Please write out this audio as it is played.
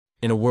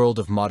In a world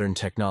of modern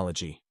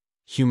technology,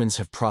 humans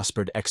have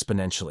prospered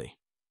exponentially.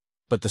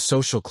 But the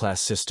social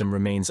class system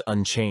remains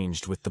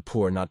unchanged, with the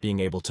poor not being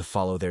able to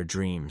follow their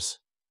dreams.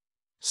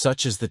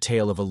 Such is the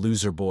tale of a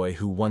loser boy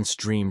who once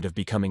dreamed of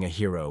becoming a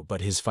hero,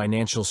 but his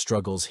financial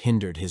struggles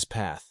hindered his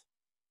path.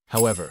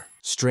 However,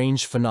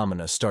 strange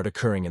phenomena start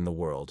occurring in the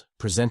world,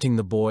 presenting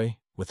the boy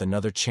with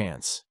another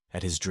chance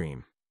at his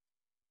dream.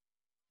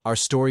 Our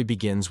story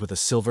begins with a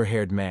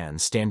silver-haired man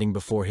standing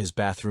before his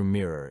bathroom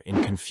mirror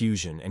in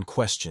confusion and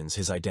questions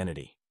his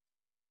identity.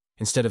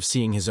 Instead of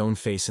seeing his own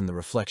face in the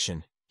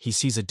reflection, he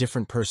sees a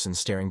different person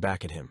staring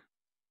back at him.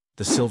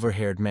 The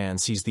silver-haired man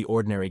sees the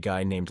ordinary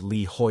guy named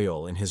Lee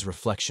Hoyeol in his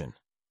reflection,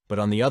 but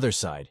on the other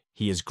side,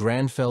 he is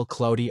Granfell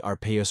Cloudy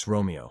Arpeus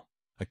Romeo,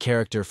 a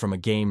character from a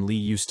game Lee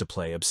used to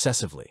play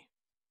obsessively.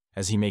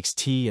 As he makes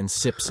tea and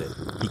sips it,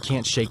 he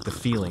can't shake the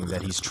feeling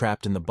that he's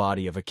trapped in the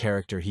body of a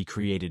character he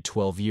created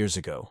 12 years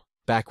ago,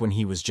 back when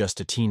he was just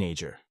a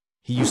teenager.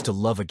 He used to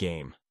love a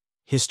game,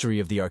 History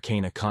of the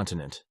Arcana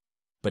Continent,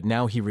 but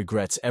now he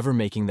regrets ever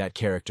making that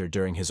character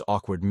during his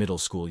awkward middle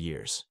school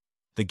years.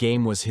 The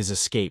game was his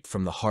escape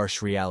from the harsh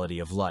reality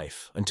of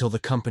life until the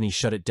company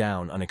shut it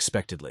down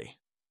unexpectedly.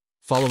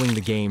 Following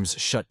the game's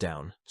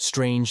shutdown,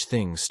 strange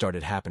things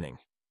started happening.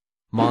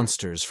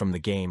 Monsters from the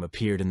game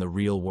appeared in the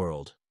real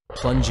world,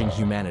 plunging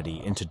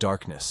humanity into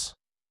darkness.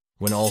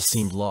 When all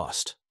seemed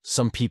lost,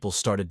 some people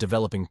started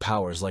developing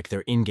powers like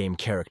their in-game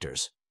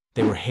characters.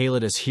 They were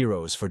hailed as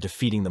heroes for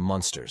defeating the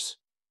monsters.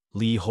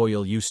 Lee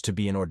Hoyeol used to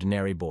be an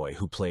ordinary boy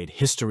who played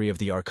History of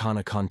the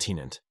Arcana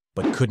Continent,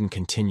 but couldn't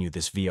continue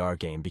this VR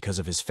game because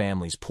of his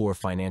family's poor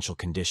financial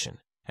condition.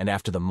 And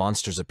after the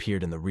monsters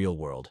appeared in the real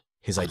world,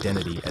 his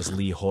identity as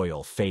Lee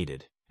Hoyeol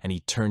faded, and he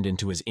turned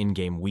into his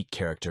in-game weak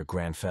character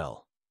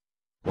Granfell.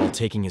 While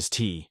taking his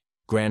tea,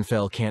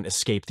 Granfell can't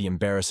escape the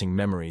embarrassing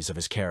memories of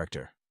his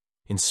character.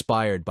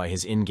 Inspired by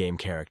his in-game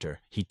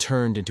character, he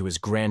turned into his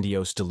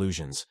grandiose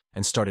delusions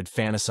and started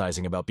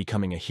fantasizing about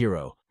becoming a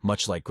hero,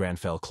 much like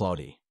Granfell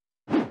Cloudy.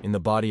 In the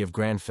body of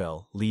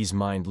Granfell, Lee's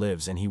mind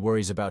lives, and he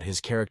worries about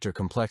his character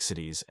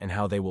complexities and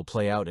how they will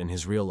play out in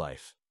his real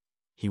life.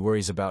 He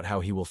worries about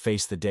how he will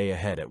face the day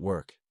ahead at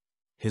work.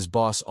 His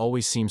boss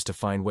always seems to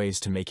find ways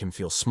to make him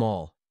feel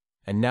small,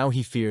 and now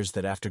he fears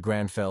that after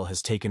Granfell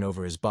has taken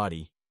over his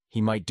body,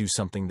 he might do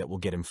something that will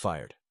get him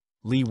fired.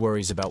 Lee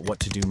worries about what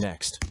to do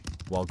next,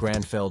 while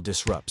Granfell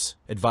disrupts,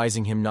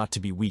 advising him not to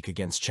be weak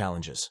against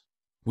challenges.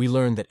 We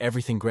learn that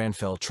everything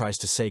Granfell tries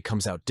to say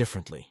comes out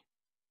differently.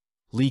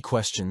 Lee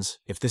questions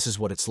if this is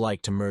what it's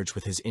like to merge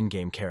with his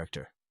in-game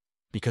character,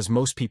 because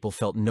most people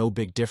felt no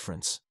big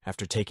difference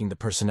after taking the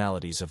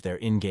personalities of their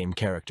in-game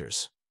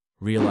characters.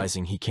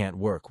 Realizing he can't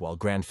work while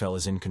Granfell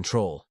is in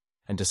control,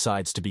 and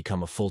decides to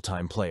become a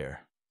full-time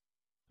player.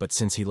 But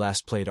since he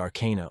last played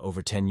Arcana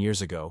over 10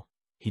 years ago,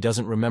 he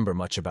doesn't remember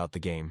much about the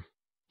game.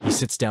 He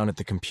sits down at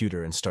the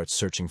computer and starts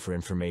searching for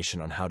information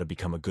on how to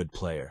become a good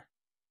player.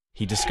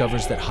 He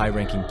discovers that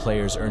high-ranking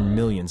players earn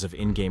millions of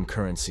in-game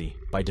currency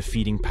by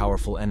defeating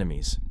powerful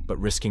enemies,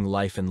 but risking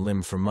life and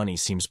limb for money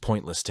seems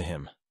pointless to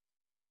him.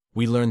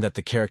 We learn that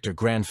the character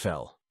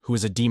Granfell, who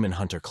is a demon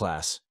hunter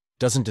class,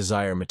 doesn't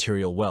desire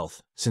material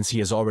wealth since he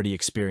has already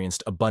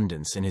experienced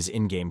abundance in his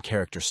in-game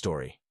character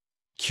story.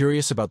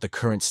 Curious about the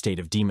current state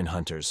of demon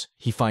hunters,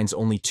 he finds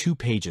only 2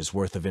 pages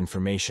worth of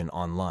information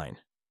online.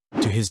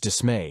 To his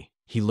dismay,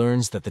 he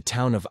learns that the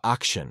town of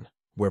Akshan,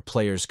 where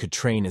players could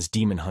train as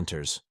demon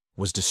hunters,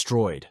 was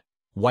destroyed,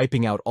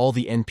 wiping out all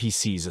the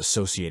NPCs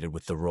associated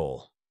with the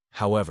role.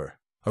 However,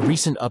 a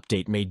recent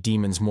update made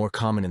demons more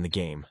common in the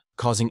game,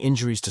 causing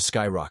injuries to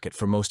skyrocket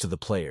for most of the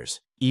players,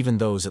 even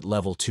those at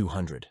level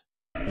 200.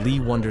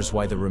 Lee wonders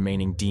why the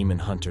remaining demon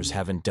hunters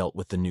haven't dealt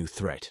with the new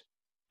threat.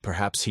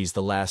 Perhaps he's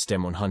the last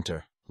demon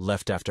hunter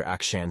left after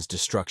Akshan's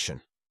destruction.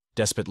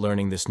 Despite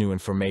learning this new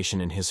information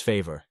in his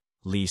favor,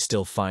 Lee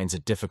still finds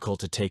it difficult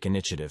to take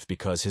initiative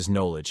because his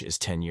knowledge is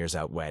 10 years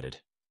outwedded.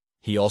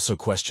 He also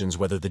questions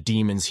whether the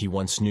demons he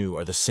once knew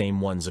are the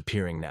same ones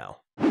appearing now.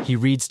 He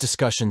reads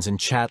discussions and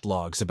chat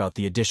logs about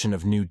the addition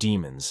of new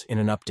demons in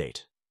an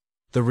update.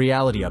 The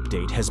reality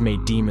update has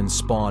made demons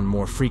spawn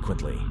more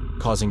frequently,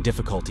 causing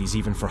difficulties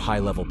even for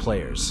high-level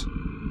players.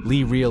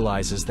 Lee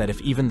realizes that if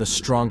even the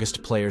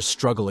strongest players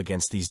struggle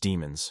against these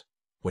demons,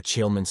 what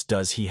ailments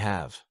does he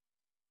have?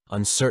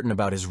 Uncertain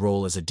about his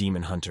role as a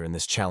demon hunter in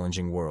this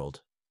challenging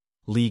world,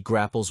 Lee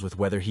grapples with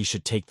whether he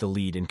should take the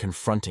lead in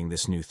confronting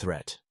this new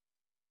threat.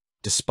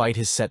 Despite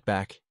his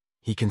setback,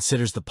 he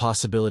considers the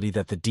possibility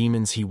that the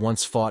demons he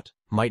once fought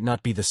might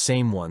not be the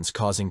same ones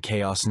causing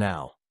chaos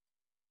now.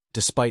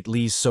 Despite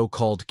Lee's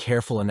so-called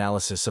careful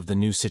analysis of the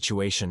new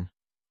situation,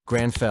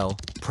 Granfell,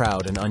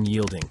 proud and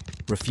unyielding,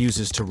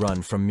 refuses to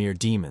run from mere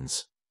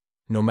demons.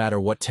 No matter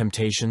what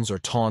temptations or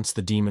taunts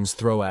the demons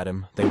throw at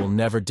him, they will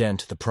never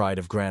dent the pride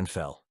of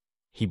Granfell.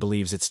 He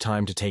believes it's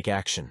time to take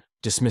action,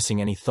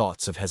 dismissing any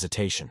thoughts of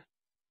hesitation.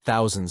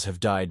 Thousands have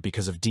died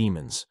because of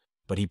demons,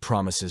 but he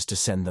promises to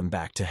send them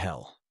back to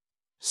hell.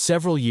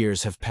 Several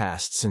years have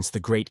passed since the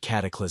Great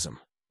Cataclysm,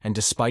 and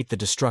despite the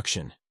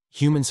destruction,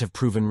 humans have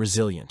proven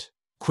resilient,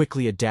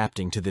 quickly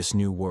adapting to this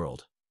new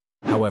world.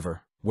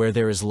 However, where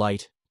there is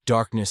light,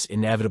 darkness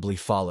inevitably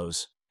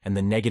follows, and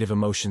the negative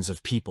emotions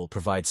of people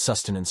provide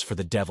sustenance for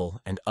the devil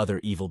and other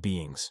evil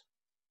beings.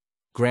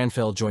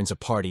 Granfell joins a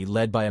party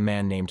led by a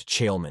man named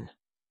Chaelman.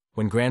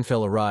 When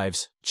Granfell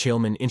arrives,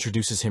 Chaelman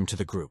introduces him to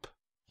the group.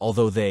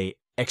 Although they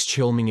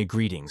exchange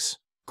greetings,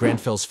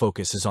 Granfell's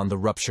focus is on the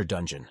Rupture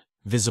Dungeon,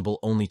 visible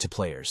only to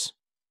players.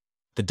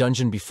 The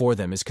dungeon before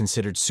them is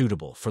considered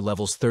suitable for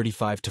levels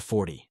 35 to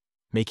 40,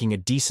 making a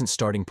decent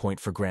starting point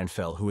for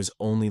Granfell, who is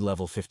only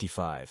level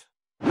 55.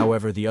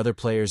 However, the other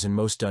players in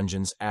most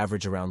dungeons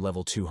average around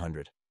level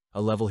 200,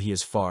 a level he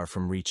is far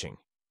from reaching.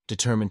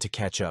 Determined to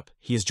catch up,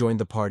 he has joined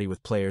the party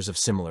with players of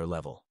similar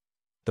level.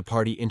 The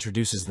party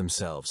introduces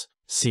themselves: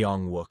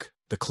 Seong-wook,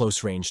 the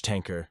close-range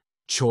tanker;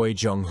 Choi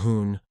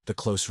Jung-hoon, the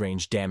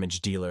close-range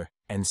damage dealer;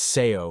 and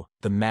Seo,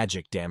 the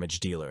magic damage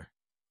dealer.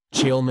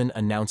 Chaelman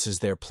announces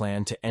their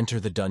plan to enter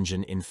the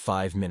dungeon in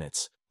 5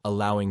 minutes,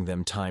 allowing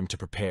them time to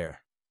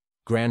prepare.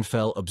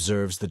 Granfell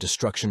observes the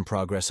destruction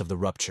progress of the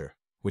Rupture,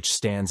 which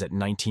stands at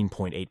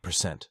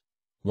 19.8%.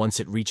 Once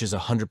it reaches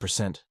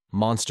 100%,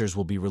 monsters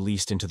will be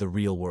released into the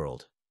real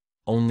world.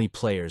 Only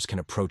players can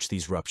approach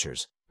these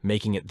ruptures,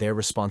 making it their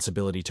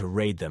responsibility to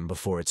raid them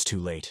before it's too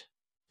late.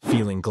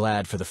 Feeling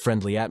glad for the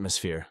friendly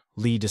atmosphere,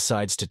 Lee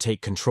decides to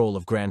take control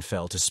of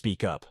Granfell to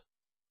speak up.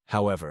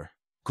 However,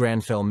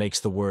 Granfell makes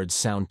the words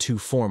sound too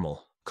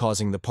formal,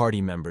 causing the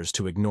party members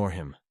to ignore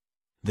him.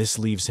 This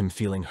leaves him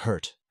feeling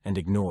hurt and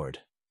ignored.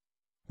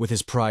 With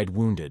his pride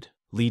wounded,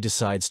 Lee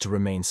decides to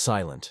remain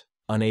silent,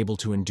 unable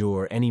to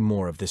endure any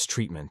more of this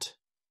treatment.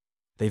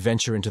 They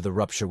venture into the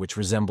Rupture, which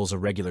resembles a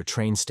regular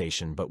train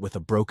station but with a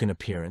broken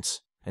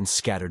appearance and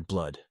scattered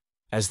blood.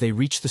 As they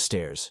reach the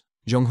stairs,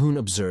 Jung-hoon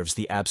observes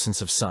the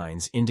absence of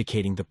signs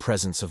indicating the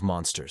presence of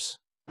monsters.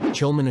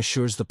 Chaelman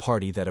assures the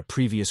party that a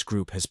previous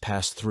group has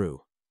passed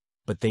through,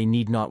 but they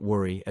need not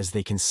worry, as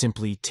they can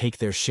simply take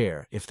their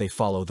share if they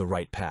follow the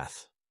right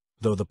path.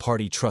 Though the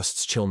party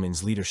trusts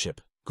Chaelman's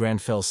leadership,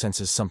 Granfell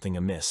senses something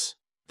amiss.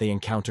 They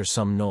encounter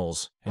some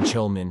gnolls, and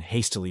Chaelman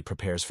hastily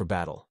prepares for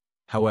battle.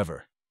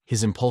 However,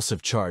 his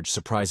impulsive charge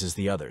surprises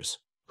the others,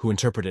 who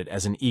interpret it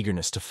as an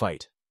eagerness to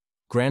fight.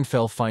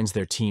 Granfell finds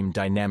their team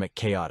dynamic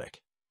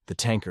chaotic. The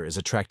tanker is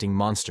attracting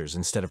monsters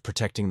instead of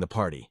protecting the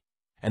party,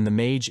 and the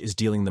mage is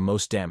dealing the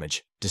most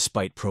damage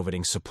despite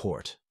providing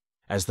support.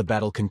 As the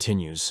battle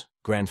continues,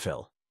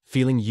 Granfell,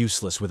 feeling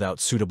useless without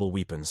suitable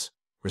weapons,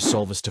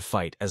 resolves to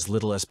fight as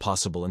little as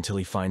possible until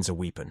he finds a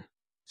weapon.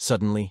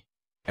 Suddenly,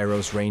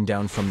 arrows rain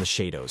down from the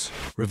shadows,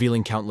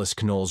 revealing countless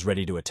gnolls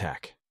ready to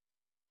attack.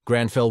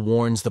 Granfell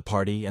warns the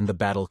party and the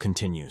battle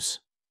continues.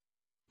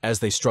 As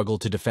they struggle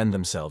to defend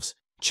themselves,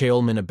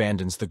 Chaelman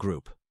abandons the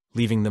group,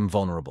 leaving them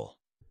vulnerable.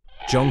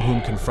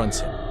 Jung-hoon confronts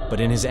him, but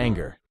in his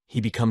anger,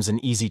 he becomes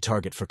an easy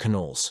target for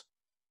gnolls.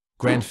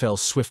 Granfell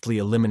swiftly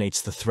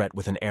eliminates the threat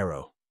with an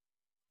arrow.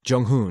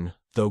 Jung-hoon,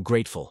 though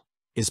grateful,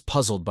 is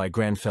puzzled by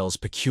Granfell's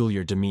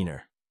peculiar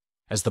demeanor.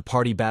 As the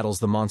party battles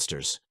the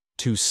monsters,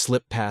 two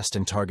slip past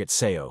and target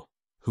Seo,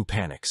 who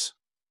panics.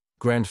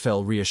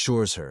 Granfell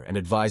reassures her and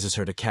advises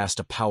her to cast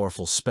a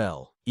powerful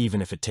spell,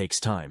 even if it takes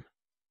time.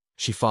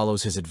 She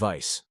follows his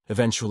advice,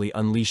 eventually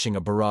unleashing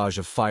a barrage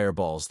of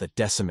fireballs that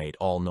decimate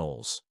all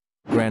gnolls.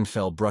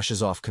 Granfell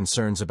brushes off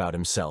concerns about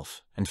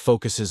himself and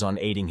focuses on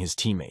aiding his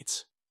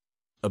teammates.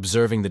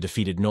 Observing the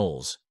defeated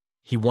gnolls,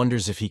 he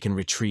wonders if he can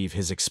retrieve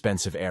his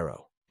expensive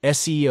arrow.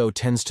 Seo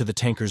tends to the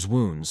tanker's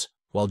wounds,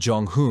 while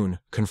Jung-hoon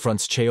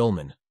confronts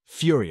Chaelman,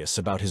 furious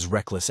about his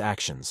reckless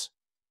actions.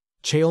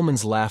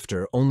 Chaelman's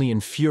laughter only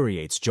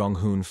infuriates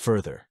Jung-hoon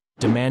further,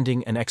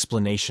 demanding an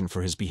explanation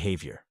for his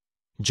behavior.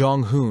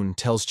 Jung-hoon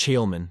tells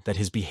Chaelman that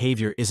his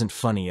behavior isn't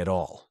funny at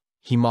all.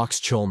 He mocks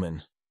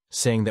Chaelman,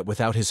 saying that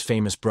without his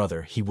famous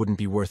brother he wouldn't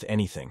be worth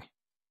anything.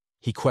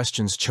 He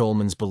questions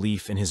Chaelman's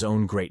belief in his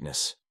own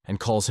greatness and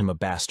calls him a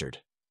bastard.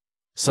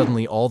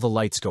 Suddenly all the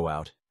lights go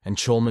out, and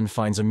Chaelman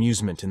finds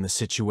amusement in the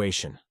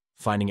situation,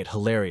 finding it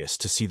hilarious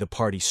to see the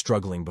party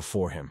struggling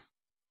before him.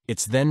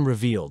 It's then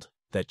revealed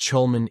that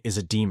Chaelman is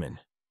a demon,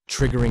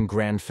 triggering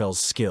Granfell's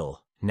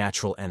skill,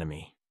 Natural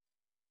Enemy.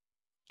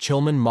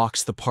 Chaelman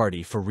mocks the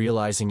party for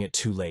realizing it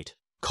too late,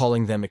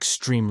 calling them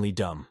extremely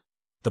dumb.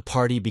 The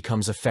party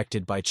becomes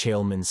affected by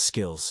Chaelman's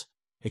skills,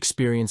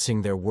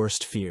 experiencing their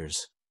worst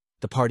fears.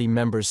 The party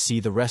members see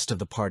the rest of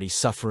the party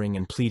suffering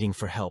and pleading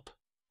for help,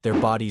 their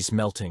bodies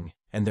melting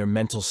and their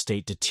mental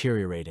state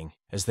deteriorating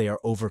as they are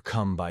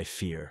overcome by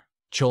fear.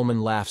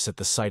 Chaelman laughs at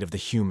the sight of the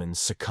humans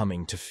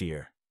succumbing to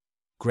fear.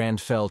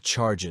 Granfell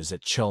charges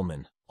at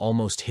Chaelman,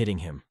 almost hitting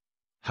him.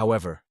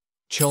 However,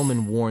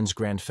 Chaelman warns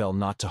Granfell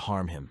not to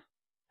harm him,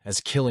 as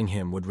killing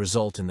him would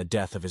result in the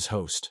death of his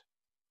host.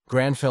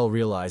 Granfell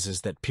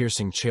realizes that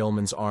piercing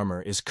Chaelman's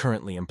armor is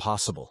currently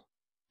impossible,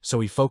 so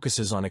he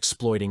focuses on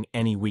exploiting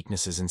any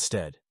weaknesses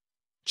instead.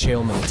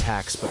 Chaelman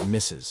attacks but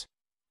misses,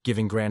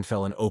 giving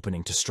Granfell an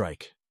opening to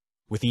strike.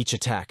 With each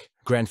attack,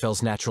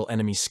 Granfell's Natural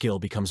Enemy skill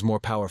becomes more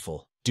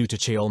powerful due to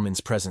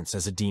Chaelman's presence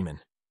as a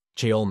demon.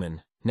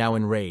 Chaelman, now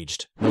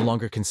enraged, no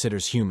longer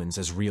considers humans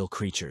as real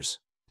creatures.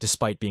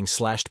 Despite being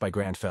slashed by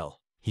Granfell,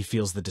 he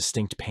feels the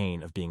distinct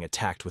pain of being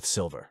attacked with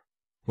silver.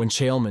 When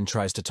Cheolmin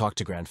tries to talk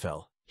to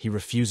Granfell, he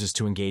refuses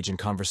to engage in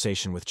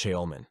conversation with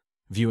Cheolmin,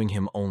 viewing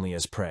him only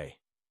as prey.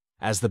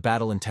 As the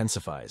battle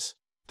intensifies,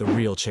 the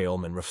real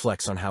Cheolmin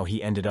reflects on how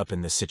he ended up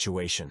in this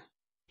situation.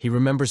 He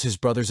remembers his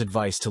brother's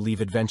advice to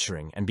leave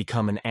adventuring and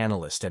become an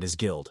analyst at his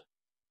guild.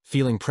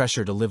 Feeling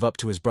pressure to live up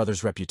to his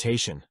brother's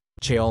reputation,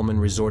 Cheolmin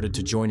resorted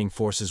to joining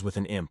forces with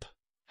an imp.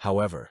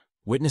 However,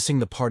 witnessing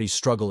the party's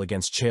struggle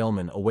against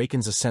Cheolmin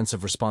awakens a sense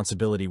of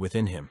responsibility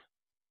within him.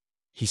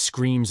 He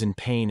screams in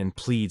pain and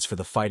pleads for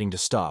the fighting to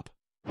stop,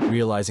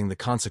 realizing the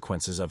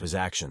consequences of his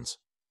actions.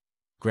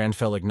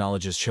 Granfell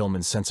acknowledges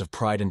Cheolmin's sense of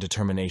pride and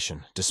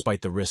determination,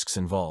 despite the risks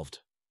involved.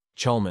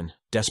 Cheolmin,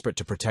 desperate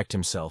to protect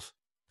himself,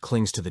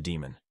 clings to the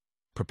demon,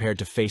 prepared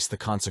to face the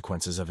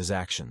consequences of his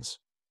actions.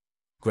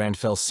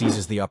 Granfell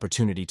seizes the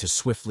opportunity to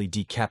swiftly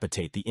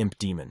decapitate the imp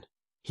demon.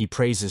 He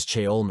praises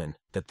Cheolmin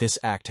that this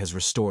act has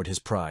restored his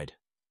pride.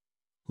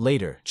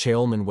 Later,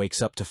 Cheolmin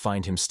wakes up to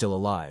find him still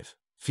alive,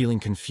 feeling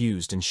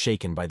confused and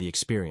shaken by the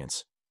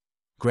experience.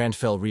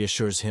 Granfell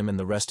reassures him and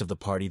the rest of the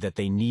party that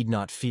they need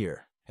not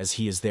fear, as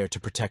he is there to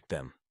protect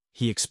them.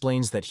 He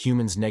explains that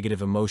humans'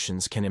 negative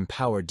emotions can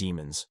empower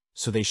demons,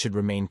 so they should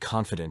remain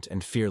confident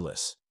and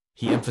fearless.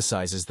 He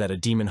emphasizes that a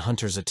demon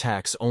hunter's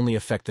attacks only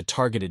affect the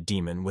targeted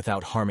demon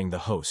without harming the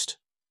host.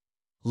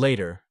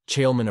 Later,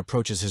 Cheolmin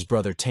approaches his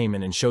brother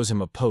Taemin and shows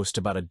him a post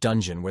about a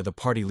dungeon where the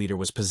party leader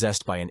was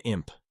possessed by an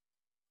imp.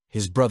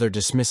 His brother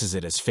dismisses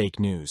it as fake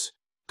news,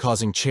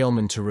 causing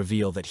Cheolmin to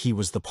reveal that he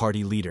was the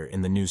party leader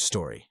in the news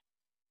story.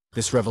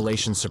 This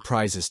revelation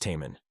surprises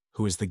Taemin,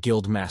 who is the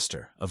guild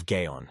master of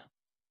Gaon.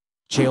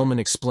 Cheolmin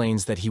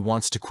explains that he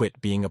wants to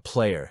quit being a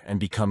player and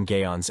become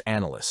Gaon's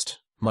analyst,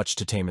 much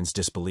to Taemin's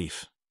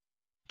disbelief.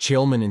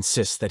 Cheolmin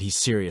insists that he's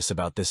serious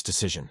about this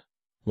decision,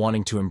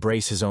 wanting to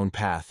embrace his own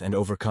path and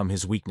overcome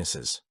his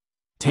weaknesses.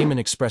 Taemin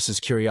expresses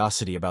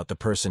curiosity about the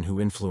person who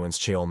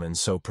influenced Cheolmin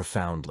so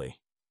profoundly.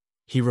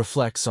 He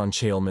reflects on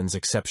Cheolmin's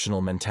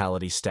exceptional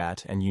mentality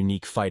stat and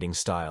unique fighting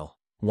style,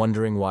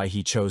 wondering why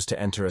he chose to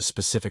enter a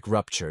specific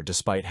rupture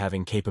despite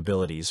having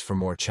capabilities for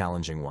more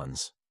challenging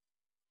ones.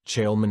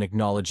 Cheolmin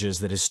acknowledges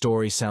that his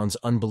story sounds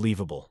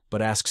unbelievable,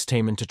 but asks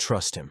Taemin to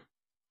trust him.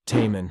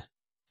 Taemin,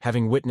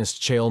 having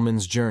witnessed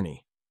Cheolmin's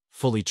journey,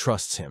 fully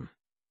trusts him,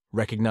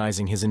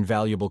 recognizing his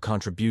invaluable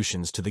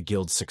contributions to the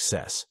guild's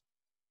success.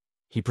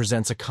 He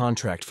presents a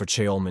contract for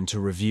Cheolmin to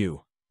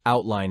review,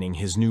 outlining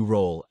his new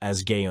role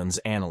as Gaon's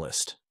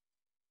analyst.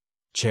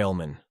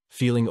 Cheolmin,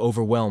 feeling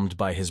overwhelmed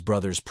by his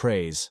brother's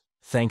praise,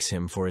 thanks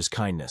him for his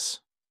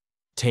kindness.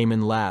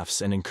 Taemin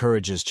laughs and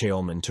encourages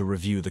Cheolmin to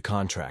review the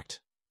contract.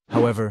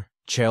 However,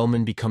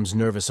 Cheolmin becomes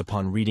nervous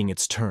upon reading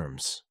its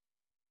terms.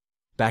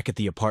 Back at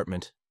the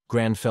apartment,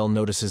 Granfell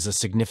notices a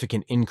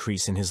significant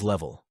increase in his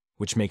level,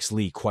 which makes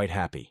Lee quite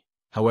happy.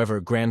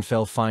 However,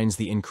 Granfell finds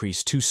the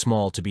increase too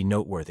small to be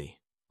noteworthy.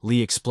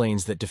 Lee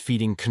explains that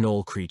defeating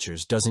Knoll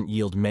creatures doesn't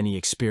yield many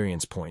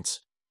experience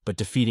points, but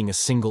defeating a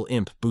single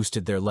imp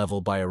boosted their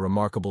level by a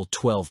remarkable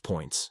 12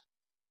 points.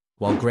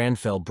 While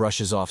Granfell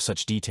brushes off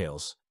such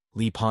details,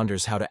 Lee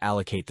ponders how to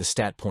allocate the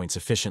stat points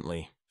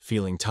efficiently.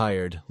 Feeling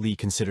tired, Lee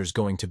considers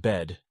going to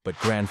bed, but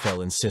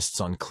Granfell insists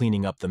on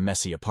cleaning up the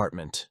messy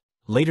apartment.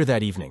 Later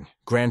that evening,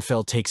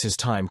 Granfell takes his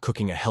time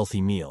cooking a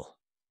healthy meal.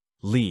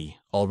 Lee,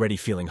 already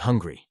feeling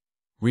hungry,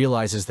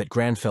 realizes that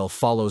Granfell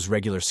follows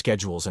regular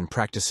schedules and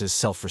practices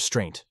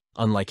self-restraint,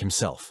 unlike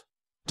himself.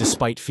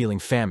 Despite feeling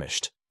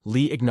famished,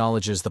 Lee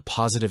acknowledges the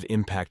positive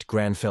impact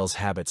Granfell's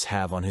habits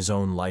have on his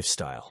own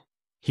lifestyle.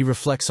 He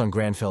reflects on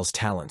Granfell's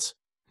talents,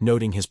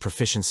 noting his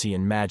proficiency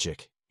in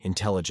magic,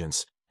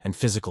 intelligence, and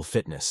physical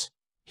fitness.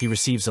 He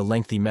receives a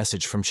lengthy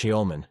message from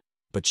Cheolmin,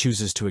 but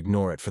chooses to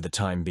ignore it for the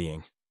time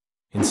being.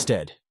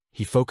 Instead,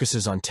 he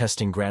focuses on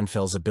testing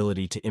Granfell's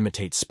ability to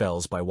imitate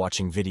spells by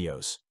watching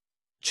videos.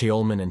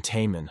 Cheolmin and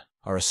Taemin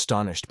are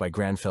astonished by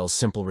Granfell's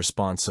simple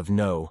response of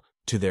no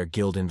to their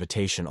guild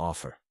invitation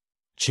offer.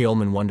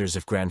 Cheolmin wonders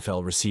if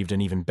Granfell received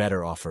an even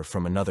better offer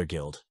from another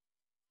guild.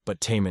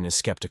 But Taemin is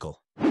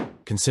skeptical,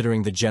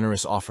 considering the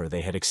generous offer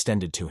they had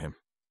extended to him.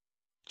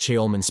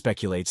 Cheolmin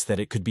speculates that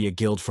it could be a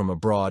guild from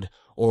abroad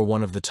or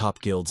one of the top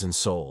guilds in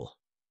Seoul.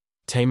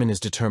 Taemin is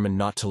determined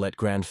not to let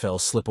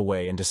Granfell slip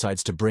away and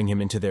decides to bring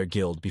him into their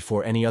guild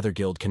before any other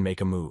guild can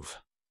make a move.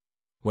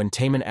 When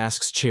Taemin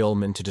asks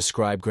Cheolmin to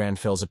describe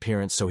Granfell's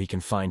appearance so he can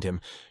find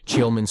him,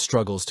 Cheolmin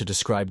struggles to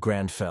describe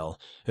Granfell,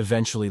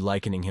 eventually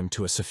likening him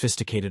to a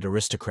sophisticated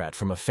aristocrat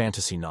from a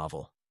fantasy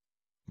novel.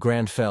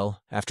 Granfell,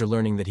 after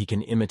learning that he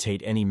can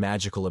imitate any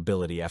magical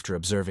ability after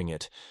observing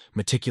it,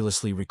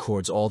 meticulously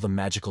records all the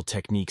magical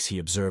techniques he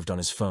observed on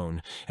his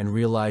phone and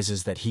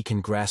realizes that he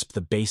can grasp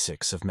the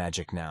basics of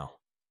magic now.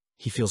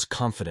 He feels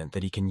confident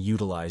that he can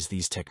utilize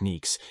these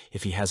techniques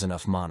if he has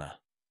enough mana.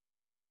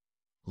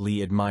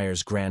 Lee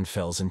admires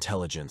Granfell's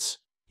intelligence,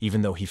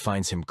 even though he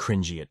finds him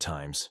cringy at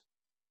times.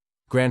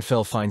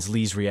 Granfell finds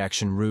Lee's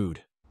reaction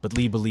rude, but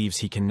Lee believes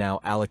he can now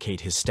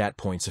allocate his stat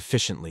points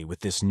efficiently with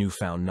this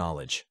newfound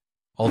knowledge.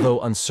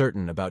 Although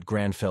uncertain about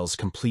Granfell's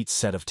complete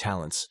set of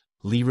talents,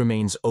 Lee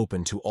remains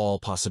open to all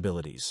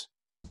possibilities.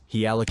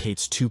 He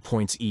allocates 2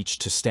 points each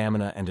to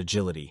stamina and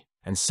agility,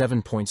 and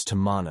 7 points to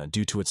mana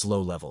due to its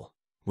low level.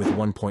 With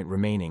 1 point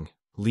remaining,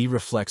 Lee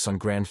reflects on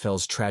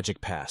Granfel's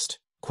tragic past,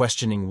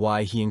 questioning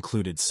why he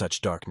included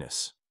such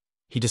darkness.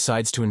 He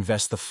decides to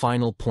invest the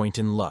final point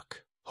in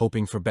luck,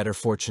 hoping for better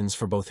fortunes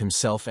for both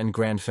himself and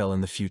Granfell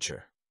in the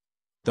future.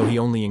 Though he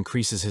only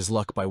increases his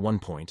luck by 1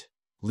 point,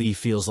 Lee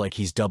feels like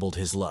he's doubled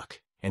his luck,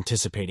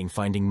 anticipating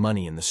finding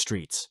money in the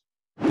streets.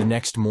 The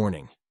next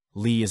morning,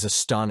 Lee is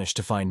astonished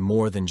to find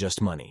more than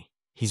just money.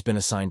 He's been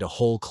assigned a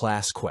whole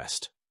class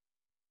quest.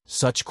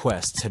 Such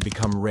quests had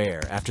become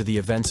rare after the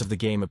events of the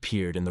game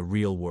appeared in the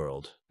real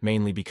world,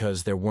 mainly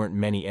because there weren't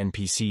many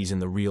NPCs in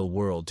the real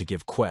world to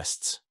give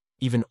quests.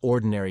 Even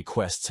ordinary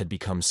quests had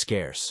become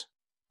scarce.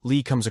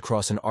 Lee comes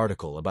across an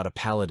article about a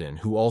paladin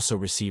who also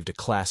received a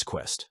class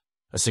quest,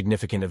 a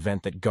significant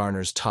event that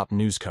garners top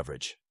news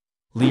coverage.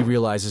 Lee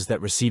realizes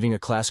that receiving a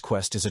class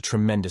quest is a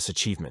tremendous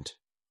achievement,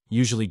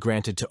 usually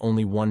granted to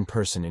only one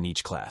person in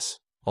each class.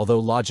 Although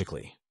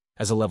logically,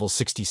 as a level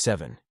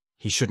 67,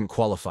 he shouldn't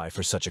qualify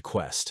for such a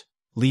quest.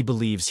 Lee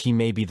believes he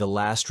may be the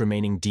last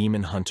remaining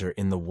demon hunter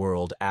in the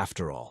world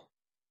after all.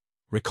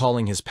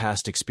 Recalling his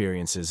past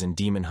experiences in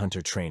demon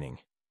hunter training,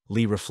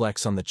 Lee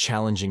reflects on the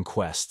challenging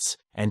quests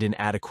and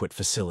inadequate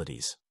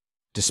facilities.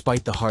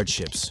 Despite the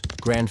hardships,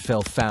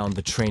 Granfell found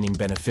the training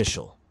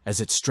beneficial, as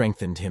it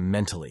strengthened him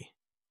mentally.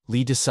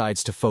 Lee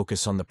decides to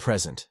focus on the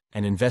present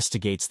and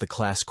investigates the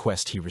class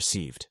quest he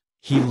received.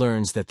 He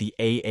learns that the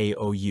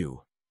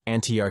AAOU,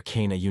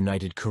 Anti-Arcana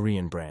United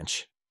Korean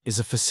Branch, is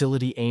a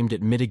facility aimed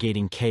at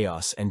mitigating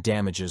chaos and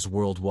damages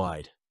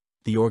worldwide.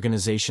 The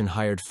organization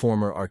hired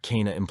former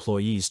Arcana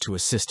employees to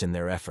assist in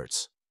their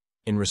efforts.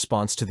 In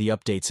response to the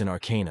updates in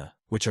Arcana,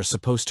 which are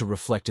supposed to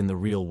reflect in the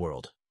real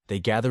world, they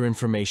gather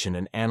information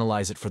and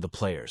analyze it for the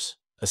players.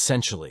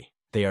 Essentially,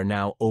 they are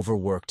now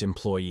overworked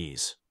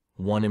employees.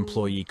 One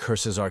employee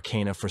curses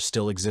Arcana for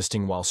still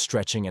existing while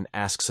stretching and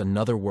asks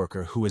another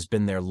worker who has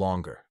been there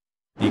longer.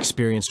 The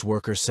experienced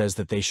worker says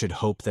that they should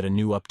hope that a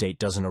new update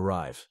doesn't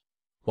arrive,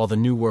 while the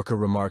new worker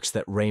remarks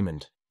that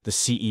Raymond, the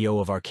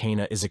CEO of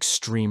Arcana, is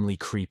extremely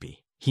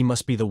creepy. He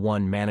must be the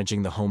one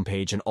managing the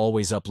homepage and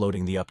always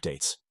uploading the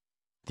updates.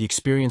 The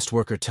experienced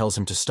worker tells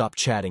him to stop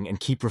chatting and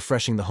keep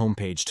refreshing the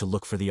homepage to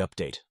look for the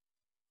update.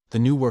 The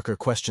new worker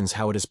questions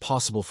how it is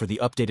possible for the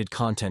updated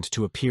content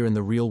to appear in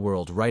the real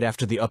world right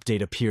after the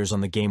update appears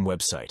on the game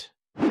website.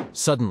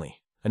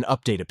 Suddenly, an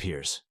update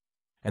appears,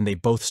 and they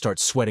both start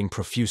sweating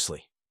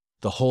profusely.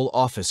 The whole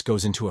office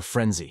goes into a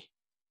frenzy,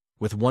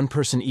 with one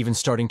person even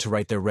starting to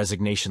write their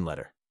resignation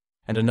letter,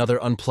 and another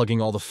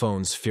unplugging all the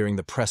phones fearing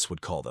the press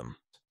would call them.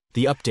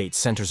 The update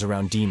centers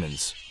around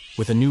demons,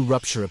 with a new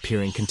rupture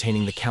appearing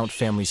containing the Count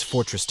family's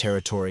fortress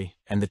territory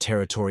and the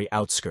territory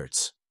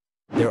outskirts.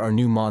 There are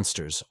new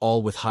monsters,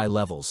 all with high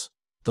levels,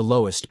 the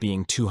lowest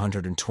being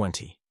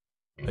 220.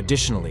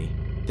 Additionally,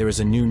 there is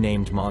a new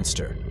named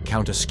monster,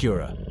 Count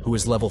Oscura, who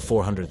is level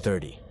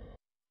 430.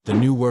 The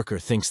new worker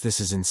thinks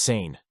this is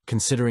insane,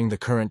 considering the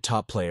current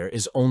top player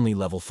is only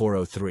level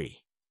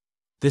 403.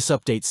 This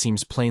update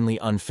seems plainly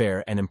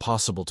unfair and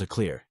impossible to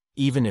clear,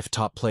 even if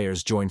top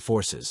players join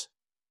forces.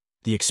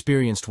 The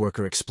experienced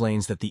worker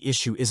explains that the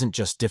issue isn't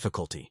just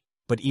difficulty,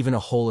 but even a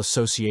whole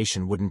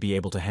association wouldn't be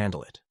able to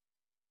handle it.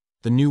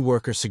 The new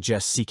worker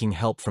suggests seeking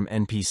help from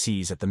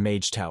NPCs at the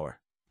Mage Tower,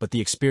 but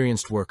the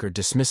experienced worker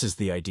dismisses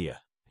the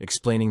idea,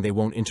 explaining they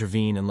won't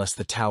intervene unless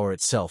the tower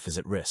itself is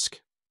at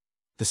risk.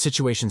 The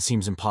situation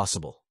seems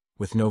impossible,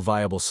 with no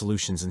viable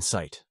solutions in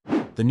sight.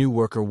 The new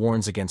worker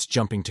warns against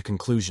jumping to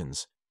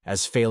conclusions,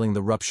 as failing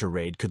the rupture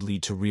raid could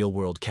lead to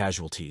real-world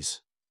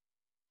casualties.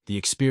 The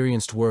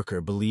experienced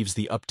worker believes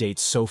the updates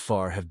so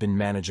far have been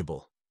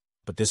manageable,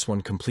 but this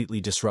one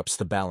completely disrupts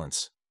the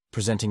balance,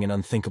 presenting an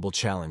unthinkable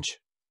challenge.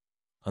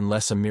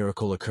 Unless a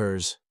miracle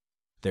occurs,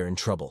 they're in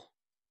trouble.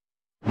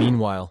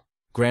 Meanwhile,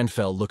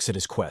 Granfell looks at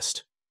his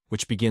quest,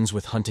 which begins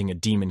with hunting a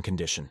demon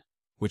condition,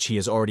 which he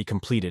has already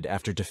completed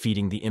after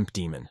defeating the imp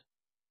demon.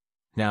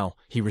 Now,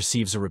 he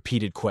receives a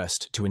repeated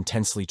quest to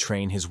intensely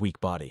train his weak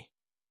body.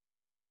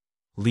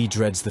 Lee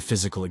dreads the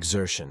physical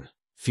exertion,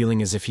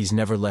 feeling as if he's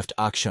never left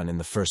Akshan in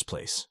the first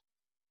place.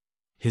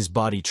 His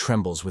body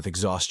trembles with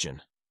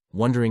exhaustion,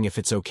 wondering if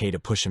it's okay to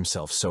push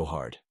himself so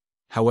hard.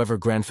 However,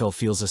 Granfell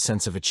feels a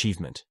sense of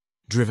achievement,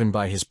 driven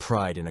by his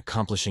pride in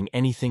accomplishing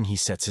anything he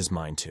sets his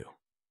mind to.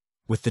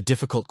 With the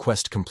difficult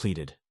quest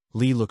completed,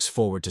 Lee looks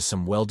forward to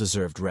some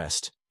well-deserved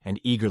rest and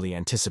eagerly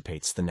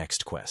anticipates the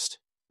next quest.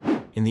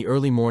 In the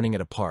early morning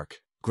at a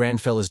park,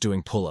 Granfell is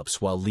doing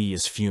pull-ups while Lee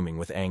is fuming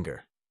with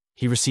anger.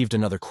 He received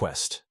another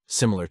quest,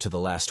 similar to the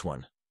last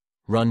one.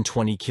 Run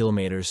 20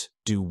 kilometers,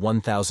 do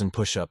 1,000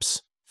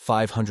 push-ups,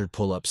 500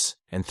 pull-ups,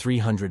 and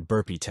 300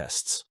 burpee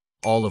tests,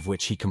 all of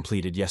which he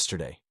completed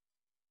yesterday.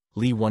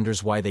 Lee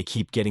wonders why they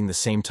keep getting the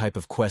same type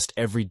of quest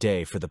every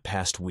day for the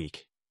past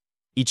week.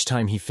 Each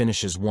time he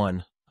finishes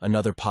one,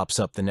 another pops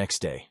up the next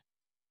day.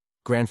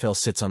 Granfell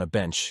sits on a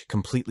bench,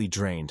 completely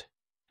drained,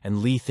 and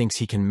Lee thinks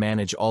he can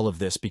manage all of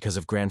this because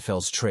of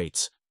Granfell's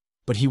traits,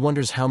 but he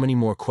wonders how many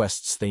more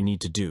quests they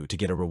need to do to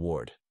get a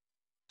reward.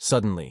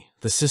 Suddenly,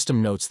 the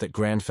system notes that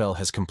Granfell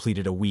has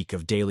completed a week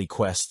of daily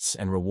quests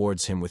and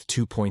rewards him with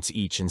 2 points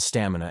each in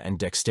stamina and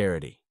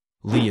dexterity.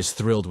 Lee is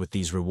thrilled with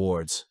these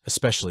rewards,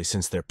 especially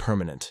since they're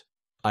permanent.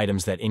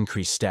 Items that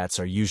increase stats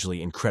are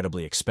usually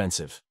incredibly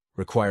expensive,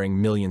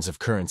 requiring millions of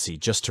currency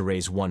just to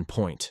raise 1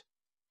 point.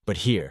 But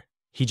here,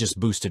 he just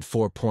boosted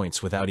 4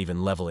 points without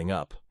even leveling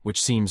up,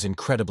 which seems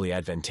incredibly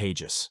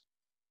advantageous.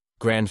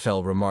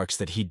 Granfell remarks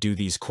that he'd do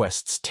these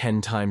quests 10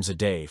 times a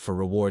day for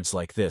rewards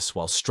like this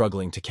while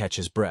struggling to catch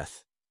his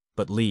breath,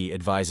 but Lee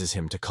advises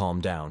him to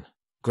calm down.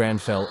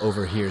 Granfell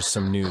overhears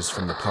some news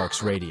from the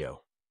park's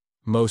radio.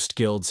 Most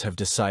guilds have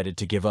decided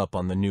to give up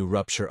on the new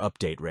Rupture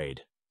update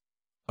raid.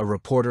 A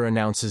reporter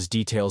announces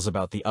details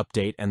about the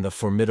update and the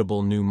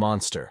formidable new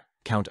monster,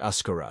 Count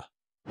Ascura,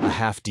 a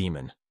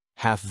half-demon,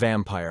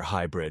 half-vampire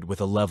hybrid with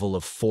a level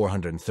of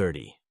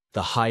 430,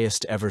 the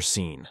highest ever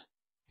seen.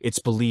 It's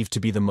believed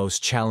to be the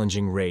most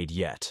challenging raid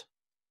yet.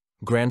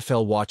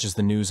 Granfell watches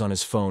the news on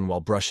his phone while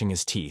brushing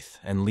his teeth,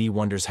 and Lee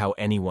wonders how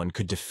anyone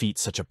could defeat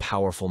such a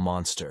powerful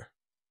monster.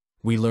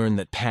 We learn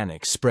that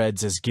panic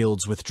spreads as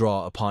guilds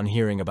withdraw upon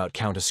hearing about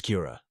Count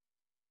Ascura.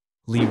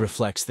 Lee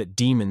reflects that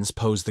demons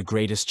pose the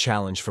greatest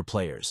challenge for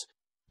players,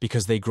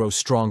 because they grow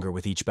stronger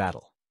with each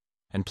battle,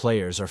 and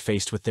players are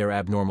faced with their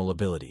abnormal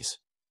abilities.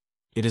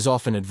 It is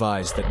often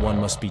advised that one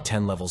must be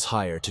 10 levels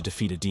higher to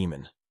defeat a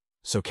demon,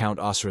 so Count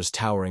Ascura's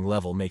towering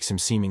level makes him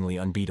seemingly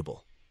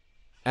unbeatable.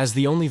 As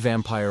the only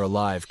vampire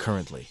alive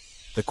currently,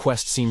 the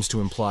quest seems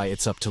to imply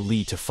it's up to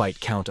Lee to fight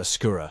Count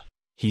Ascura.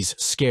 He's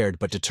scared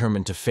but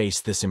determined to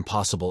face this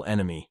impossible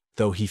enemy,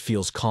 though he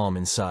feels calm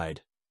inside.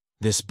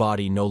 This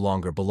body no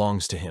longer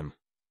belongs to him.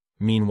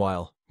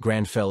 Meanwhile,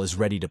 Granfell is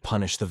ready to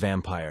punish the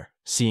vampire,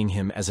 seeing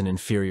him as an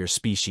inferior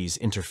species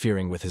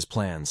interfering with his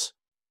plans.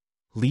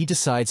 Lee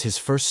decides his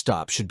first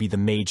stop should be the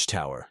Mage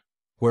Tower,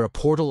 where a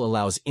portal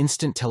allows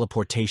instant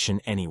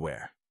teleportation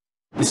anywhere.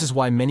 This is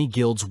why many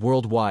guilds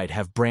worldwide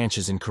have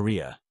branches in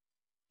Korea.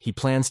 He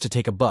plans to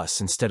take a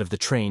bus instead of the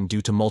train due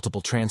to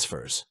multiple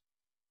transfers.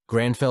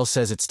 Granfell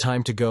says it's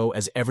time to go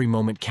as every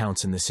moment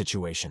counts in this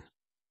situation.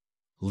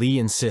 Lee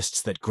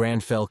insists that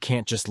Granfell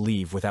can't just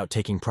leave without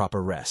taking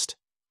proper rest,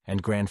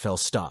 and Granfell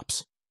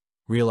stops,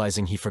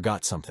 realizing he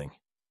forgot something.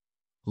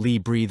 Lee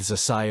breathes a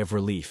sigh of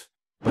relief,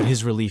 but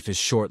his relief is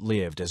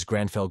short-lived as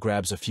Granfell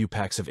grabs a few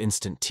packs of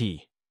instant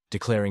tea,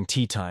 declaring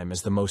tea time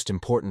as the most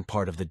important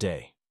part of the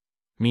day.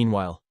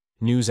 Meanwhile,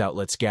 news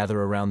outlets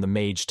gather around the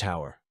Mage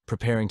Tower,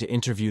 preparing to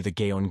interview the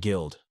Gaon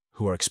Guild,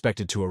 who are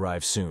expected to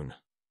arrive soon.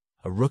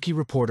 A rookie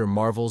reporter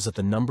marvels at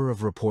the number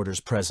of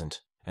reporters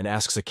present and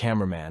asks a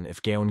cameraman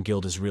if Gaon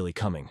Guild is really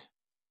coming.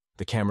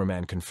 The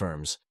cameraman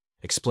confirms,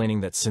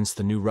 explaining that since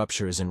the new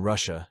Rupture is in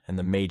Russia and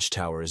the Mage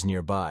Tower is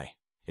nearby,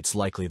 it's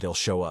likely they'll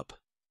show up.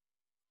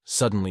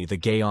 Suddenly, the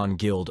Gaon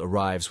Guild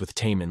arrives with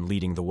Taemin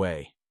leading the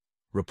way.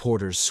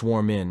 Reporters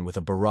swarm in with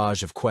a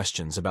barrage of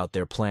questions about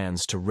their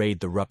plans to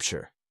raid the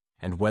Rupture,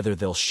 and whether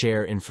they'll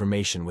share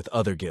information with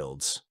other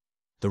guilds.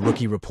 The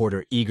rookie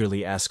reporter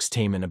eagerly asks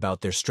Taemin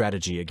about their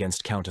strategy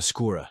against Count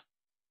Ascura.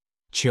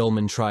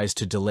 Cheolman tries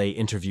to delay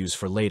interviews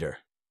for later,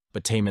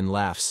 but Taemin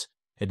laughs,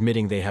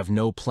 admitting they have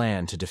no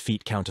plan to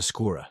defeat Count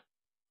Ascura.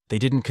 They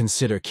didn't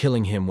consider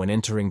killing him when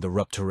entering the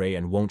Rupture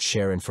and won't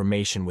share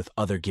information with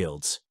other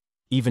guilds,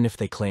 even if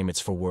they claim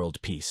it's for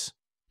world peace.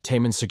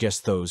 Taemin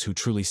suggests those who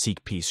truly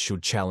seek peace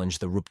should challenge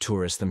the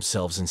Rupturists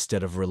themselves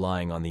instead of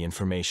relying on the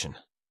information.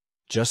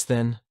 Just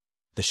then,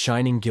 the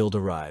Shining Guild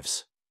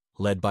arrives,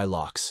 led by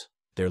Lox,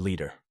 their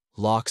leader.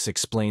 Lox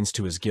explains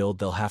to his guild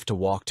they'll have to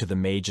walk to the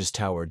Mage's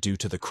Tower due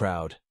to the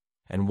crowd,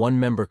 and one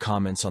member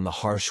comments on the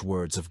harsh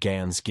words of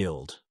Gaon's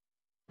guild.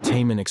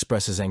 Taemin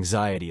expresses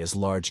anxiety as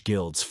large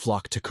guilds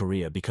flock to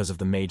Korea because of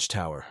the Mage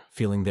Tower,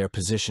 feeling their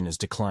position is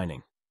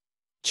declining.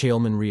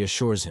 Cheolman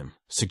reassures him,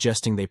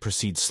 suggesting they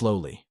proceed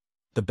slowly,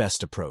 the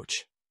best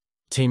approach.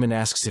 Taemin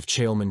asks if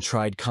Cheolman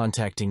tried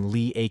contacting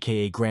Lee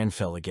aka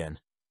Granfell again,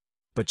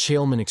 but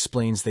Cheolman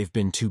explains they've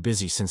been too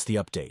busy since the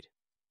update.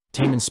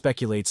 Taemin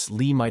speculates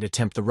Lee might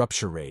attempt the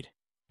Rupture raid,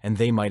 and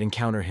they might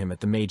encounter him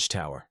at the Mage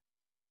Tower.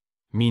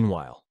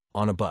 Meanwhile,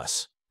 on a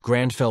bus,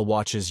 Granfell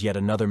watches yet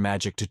another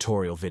magic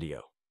tutorial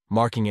video,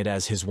 marking it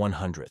as his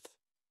 100th.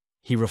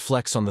 He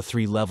reflects on the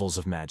 3 levels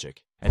of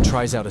magic, and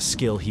tries out a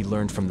skill he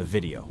learned from the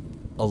video,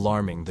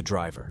 alarming the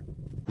driver.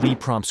 Lee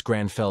prompts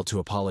Granfell to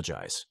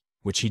apologize,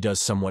 which he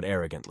does somewhat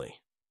arrogantly.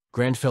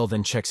 Granfell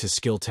then checks his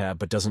skill tab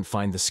but doesn't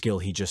find the skill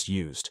he just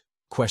used,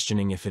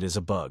 questioning if it is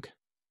a bug.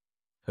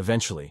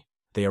 Eventually,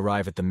 they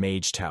arrive at the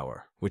Mage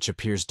Tower, which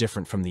appears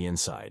different from the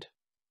inside.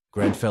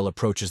 Granfell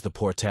approaches the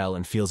portal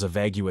and feels a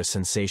vaguous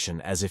sensation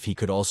as if he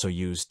could also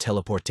use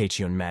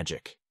teleportation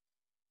magic.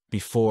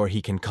 Before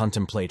he can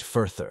contemplate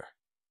further,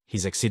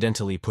 he's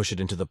accidentally pushed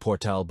into the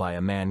portal by a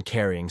man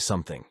carrying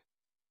something.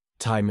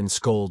 Taemin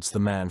scolds the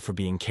man for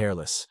being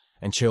careless,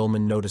 and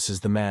Cheolman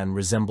notices the man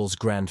resembles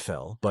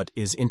Granfell but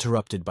is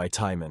interrupted by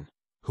Taemin,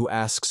 who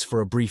asks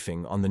for a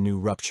briefing on the new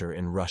Rupture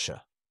in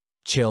Russia.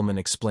 Cheolman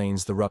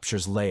explains the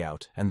Rupture's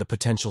layout and the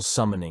potential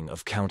summoning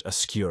of Count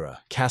Ascura,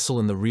 castle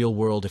in the real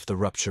world if the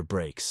Rupture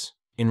breaks.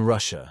 In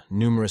Russia,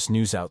 numerous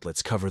news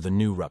outlets cover the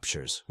new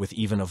ruptures, with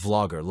even a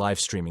vlogger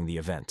live-streaming the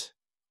event.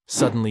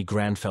 Suddenly,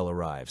 Granfell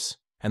arrives,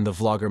 and the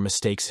vlogger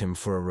mistakes him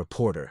for a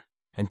reporter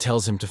and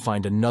tells him to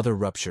find another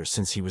rupture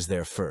since he was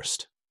there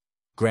first.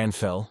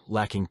 Granfell,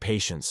 lacking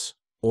patience,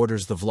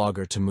 orders the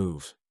vlogger to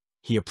move.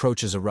 He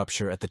approaches a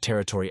rupture at the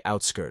territory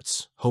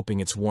outskirts,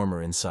 hoping it's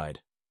warmer inside.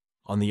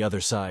 On the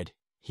other side,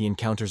 he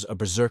encounters a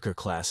berserker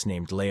class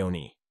named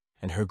Leonie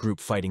and her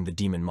group fighting the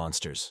demon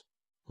monsters.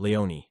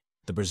 Leonie,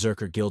 the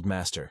berserker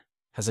guildmaster,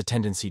 has a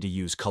tendency to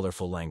use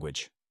colorful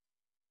language.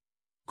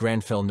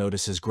 Granfell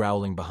notices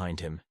growling behind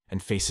him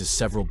and faces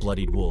several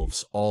bloodied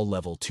wolves, all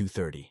level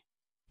 230.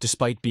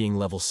 Despite being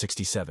level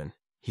 67,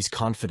 he's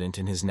confident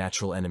in his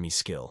natural enemy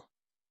skill.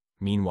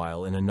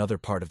 Meanwhile, in another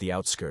part of the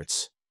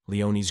outskirts,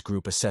 Leonie's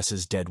group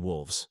assesses dead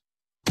wolves.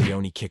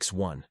 Leonie kicks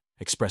one,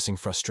 expressing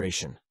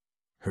frustration.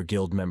 Her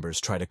guild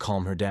members try to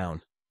calm her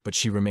down, but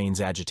she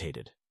remains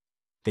agitated.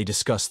 They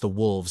discuss the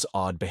wolves'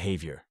 odd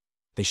behavior.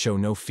 They show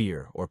no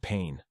fear or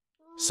pain.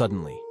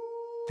 Suddenly,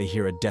 they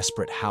hear a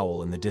desperate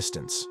howl in the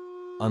distance,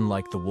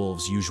 unlike the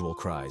wolves' usual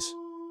cries.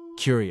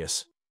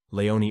 Curious,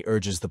 Leonie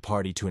urges the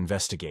party to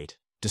investigate,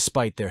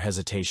 despite their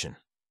hesitation.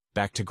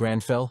 Back to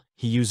Granfell,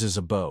 he uses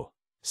a bow,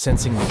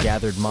 sensing the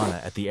gathered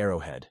mana at the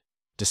arrowhead.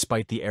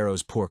 Despite the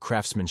arrow's poor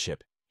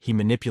craftsmanship, he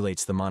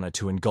manipulates the mana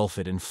to engulf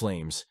it in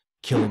flames,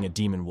 killing a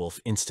demon wolf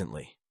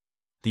instantly.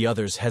 The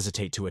others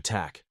hesitate to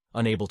attack,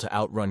 unable to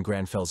outrun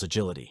Granfell's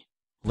agility.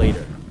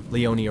 Later,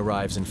 Leonie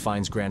arrives and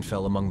finds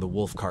Granfell among the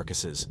wolf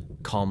carcasses,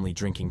 calmly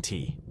drinking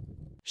tea.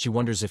 She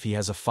wonders if he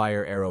has a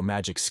fire arrow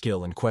magic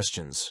skill and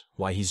questions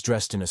why he's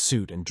dressed in a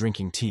suit and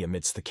drinking tea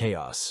amidst the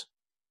chaos.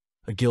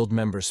 A guild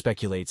member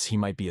speculates he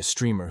might be a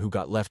streamer who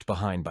got left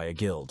behind by a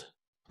guild.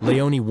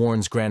 Leonie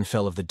warns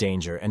Granfell of the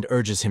danger and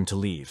urges him to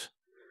leave,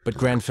 but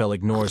Granfell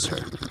ignores her,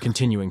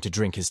 continuing to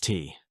drink his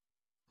tea.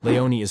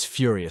 Leonie is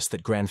furious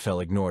that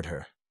Granfell ignored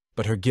her,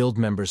 but her guild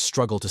members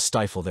struggle to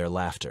stifle their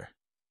laughter.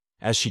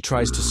 As she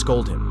tries to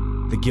scold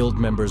him, the guild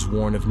members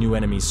warn of new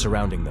enemies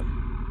surrounding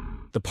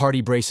them. The party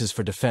braces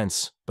for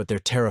defense, but they're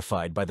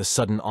terrified by the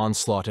sudden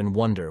onslaught and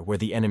wonder where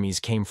the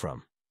enemies came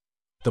from.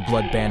 The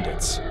Blood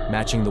Bandits,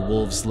 matching the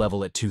wolves'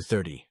 level at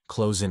 230,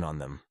 close in on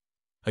them.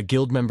 A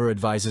guild member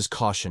advises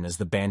caution as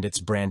the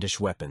bandits brandish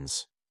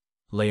weapons.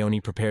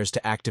 Leonie prepares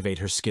to activate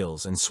her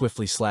skills and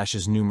swiftly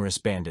slashes numerous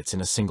bandits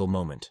in a single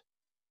moment.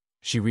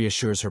 She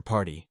reassures her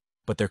party,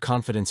 but their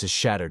confidence is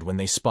shattered when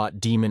they spot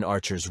demon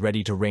archers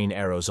ready to rain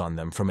arrows on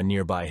them from a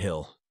nearby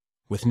hill.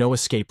 With no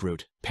escape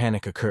route,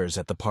 panic occurs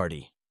at the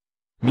party.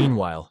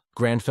 Meanwhile,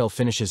 Granfell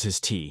finishes his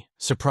tea,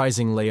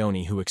 surprising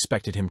Leonie, who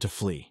expected him to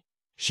flee.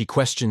 She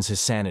questions his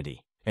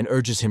sanity and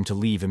urges him to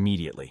leave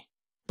immediately.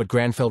 But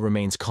Granfell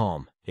remains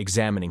calm,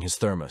 examining his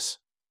thermos.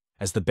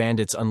 As the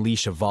bandits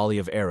unleash a volley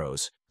of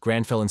arrows,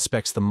 Granfell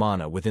inspects the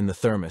mana within the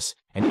thermos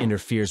and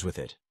interferes with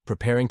it,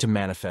 preparing to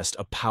manifest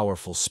a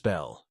powerful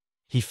spell.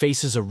 He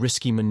faces a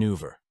risky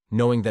maneuver,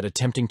 knowing that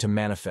attempting to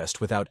manifest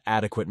without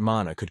adequate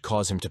mana could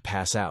cause him to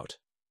pass out.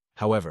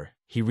 However,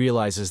 he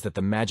realizes that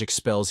the magic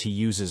spells he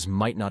uses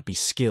might not be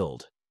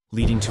skilled,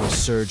 leading to a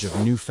surge of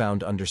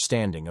newfound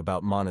understanding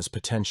about mana's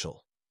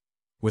potential.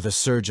 With a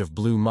surge of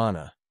blue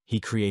mana, he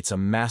creates a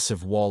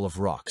massive wall of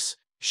rocks,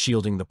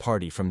 shielding the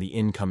party from the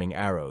incoming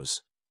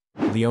arrows.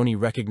 Leonie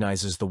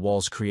recognizes the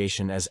wall's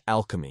creation as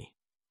alchemy,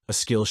 a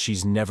skill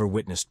she's never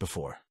witnessed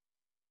before.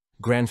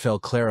 Granfell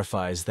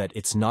clarifies that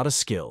it's not a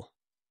skill,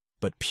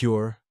 but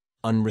pure,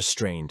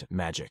 unrestrained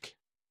magic.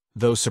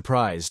 Though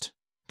surprised,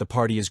 the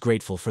party is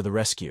grateful for the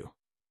rescue.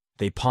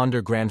 They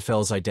ponder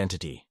Granfell's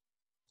identity,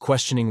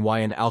 questioning why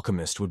an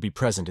alchemist would be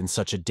present in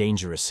such a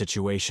dangerous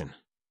situation.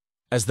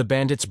 As the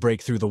bandits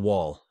break through the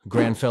wall,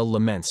 Granfell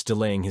laments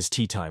delaying his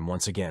tea time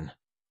once again.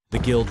 The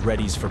guild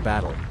readies for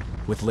battle,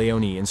 with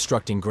Leonie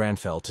instructing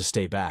Granfell to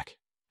stay back.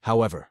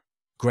 However,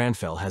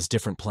 Granfell has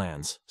different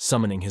plans,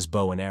 summoning his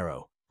bow and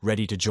arrow,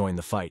 ready to join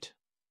the fight.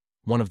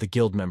 One of the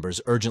guild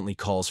members urgently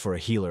calls for a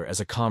healer as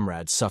a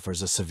comrade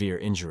suffers a severe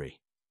injury.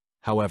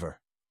 However,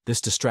 this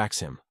distracts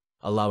him,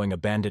 allowing a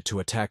bandit to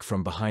attack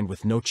from behind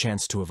with no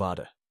chance to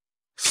evade.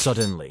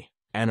 Suddenly,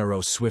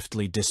 Anaro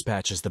swiftly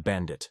dispatches the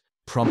bandit,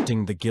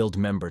 prompting the guild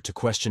member to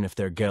question if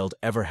their guild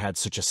ever had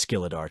such a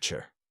skilled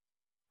archer.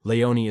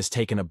 Leonie is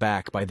taken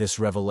aback by this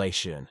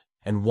revelation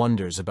and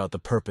wonders about the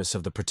purpose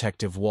of the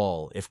protective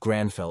wall if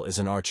Granfell is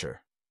an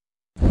archer.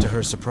 To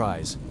her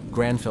surprise,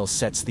 Granfell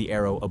sets the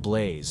arrow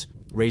ablaze,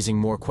 raising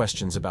more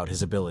questions about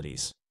his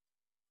abilities.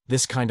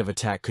 This kind of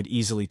attack could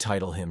easily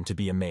title him to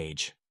be a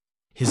mage.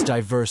 His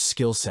diverse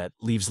skill set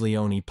leaves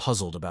Leonie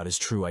puzzled about his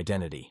true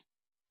identity.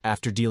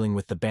 After dealing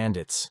with the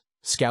bandits,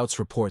 scouts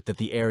report that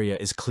the area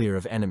is clear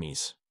of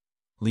enemies.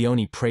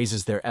 Leonie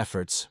praises their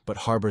efforts but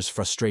harbors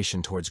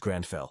frustration towards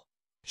Granfell.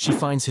 She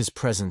finds his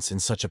presence in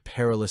such a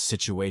perilous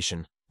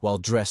situation while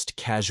dressed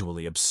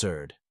casually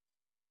absurd.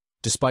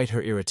 Despite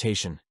her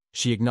irritation,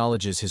 she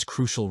acknowledges his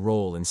crucial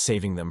role in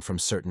saving them from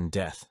certain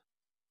death.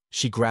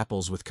 She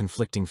grapples with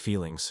conflicting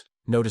feelings,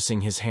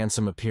 noticing his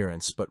handsome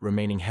appearance but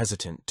remaining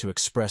hesitant to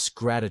express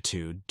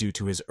gratitude due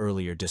to his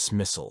earlier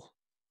dismissal.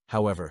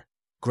 However,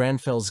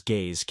 Granfel's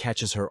gaze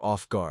catches her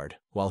off guard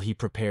while he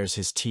prepares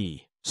his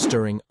tea,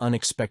 stirring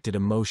unexpected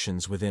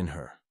emotions within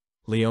her.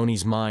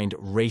 Leonie's mind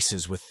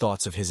races with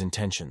thoughts of his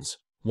intentions,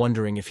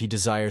 wondering if he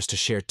desires to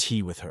share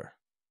tea with her.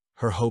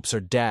 Her hopes are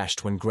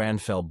dashed when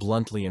Granfell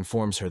bluntly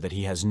informs her that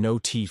he has no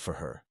tea for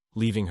her,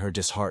 leaving her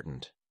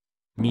disheartened.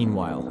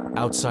 Meanwhile,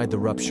 outside the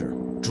rupture,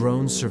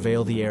 drones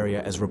surveil the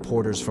area as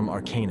reporters from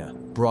Arcana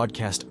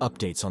broadcast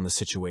updates on the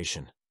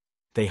situation.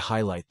 They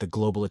highlight the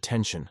global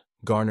attention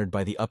garnered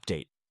by the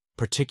update,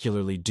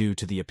 particularly due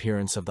to the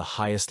appearance of the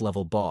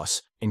highest-level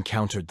boss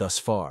encountered thus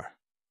far.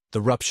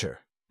 The rupture,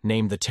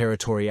 named the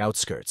Territory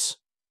Outskirts,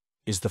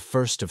 is the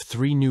first of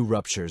 3 new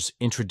ruptures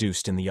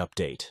introduced in the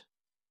update.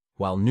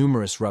 While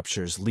numerous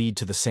ruptures lead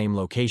to the same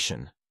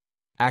location,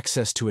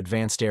 access to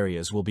advanced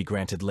areas will be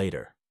granted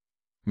later.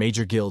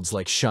 Major guilds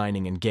like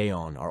Shining and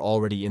Gaon are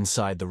already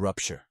inside the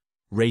rupture,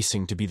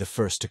 racing to be the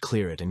first to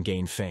clear it and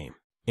gain fame.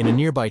 In a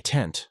nearby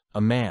tent,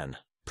 a man,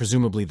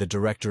 presumably the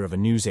director of a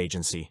news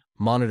agency,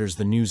 monitors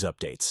the news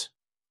updates.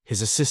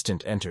 His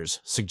assistant enters,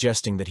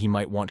 suggesting that he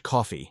might want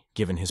coffee,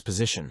 given his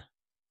position.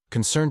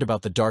 Concerned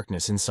about the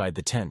darkness inside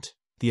the tent,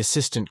 the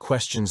assistant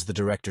questions the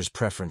director's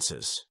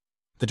preferences.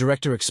 The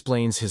director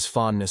explains his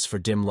fondness for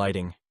dim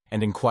lighting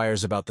and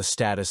inquires about the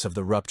status of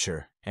the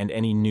rupture and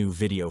any new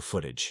video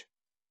footage.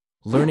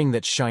 Learning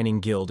that Shining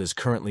Guild is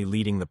currently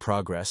leading the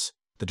progress,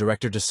 the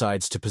director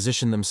decides to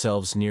position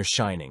themselves near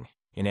Shining,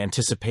 in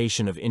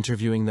anticipation of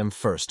interviewing them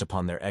first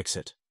upon their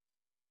exit.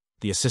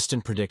 The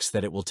assistant predicts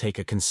that it will take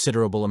a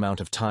considerable amount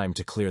of time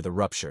to clear the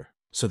rupture,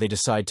 so they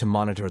decide to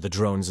monitor the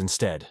drones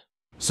instead.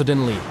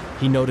 Suddenly,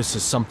 he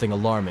notices something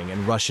alarming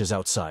and rushes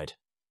outside.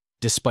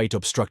 Despite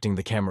obstructing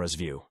the camera's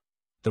view,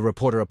 the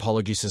reporter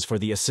apologizes for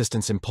the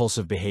assistant's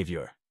impulsive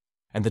behavior,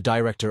 and the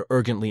director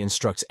urgently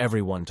instructs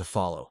everyone to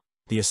follow.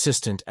 The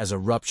assistant, as a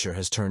rupture,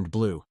 has turned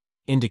blue,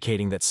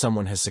 indicating that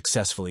someone has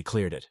successfully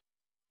cleared it.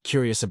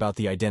 Curious about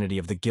the identity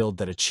of the guild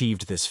that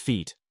achieved this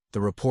feat,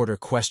 the reporter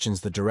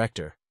questions the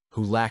director,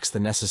 who lacks the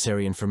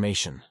necessary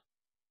information.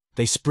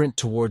 They sprint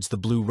towards the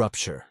blue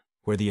rupture,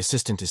 where the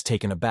assistant is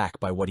taken aback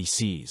by what he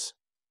sees.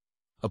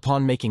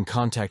 Upon making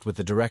contact with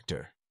the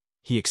director,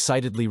 he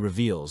excitedly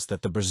reveals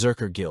that the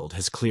Berserker Guild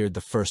has cleared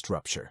the first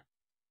rupture,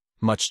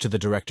 much to the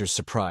director's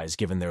surprise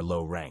given their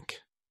low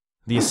rank.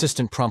 The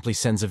assistant promptly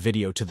sends a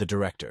video to the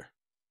director,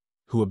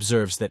 who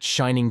observes that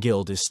Shining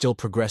Guild is still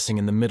progressing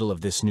in the middle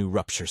of this new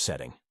rupture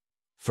setting.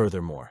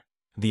 Furthermore,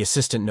 the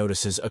assistant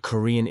notices a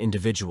Korean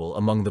individual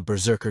among the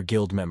Berserker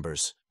Guild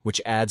members,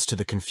 which adds to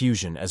the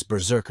confusion as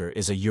Berserker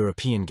is a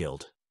European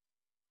guild.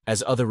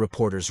 As other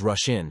reporters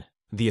rush in,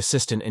 the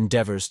assistant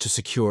endeavors to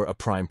secure a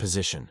prime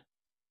position.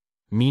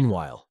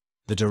 Meanwhile,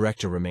 the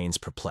director remains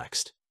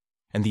perplexed,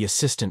 and the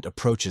assistant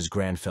approaches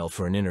Granfell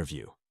for an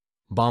interview,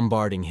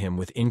 bombarding him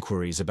with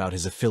inquiries about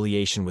his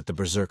affiliation with the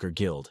Berserker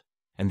Guild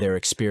and their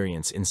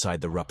experience inside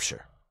the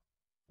rupture.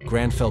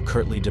 Granfell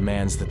curtly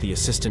demands that the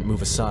assistant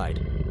move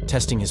aside,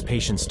 testing his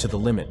patience to the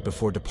limit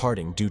before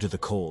departing due to the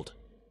cold.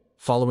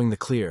 Following the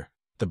clear,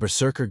 the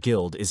Berserker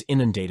Guild is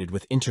inundated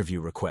with interview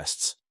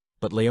requests,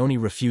 but Leonie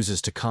refuses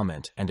to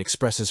comment and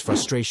expresses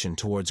frustration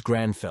towards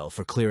Granfell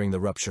for clearing the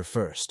rupture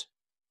first.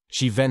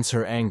 She vents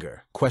her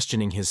anger,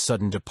 questioning his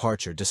sudden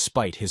departure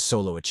despite his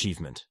solo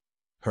achievement.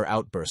 Her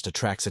outburst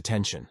attracts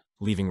attention,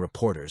 leaving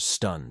reporters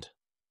stunned.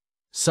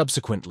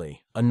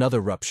 Subsequently, another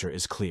rupture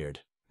is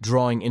cleared,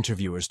 drawing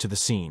interviewers to the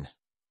scene.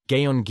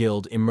 Gaon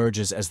Guild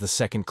emerges as the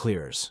second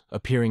clearers,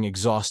 appearing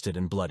exhausted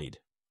and bloodied.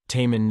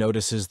 Taemin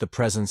notices the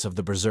presence of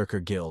the Berserker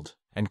Guild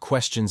and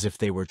questions if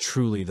they were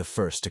truly the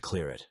first to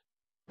clear it.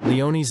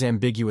 Leonie's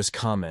ambiguous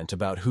comment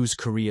about who's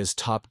Korea's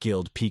top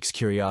guild piques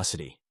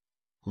curiosity,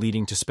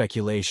 leading to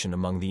speculation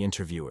among the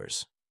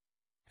interviewers.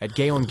 At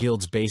Gaon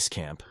Guild's base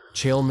camp,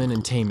 Cheolmin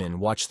and Taemin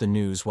watch the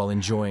news while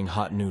enjoying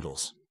hot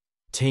noodles.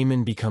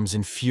 Taemin becomes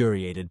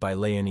infuriated by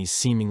Leonie's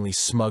seemingly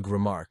smug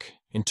remark,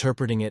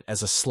 interpreting it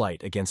as a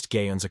slight against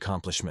Gaon's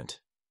accomplishment.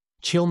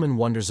 Cheolmin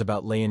wonders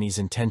about Leonie's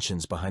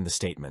intentions behind the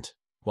statement,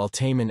 while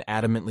Taemin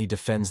adamantly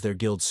defends their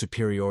guild's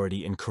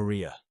superiority in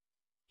Korea.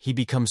 He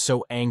becomes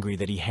so angry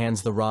that he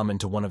hands the ramen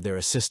to one of their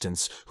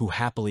assistants, who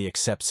happily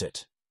accepts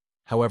it.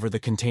 However, the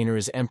container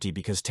is empty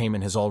because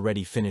Taemin has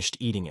already finished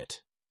eating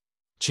it.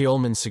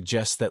 Cheolmin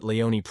suggests that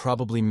Leonie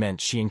probably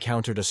meant she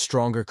encountered a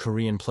stronger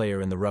Korean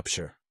player in the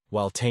rupture,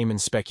 while Taemin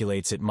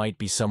speculates it might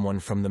be someone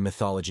from the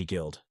Mythology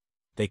Guild.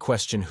 They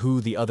question who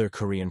the other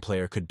Korean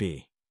player could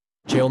be.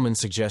 Cheolmin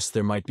suggests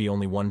there might be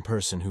only one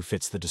person who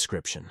fits the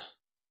description.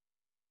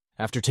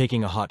 After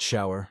taking a hot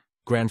shower,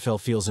 Granfell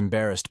feels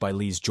embarrassed by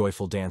Lee's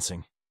joyful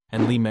dancing,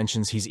 and Lee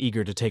mentions he's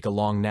eager to take a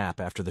long nap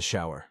after the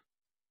shower.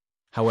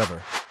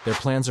 However, their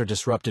plans are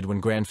disrupted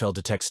when Granfell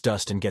detects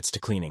dust and gets to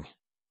cleaning.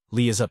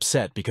 Lee is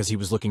upset because he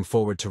was looking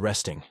forward to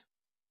resting.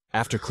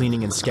 After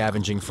cleaning and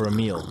scavenging for a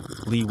meal,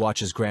 Lee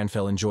watches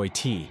Granfell enjoy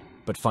tea,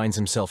 but finds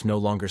himself no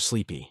longer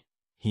sleepy.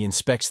 He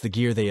inspects the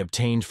gear they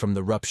obtained from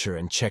the rupture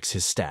and checks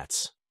his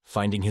stats,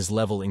 finding his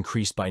level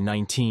increased by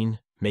 19,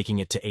 making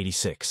it to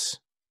 86.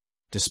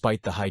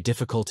 Despite the high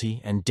difficulty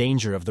and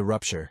danger of the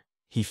rupture,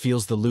 he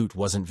feels the loot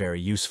wasn't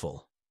very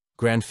useful.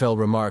 Granfell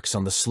remarks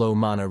on the slow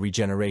mana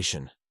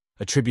regeneration,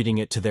 attributing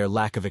it to their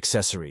lack of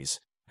accessories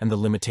and the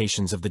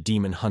limitations of the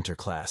Demon Hunter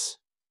class.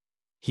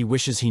 He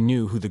wishes he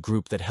knew who the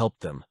group that helped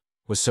them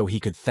was so he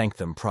could thank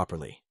them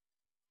properly.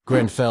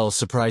 Granfell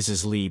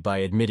surprises Lee by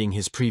admitting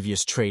his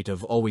previous trait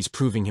of always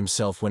proving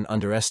himself when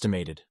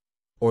underestimated,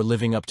 or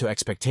living up to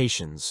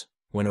expectations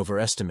when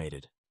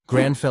overestimated.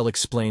 Granfell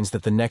explains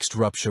that the next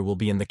rupture will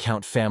be in the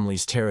Count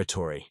family's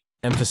territory,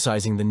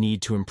 emphasizing the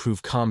need to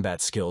improve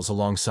combat skills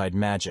alongside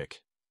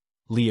magic.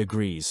 Lee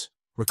agrees,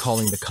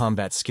 recalling the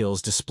combat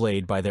skills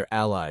displayed by their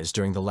allies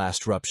during the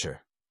last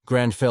rupture.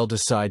 Granfell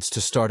decides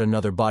to start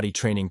another body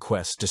training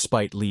quest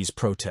despite Lee's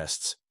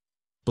protests,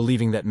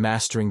 believing that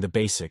mastering the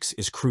basics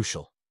is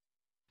crucial.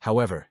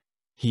 However,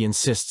 he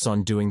insists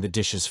on doing the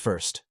dishes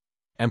first,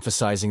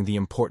 emphasizing the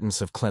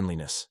importance of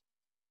cleanliness.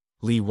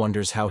 Lee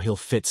wonders how he'll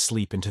fit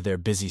sleep into their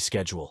busy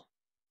schedule.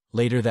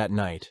 Later that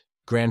night,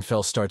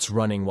 Granfell starts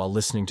running while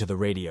listening to the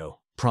radio,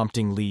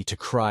 prompting Lee to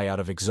cry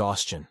out of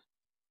exhaustion.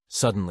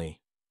 Suddenly,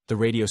 the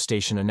radio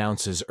station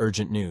announces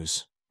urgent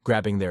news,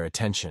 grabbing their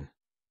attention.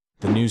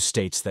 The news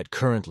states that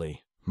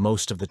currently,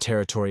 most of the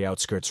territory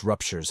outskirts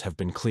ruptures have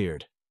been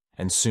cleared,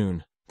 and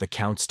soon, the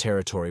Count's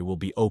territory will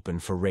be open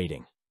for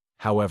raiding.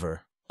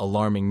 However,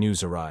 alarming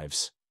news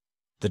arrives.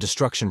 The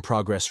destruction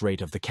progress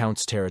rate of the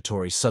Count's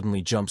territory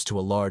suddenly jumps to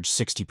a large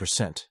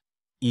 60%,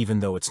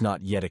 even though it's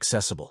not yet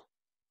accessible.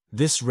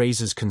 This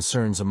raises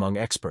concerns among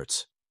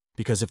experts,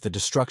 because if the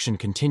destruction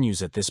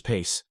continues at this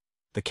pace,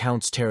 the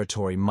Count's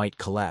territory might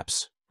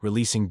collapse,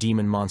 releasing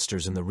demon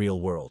monsters in the real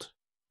world.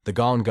 The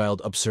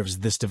Gaungild observes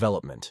this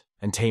development,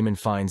 and Taemin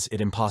finds it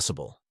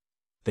impossible.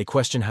 They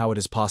question how it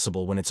is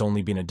possible when it's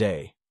only been a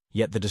day,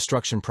 yet the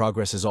destruction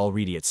progress is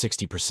already at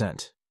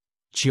 60%.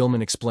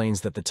 Cheolman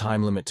explains that the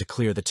time limit to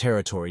clear the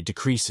territory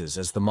decreases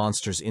as the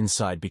monsters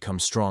inside become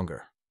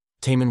stronger.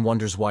 Taemin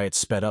wonders why it's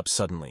sped up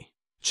suddenly.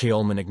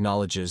 Cheolman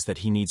acknowledges that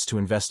he needs to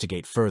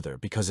investigate further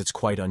because it's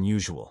quite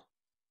unusual.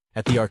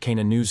 At the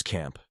Arcana news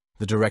camp,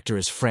 the director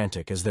is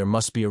frantic as there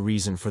must be a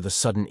reason for the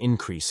sudden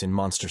increase in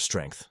monster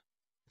strength.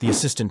 The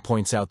assistant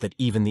points out that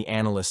even the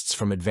analysts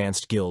from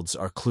advanced guilds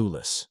are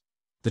clueless.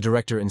 The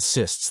director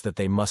insists that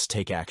they must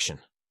take action.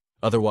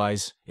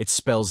 Otherwise, it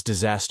spells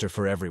disaster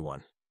for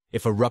everyone.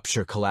 If a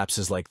rupture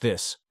collapses like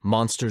this,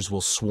 monsters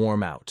will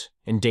swarm out,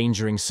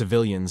 endangering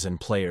civilians and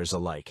players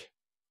alike.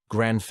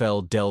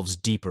 Granfell delves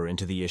deeper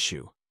into the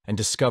issue and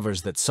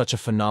discovers that such a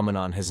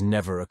phenomenon has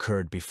never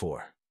occurred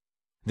before.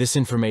 This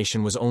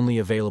information was only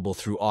available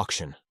through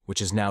auction,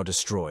 which is now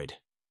destroyed.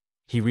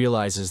 He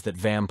realizes that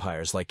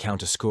vampires like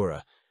Count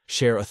Escura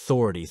share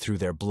authority through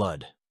their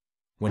blood.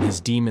 When his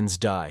demons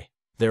die,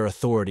 their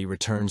authority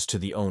returns to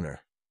the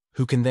owner,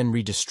 who can then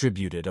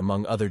redistribute it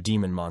among other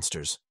demon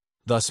monsters,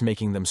 thus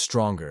making them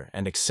stronger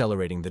and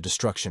accelerating the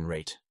destruction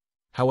rate.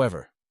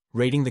 However,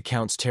 raiding the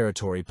Count's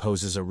territory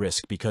poses a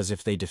risk because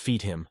if they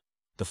defeat him,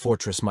 the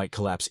fortress might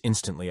collapse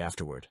instantly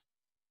afterward.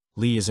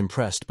 Lee is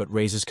impressed but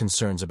raises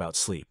concerns about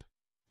sleep.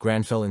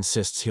 Granfell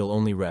insists he'll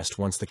only rest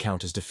once the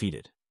Count is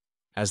defeated.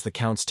 As the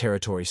Count's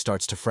territory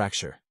starts to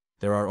fracture,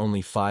 there are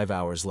only 5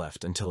 hours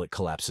left until it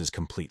collapses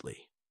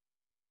completely.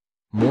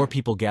 More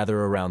people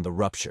gather around the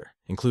rupture,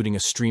 including a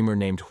streamer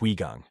named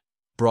Huigang,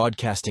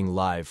 broadcasting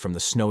live from the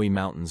snowy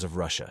mountains of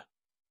Russia.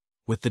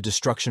 With the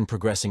destruction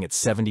progressing at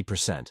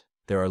 70%,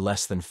 there are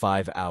less than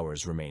 5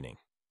 hours remaining.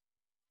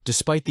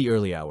 Despite the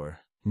early hour,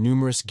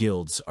 numerous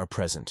guilds are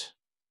present.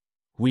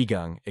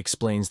 Huigang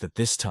explains that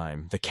this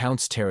time the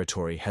Count's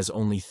territory has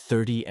only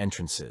 30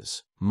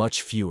 entrances,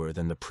 much fewer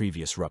than the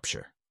previous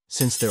rupture.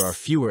 Since there are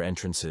fewer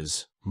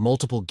entrances,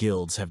 multiple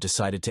guilds have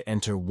decided to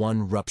enter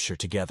one rupture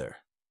together.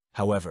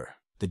 However,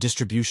 the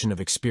distribution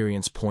of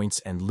experience points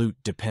and loot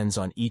depends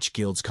on each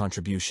guild's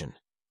contribution,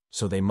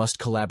 so they must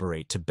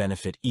collaborate to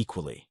benefit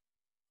equally.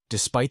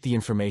 Despite the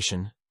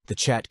information, the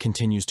chat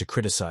continues to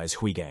criticize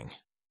Huigang.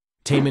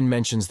 Taemin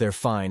mentions they're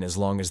fine as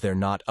long as they're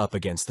not up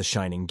against the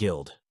Shining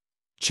Guild.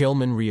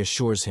 Cheolman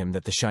reassures him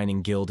that the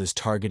Shining Guild is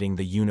targeting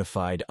the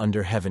Unified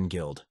Under Heaven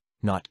Guild,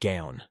 not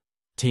Gaon.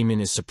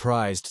 Taemin is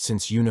surprised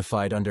since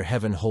Unified Under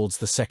Heaven holds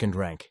the second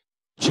rank.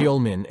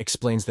 Cheolman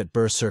explains that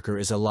Berserker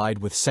is allied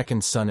with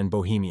Second Son and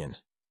Bohemian,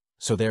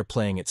 so they're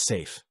playing it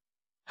safe.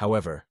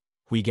 However,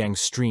 Huigang's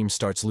stream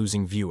starts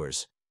losing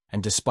viewers,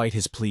 and despite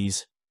his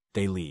pleas,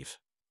 they leave.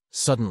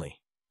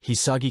 Suddenly,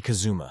 Hisagi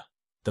Kazuma,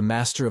 the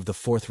master of the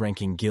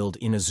fourth-ranking guild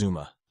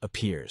Inazuma,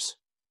 appears.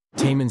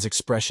 Taemin's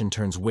expression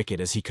turns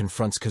wicked as he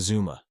confronts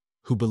Kazuma,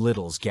 who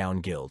belittles Gaon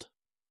Guild.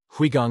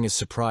 Huigang is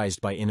surprised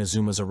by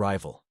Inazuma's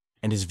arrival,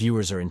 and his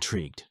viewers are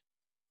intrigued.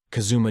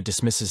 Kazuma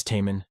dismisses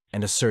Taemin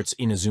and asserts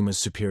Inazuma's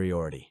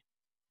superiority.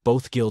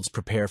 Both guilds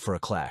prepare for a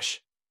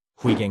clash.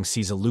 Huigang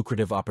sees a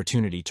lucrative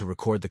opportunity to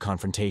record the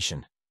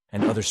confrontation,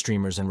 and other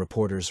streamers and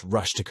reporters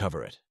rush to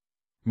cover it.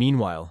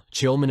 Meanwhile,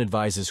 Cheolman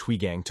advises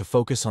Huigang to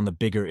focus on the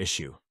bigger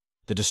issue,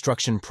 the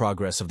destruction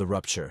progress of the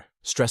rupture,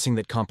 stressing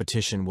that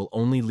competition will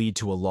only lead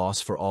to a loss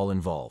for all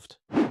involved.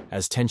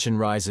 As tension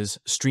rises,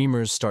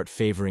 streamers start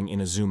favoring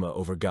Inazuma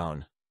over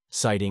Gaon,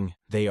 citing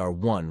they are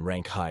one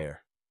rank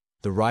higher.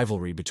 The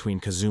rivalry between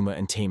Kazuma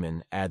and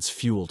Taemin adds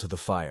fuel to the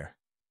fire.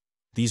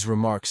 These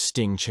remarks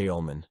sting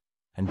Cheolman,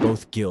 and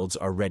both guilds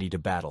are ready to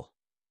battle.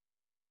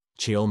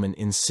 Cheolman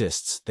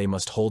insists they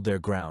must hold their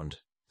ground,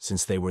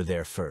 since they were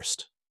there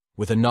first.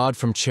 With a nod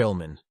from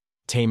Cheolman,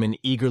 Taemin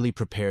eagerly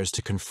prepares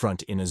to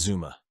confront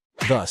Inazuma.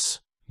 Thus,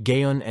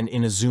 Gaon and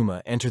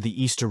Inazuma enter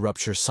the Easter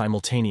rupture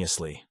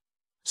simultaneously,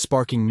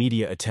 sparking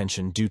media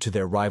attention due to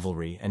their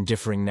rivalry and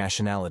differing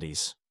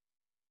nationalities.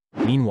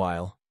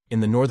 Meanwhile, in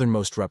the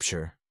northernmost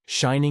rupture,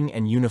 Shining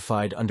and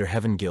Unified Under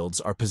Heaven guilds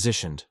are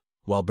positioned,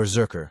 while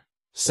Berserker,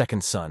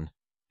 Second Son,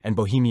 and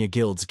Bohemia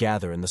guilds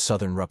gather in the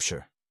southern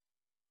rupture.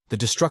 The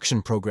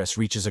destruction progress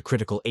reaches a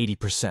critical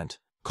 80%,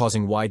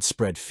 causing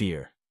widespread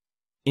fear.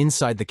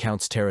 Inside the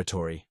Count's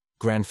territory,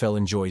 Granfell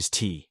enjoys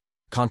tea,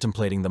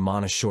 contemplating the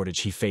mana shortage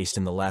he faced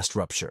in the last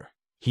rupture.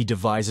 He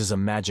devises a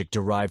magic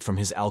derived from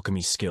his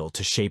alchemy skill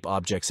to shape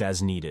objects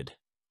as needed.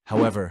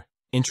 However,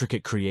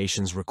 intricate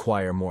creations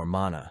require more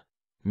mana,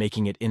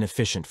 making it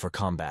inefficient for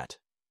combat.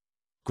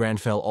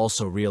 Granfell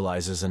also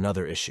realizes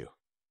another issue.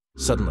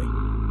 Suddenly,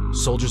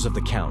 soldiers of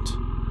the Count,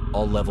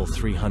 all level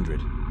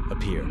 300,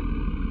 appear.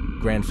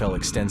 Granfell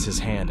extends his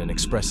hand and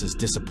expresses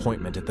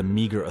disappointment at the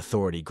meager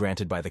authority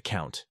granted by the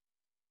Count.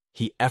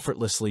 He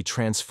effortlessly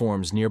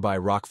transforms nearby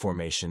rock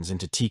formations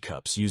into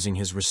teacups using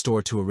his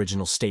Restore to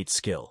Original State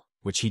skill,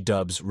 which he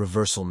dubs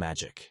Reversal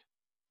Magic.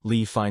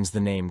 Lee finds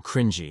the name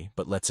cringy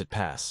but lets it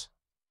pass.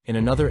 In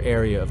another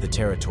area of the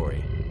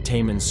territory,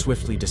 Taemin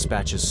swiftly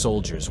dispatches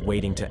soldiers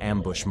waiting to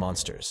ambush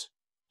monsters.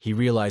 He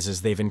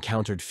realizes they've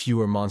encountered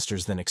fewer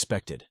monsters than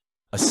expected,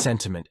 a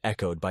sentiment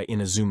echoed by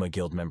Inazuma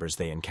Guild members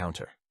they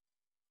encounter.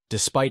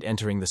 Despite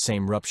entering the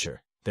same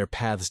rupture, their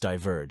paths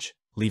diverge,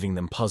 leaving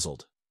them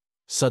puzzled.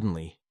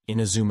 Suddenly,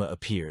 Inazuma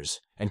appears,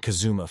 and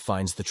Kazuma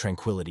finds the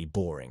tranquility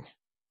boring.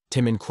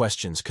 Taemin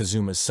questions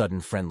Kazuma's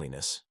sudden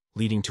friendliness,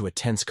 leading to a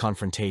tense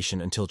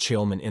confrontation until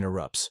Cheolman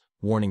interrupts,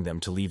 warning them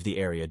to leave the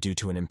area due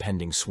to an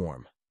impending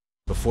swarm.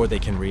 Before they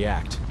can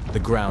react, the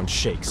ground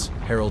shakes,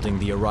 heralding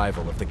the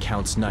arrival of the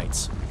Count's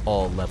Knights,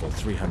 all level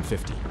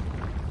 350.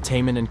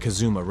 Taemin and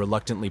Kazuma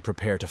reluctantly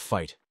prepare to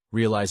fight,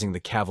 realizing the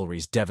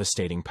cavalry's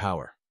devastating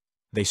power.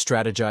 They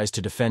strategize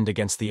to defend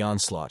against the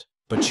onslaught,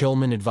 but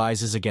Cheolman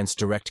advises against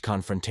direct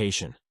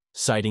confrontation,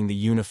 citing the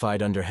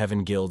Unified Under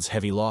Heaven Guild's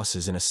heavy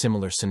losses in a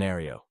similar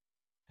scenario.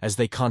 As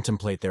they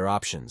contemplate their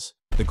options,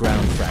 the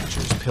ground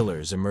fractures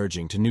pillars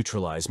emerging to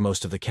neutralize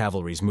most of the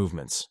cavalry's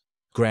movements.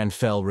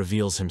 Granfell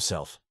reveals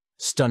himself,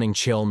 stunning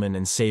Cheolman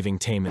and saving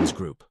Taemin's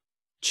group.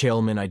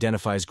 Cheolman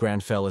identifies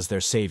Granfell as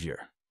their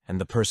savior, and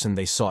the person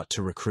they sought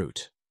to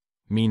recruit.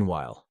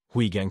 Meanwhile,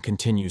 Huigang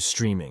continues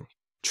streaming,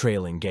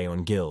 trailing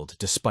Gaon Guild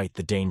despite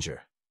the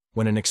danger.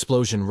 When an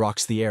explosion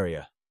rocks the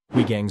area,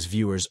 Huigang's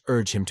viewers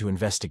urge him to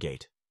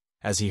investigate.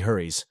 As he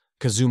hurries,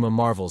 Kazuma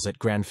marvels at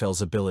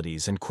Granfell's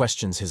abilities and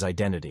questions his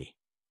identity.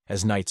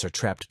 As knights are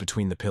trapped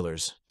between the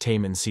pillars,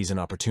 Taemin sees an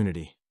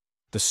opportunity.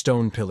 The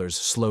stone pillars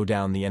slow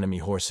down the enemy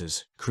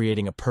horses,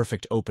 creating a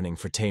perfect opening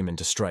for Taemin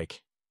to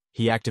strike.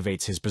 He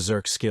activates his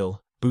Berserk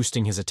skill,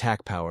 boosting his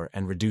attack power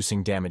and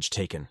reducing damage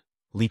taken.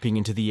 Leaping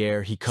into the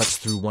air, he cuts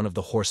through one of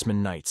the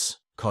horseman knights,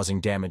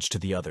 causing damage to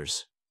the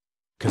others.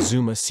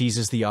 Kazuma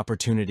seizes the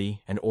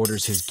opportunity and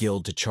orders his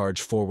guild to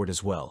charge forward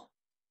as well.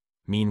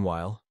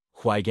 Meanwhile,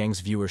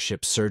 Huigang's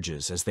viewership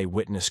surges as they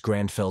witness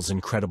Granfell's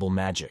incredible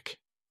magic.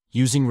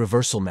 Using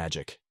reversal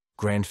magic,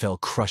 Granfell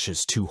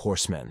crushes two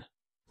horsemen,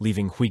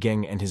 leaving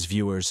Huigang and his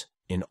viewers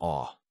in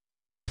awe.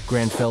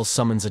 Granfell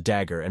summons a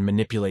dagger and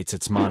manipulates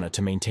its mana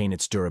to maintain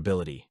its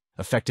durability,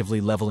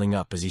 effectively leveling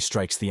up as he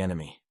strikes the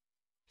enemy.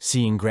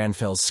 Seeing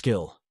Granfell's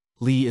skill,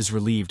 Lee is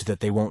relieved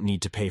that they won't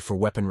need to pay for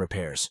weapon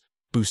repairs,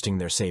 boosting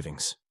their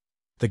savings.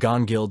 The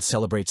Gon Guild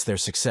celebrates their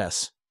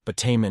success, but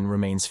Taemin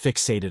remains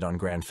fixated on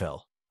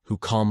Granfell, who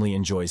calmly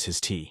enjoys his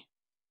tea.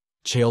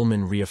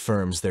 Cheolman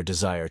reaffirms their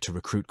desire to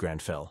recruit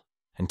Granfell,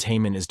 and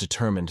Taemin is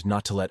determined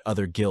not to let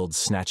other guilds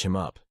snatch him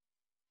up,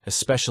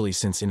 especially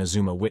since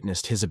Inazuma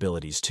witnessed his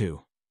abilities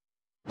too.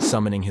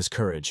 Summoning his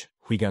courage,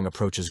 Huigang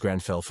approaches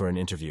Granfell for an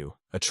interview,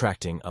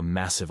 attracting a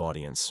massive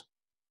audience.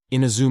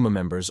 Inazuma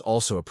members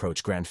also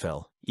approach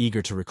Granfell,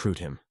 eager to recruit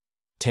him.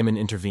 Taemin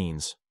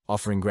intervenes,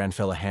 offering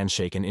Granfell a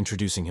handshake and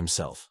introducing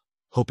himself,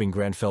 hoping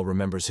Granfell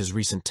remembers his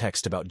recent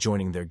text about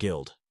joining their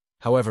guild.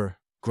 However,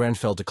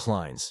 Granfell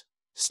declines,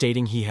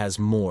 stating he has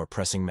more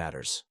pressing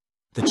matters.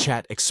 The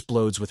chat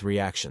explodes with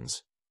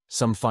reactions,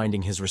 some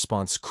finding his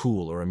response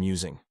cool or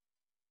amusing.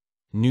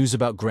 News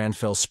about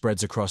Granfell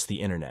spreads across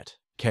the internet,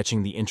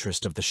 catching the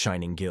interest of the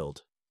Shining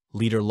Guild.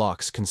 Leader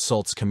Lox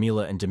consults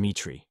Camilla and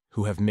Dimitri,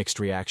 who have mixed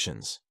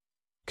reactions.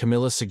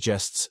 Camilla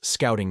suggests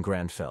scouting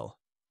Granfell,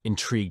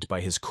 intrigued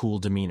by his cool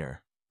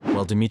demeanor,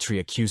 while Dimitri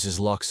accuses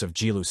Lox of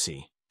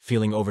jealousy,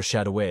 feeling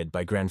overshadowed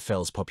by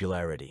Granfell's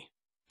popularity.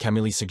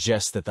 Camille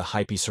suggests that the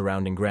hype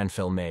surrounding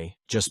Granfell may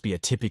just be a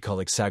typical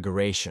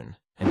exaggeration,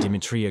 and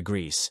Dimitri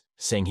agrees,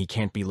 saying he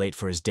can't be late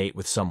for his date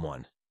with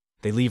someone.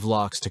 They leave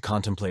Lox to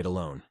contemplate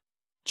alone.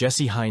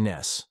 Jesse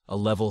Hyness, a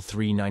level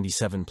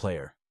 397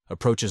 player,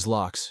 approaches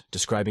Lox,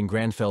 describing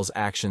Granfell's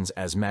actions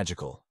as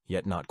magical,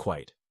 yet not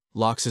quite.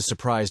 Lox is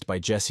surprised by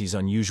Jesse's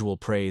unusual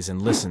praise and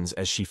listens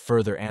as she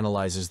further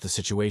analyzes the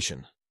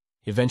situation,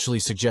 eventually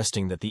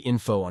suggesting that the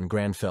info on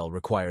Granfell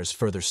requires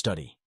further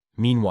study.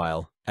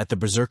 Meanwhile, at the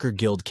Berserker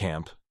Guild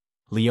camp,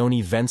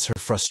 Leonie vents her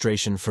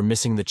frustration for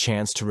missing the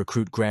chance to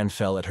recruit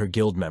Granfell at her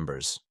guild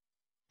members.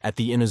 At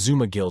the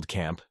Inazuma Guild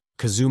camp,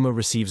 Kazuma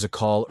receives a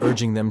call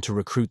urging them to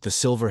recruit the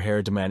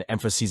silver-haired man,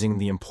 emphasizing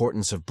the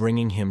importance of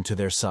bringing him to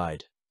their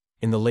side.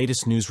 In the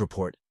latest news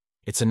report,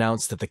 it's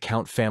announced that the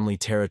Count family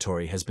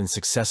territory has been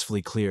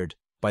successfully cleared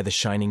by the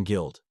Shining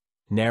Guild,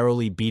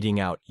 narrowly beating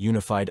out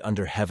Unified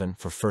Under Heaven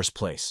for first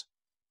place.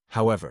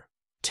 However,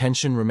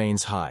 tension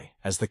remains high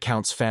as the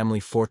Count's family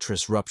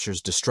fortress Rupture's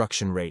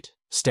destruction rate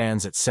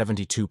stands at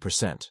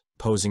 72%,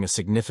 posing a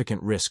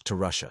significant risk to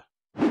Russia.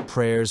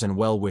 Prayers and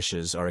well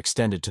wishes are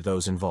extended to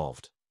those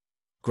involved.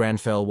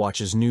 Granfell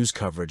watches news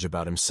coverage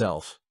about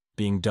himself,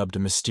 being dubbed a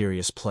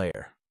mysterious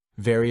player.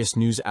 Various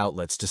news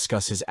outlets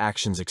discuss his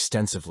actions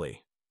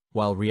extensively,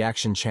 while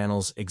reaction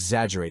channels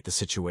exaggerate the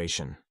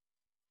situation.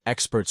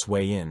 Experts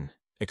weigh in,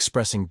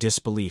 expressing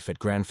disbelief at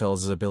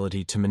Granfell's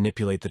ability to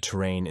manipulate the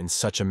terrain in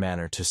such a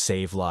manner to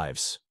save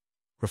lives.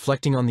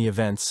 Reflecting on the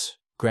events,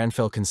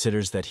 Granfell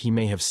considers that he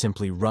may have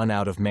simply run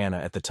out of mana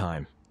at the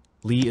time.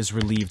 Lee is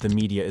relieved the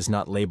media is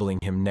not labeling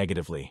him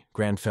negatively.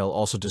 Granfell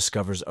also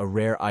discovers a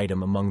rare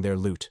item among their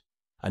loot,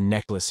 a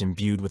necklace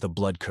imbued with a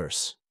blood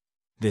curse.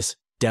 This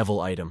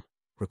devil item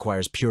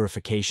requires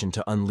purification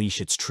to unleash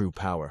its true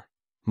power.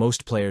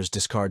 Most players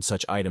discard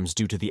such items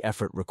due to the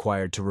effort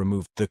required to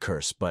remove the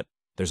curse, but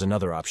there's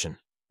another option: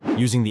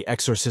 using the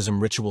exorcism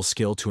ritual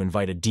skill to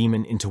invite a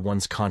demon into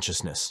one's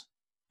consciousness.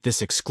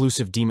 This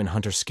exclusive demon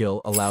hunter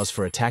skill allows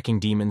for attacking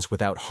demons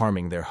without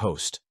harming their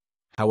host.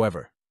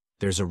 However,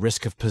 there's a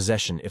risk of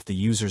possession if the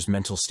user's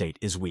mental state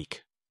is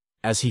weak.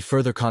 As he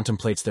further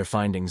contemplates their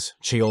findings,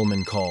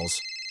 Cheolman calls,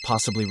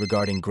 possibly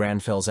regarding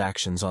Granfell's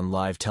actions on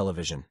live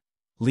television.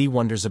 Lee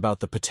wonders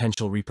about the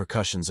potential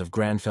repercussions of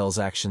Granfell's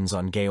actions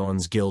on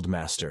Gaon's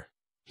guildmaster.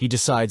 He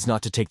decides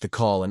not to take the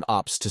call and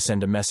opts to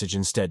send a message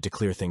instead to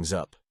clear things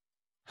up.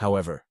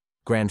 However,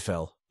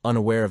 Granfell,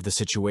 unaware of the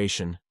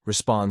situation,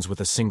 responds with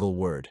a single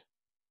word: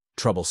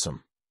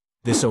 troublesome.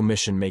 This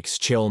omission makes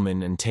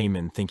Cheolman and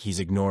Taemin think he's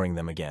ignoring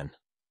them again.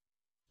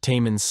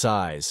 Taemin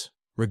sighs,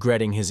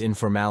 regretting his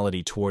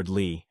informality toward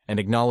Lee, and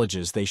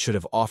acknowledges they should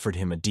have offered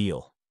him a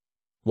deal.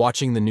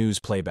 Watching the news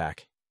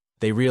playback,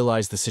 they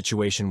realize the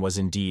situation was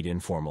indeed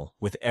informal,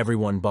 with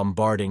everyone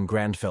bombarding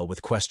Granfell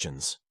with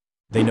questions.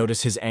 They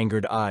notice his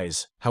angered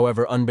eyes.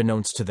 However,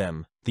 unbeknownst to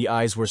them, the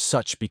eyes were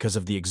such because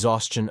of the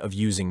exhaustion of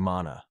using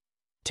mana.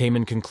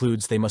 Taemin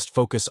concludes they must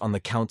focus on the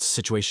Count's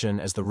situation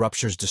as the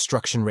Rupture's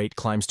destruction rate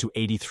climbs to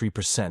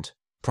 83%,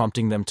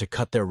 prompting them to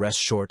cut their rest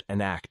short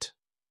and act.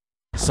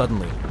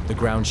 Suddenly, the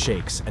ground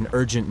shakes and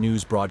urgent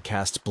news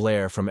broadcasts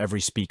blare from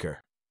every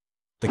speaker.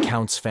 The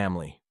Count's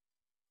family.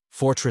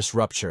 Fortress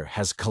Rupture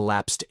has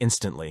collapsed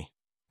instantly,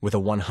 with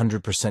a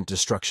 100%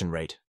 destruction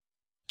rate.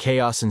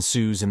 Chaos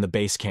ensues in the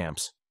base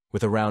camps,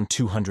 with around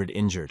 200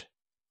 injured.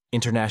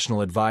 International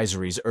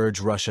advisories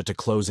urge Russia to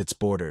close its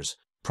borders,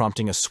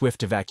 prompting a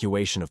swift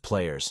evacuation of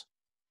players.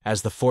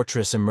 As the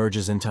fortress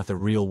emerges into the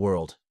real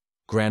world,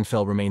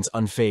 Granfell remains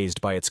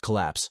unfazed by its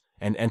collapse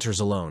and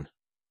enters alone.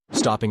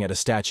 Stopping at a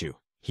statue,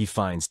 he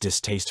finds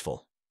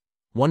distasteful.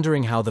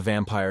 Wondering how the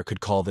vampire could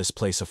call this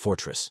place a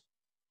fortress,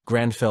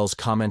 Granfell's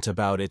comment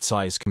about its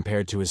size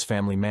compared to his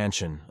family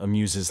mansion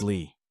amuses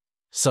Lee.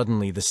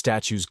 Suddenly, the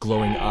statue's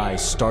glowing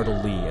eyes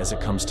startle Lee as it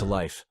comes to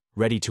life,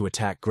 ready to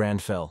attack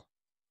Granfell.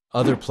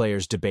 Other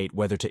players debate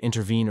whether to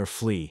intervene or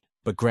flee,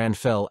 but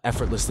Granfell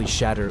effortlessly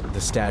shatters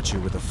the statue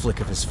with a flick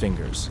of his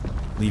fingers,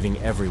 leaving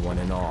everyone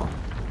in awe.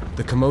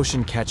 The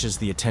commotion catches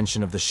the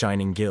attention of the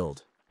Shining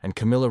Guild, and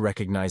Camilla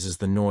recognizes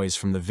the noise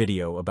from the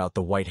video about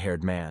the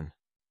white-haired man.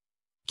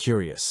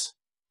 Curious,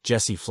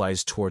 Jesse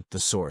flies toward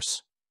the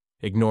source,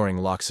 ignoring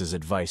Lox's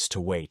advice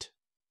to wait.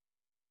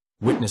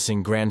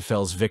 Witnessing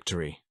Granfell's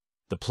victory,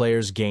 the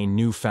players gain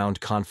newfound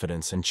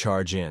confidence and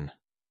charge in.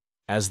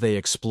 As they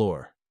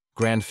explore,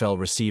 Granfell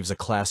receives a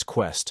class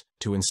quest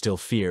to instill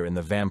fear in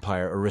the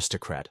vampire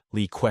aristocrat.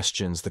 Lee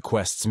questions the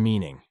quest's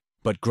meaning,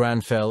 but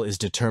Granfell is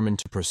determined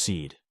to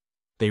proceed.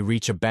 They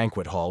reach a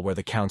banquet hall where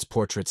the Count's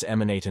portraits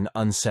emanate an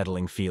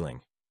unsettling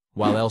feeling.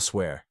 While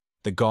elsewhere,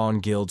 the Gaon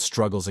Guild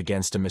struggles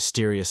against a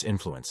mysterious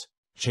influence.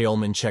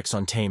 Cheolman checks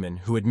on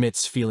Taemin, who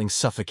admits feeling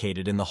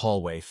suffocated in the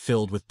hallway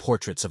filled with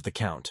portraits of the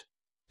Count,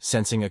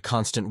 sensing a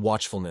constant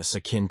watchfulness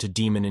akin to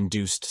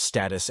demon-induced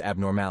status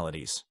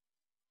abnormalities.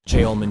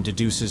 Cheolman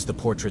deduces the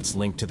portraits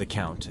linked to the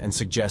Count and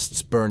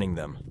suggests burning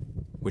them,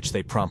 which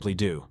they promptly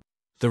do.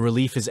 The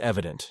relief is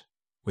evident,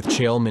 with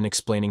Cheolman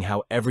explaining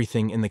how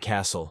everything in the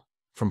castle,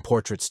 from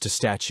portraits to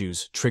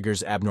statues,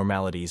 triggers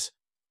abnormalities,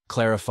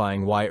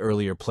 clarifying why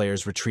earlier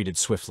players retreated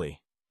swiftly.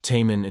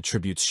 Taemin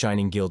attributes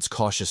Shining Guild's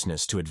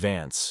cautiousness to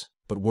advance,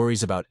 but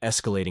worries about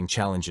escalating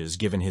challenges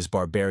given his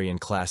barbarian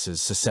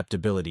class's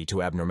susceptibility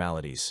to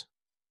abnormalities.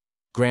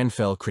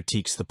 Granfell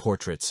critiques the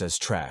portraits as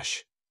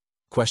trash,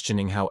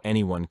 questioning how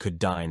anyone could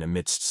dine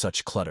amidst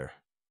such clutter.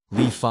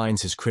 Lee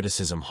finds his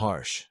criticism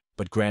harsh,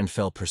 but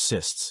Granfell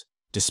persists,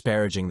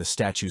 disparaging the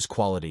statue's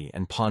quality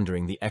and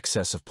pondering the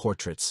excess of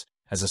portraits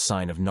as a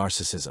sign of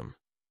narcissism.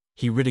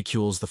 He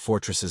ridicules the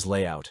fortress's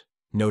layout,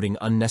 noting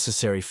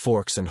unnecessary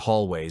forks and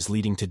hallways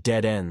leading to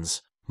dead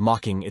ends,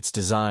 mocking its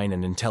design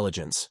and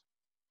intelligence.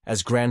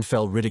 As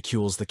Granfell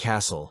ridicules the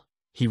castle,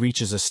 he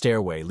reaches a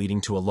stairway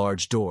leading to a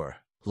large door,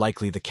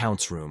 likely the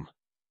Count's room.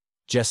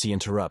 Jessie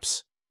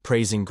interrupts,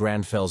 praising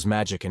Granfell's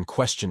magic and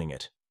questioning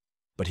it,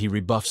 but he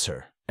rebuffs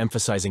her,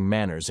 emphasizing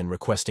manners and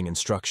requesting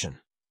instruction.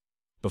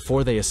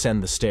 Before they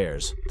ascend the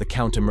stairs, the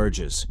Count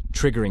emerges,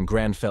 triggering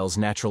Granfell's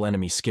natural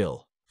enemy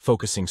skill,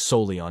 focusing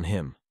solely on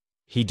him.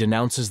 He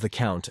denounces the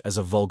Count as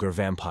a vulgar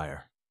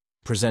vampire,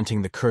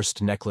 presenting the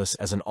cursed necklace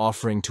as an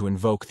offering to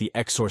invoke the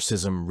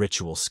exorcism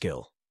ritual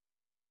skill.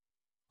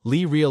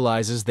 Lee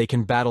realizes they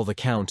can battle the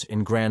Count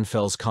in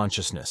Granfell's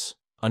consciousness,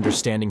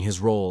 understanding his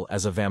role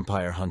as a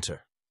vampire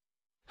hunter.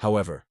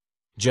 However,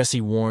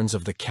 Jessie warns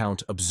of the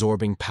Count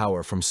absorbing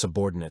power from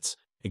subordinates,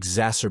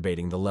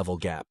 exacerbating the level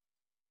gap.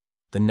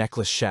 The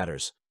necklace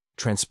shatters,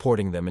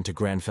 transporting them into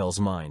Granfell's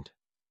mind.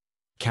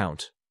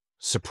 Count,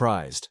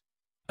 surprised,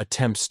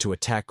 attempts to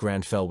attack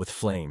Granfell with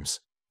flames,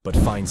 but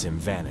finds him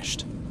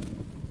vanished.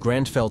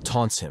 Granfell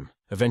taunts him,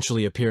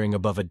 eventually appearing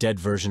above a dead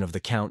version of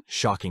the Count,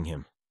 shocking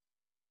him.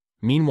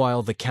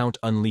 Meanwhile, the Count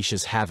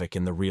unleashes havoc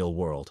in the real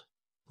world.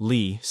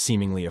 Lee,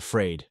 seemingly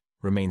afraid,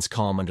 remains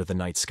calm under the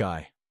night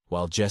sky,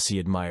 while Jessie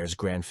admires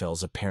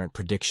Granfell's apparent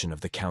prediction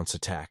of the Count's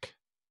attack.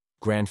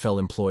 Granfell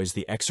employs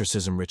the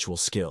exorcism ritual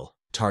skill,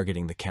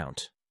 targeting the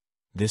Count.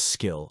 This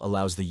skill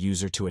allows the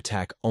user to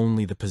attack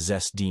only the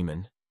possessed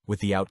demon, with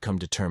the outcome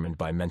determined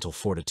by mental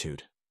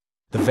fortitude.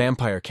 The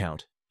vampire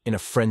Count, in a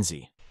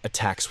frenzy,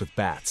 attacks with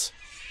bats,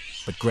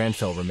 but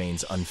Granfell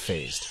remains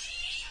unfazed.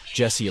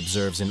 Jessie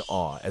observes in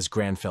awe as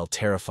Granfell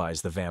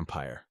terrifies the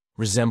vampire,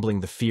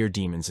 resembling the fear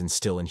demons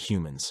instill in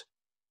humans.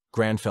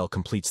 Granfell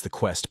completes the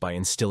quest by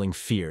instilling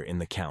fear in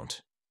the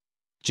Count.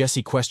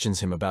 Jessie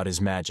questions him about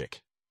his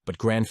magic, but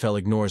Granfell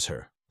ignores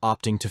her,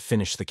 opting to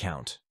finish the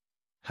Count.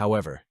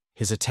 However,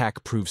 his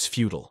attack proves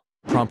futile,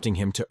 prompting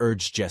him to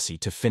urge Jessie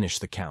to finish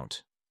the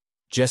Count.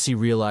 Jessie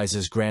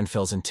realizes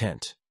Granfell's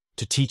intent,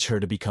 to teach her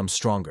to become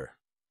stronger.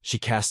 She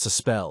casts a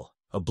spell,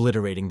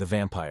 obliterating the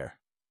vampire.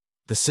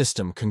 The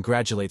system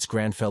congratulates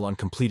Granfell on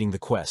completing the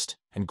quest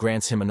and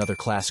grants him another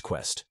class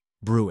quest,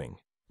 Brewing,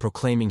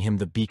 proclaiming him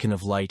the beacon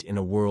of light in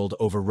a world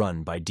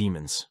overrun by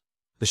demons.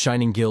 The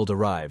Shining Guild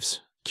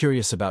arrives,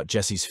 curious about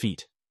Jessie's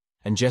feat,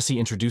 and Jessie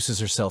introduces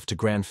herself to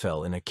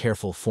Granfell in a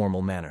careful,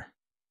 formal manner.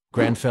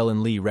 Granfell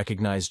and Lee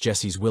recognize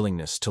Jessie's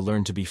willingness to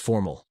learn to be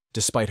formal,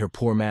 despite her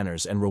poor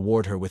manners, and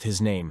reward her with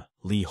his name,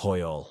 Lee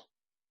Hoyeol.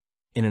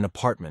 In an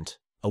apartment,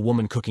 a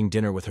woman cooking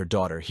dinner with her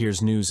daughter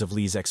hears news of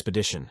Lee's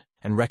expedition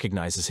and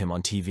recognizes him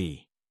on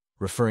TV,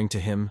 referring to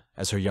him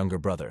as her younger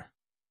brother.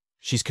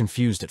 She's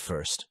confused at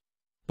first,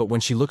 but when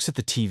she looks at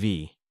the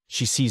TV,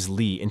 she sees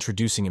Lee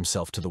introducing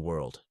himself to the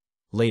world.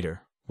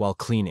 Later, while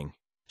cleaning,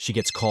 she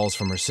gets calls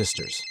from her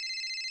sisters.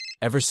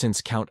 Ever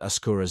since Count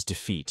Ascura's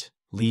defeat,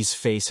 Lee's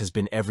face has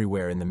been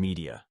everywhere in the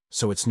media,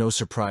 so it's no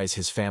surprise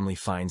his family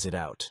finds it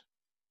out.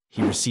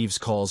 He receives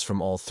calls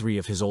from all three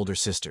of his older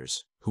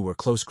sisters, who were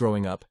close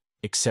growing up,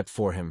 except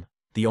for him,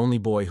 the only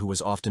boy who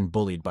was often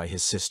bullied by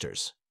his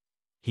sisters.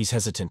 He's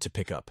hesitant to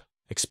pick up,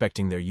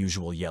 expecting their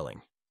usual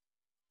yelling.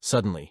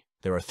 Suddenly,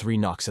 there are 3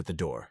 knocks at the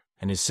door,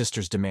 and his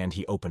sisters demand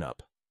he open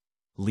up.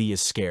 Lee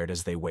is scared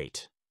as they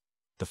wait.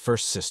 The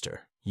first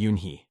sister,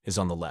 Yoonhee, is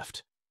on the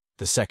left.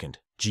 The second,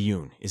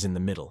 Jiyoon, is in the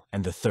middle,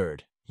 and the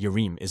third,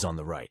 Yerim, is on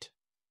the right.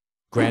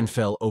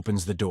 Granfell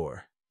opens the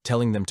door,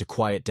 telling them to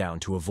quiet down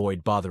to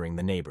avoid bothering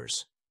the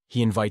neighbors.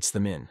 He invites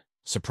them in,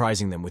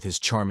 surprising them with his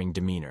charming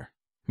demeanor.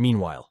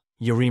 Meanwhile,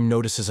 Yerim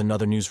notices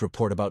another news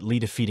report about Lee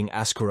defeating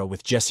Ascura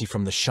with Jessie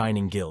from the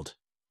Shining Guild.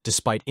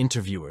 Despite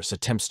interviewers'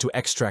 attempts to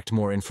extract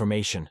more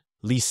information,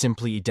 Lee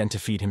simply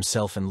identified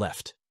himself and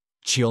left.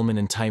 Cheolman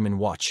and Taemin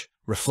watch,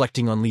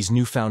 reflecting on Lee's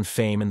newfound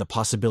fame and the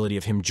possibility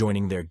of him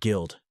joining their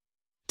guild.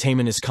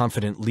 Taemin is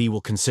confident Lee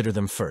will consider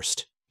them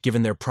first,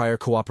 given their prior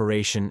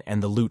cooperation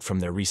and the loot from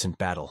their recent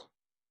battle.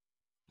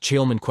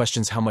 Cheolman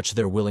questions how much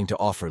they're willing to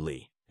offer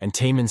Lee, and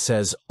Taemin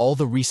says all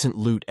the recent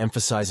loot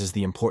emphasizes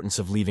the importance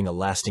of leaving a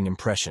lasting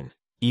impression,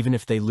 even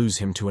if they lose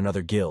him to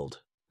another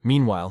guild.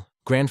 Meanwhile,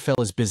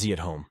 Granfell is busy at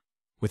home,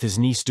 with his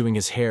niece doing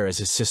his hair as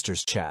his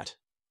sisters chat.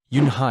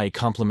 Yoonhee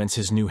compliments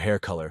his new hair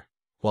color,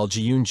 while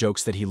Jiyoon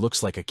jokes that he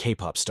looks like a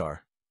K-pop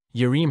star.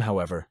 Yerim,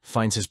 however,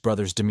 finds his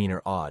brother's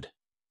demeanor odd.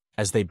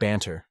 As they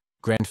banter,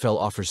 Granfell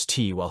offers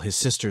tea while his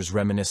sisters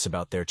reminisce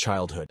about their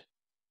childhood.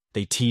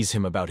 They tease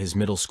him about his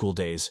middle school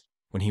days,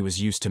 when he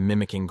was used to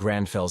mimicking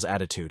Granfell's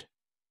attitude.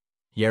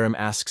 Yerim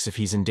asks if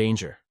he's in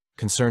danger,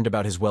 concerned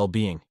about his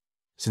well-being,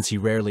 since he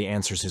rarely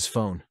answers his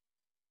phone.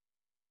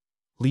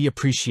 Lee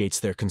appreciates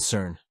their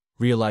concern,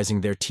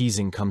 realizing their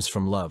teasing comes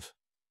from love.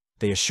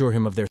 They assure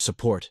him of their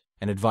support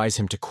and advise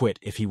him to quit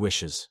if he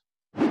wishes.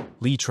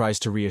 Lee tries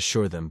to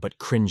reassure them but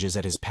cringes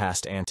at his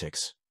past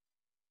antics.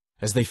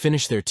 As they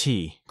finish their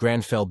tea,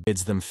 Granfell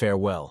bids them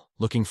farewell,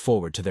 looking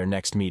forward to their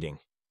next meeting.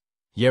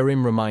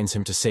 Yerim reminds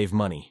him to save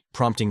money,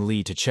 prompting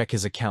Lee to check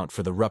his account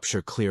for the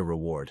Rupture Clear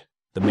reward,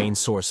 the main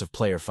source of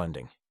player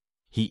funding.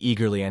 He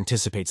eagerly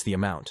anticipates the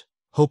amount,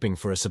 hoping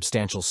for a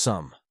substantial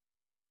sum.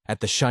 At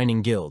the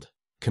Shining Guild,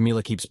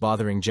 Camila keeps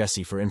bothering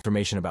Jessie for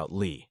information about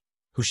Lee,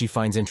 who she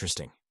finds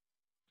interesting.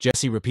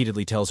 Jessie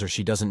repeatedly tells her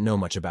she doesn't know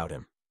much about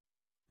him.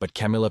 But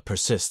Camila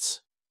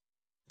persists.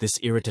 This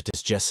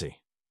irritates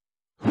Jessie,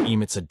 who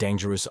emits a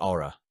dangerous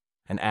aura,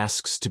 and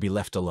asks to be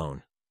left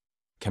alone.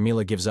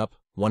 Camila gives up,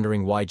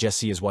 wondering why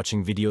Jessie is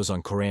watching videos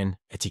on Korean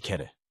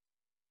etiquette.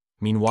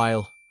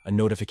 Meanwhile, a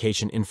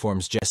notification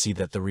informs Jessie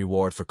that the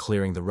reward for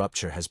clearing the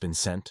rupture has been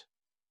sent.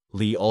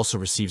 Lee also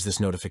receives this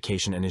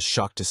notification and is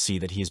shocked to see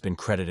that he has been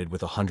credited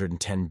with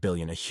 110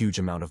 billion, a huge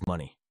amount of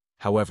money.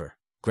 However,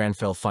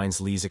 Granfell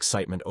finds Lee's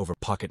excitement over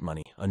pocket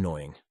money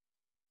annoying.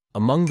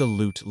 Among the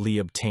loot Lee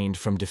obtained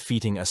from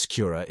defeating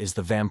Ascura is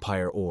the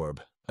Vampire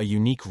Orb, a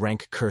unique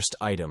rank-cursed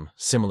item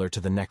similar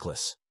to the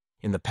necklace.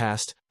 In the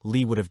past,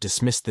 Lee would have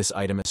dismissed this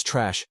item as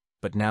trash,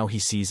 but now he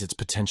sees its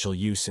potential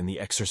use in the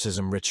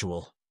exorcism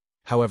ritual.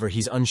 However,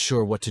 he's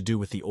unsure what to do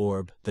with the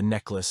orb, the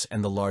necklace,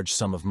 and the large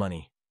sum of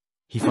money.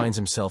 He finds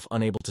himself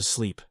unable to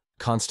sleep,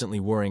 constantly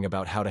worrying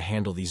about how to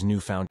handle these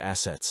newfound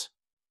assets.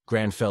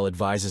 Granfell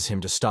advises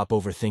him to stop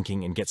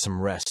overthinking and get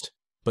some rest,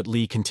 but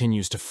Lee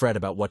continues to fret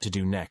about what to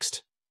do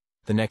next.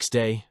 The next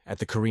day, at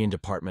the Korean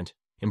department,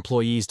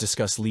 employees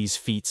discuss Lee's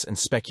feats and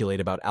speculate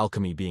about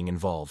alchemy being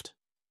involved.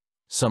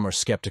 Some are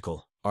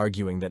skeptical,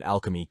 arguing that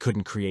alchemy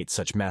couldn't create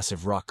such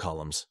massive rock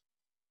columns.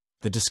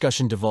 The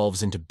discussion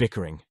devolves into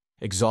bickering,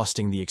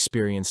 exhausting the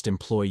experienced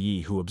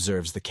employee who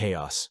observes the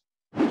chaos.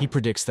 He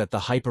predicts that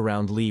the hype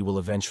around Lee will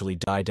eventually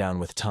die down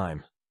with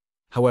time.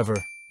 However,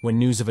 when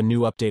news of a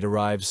new update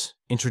arrives,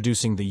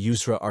 introducing the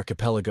Yusra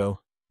archipelago,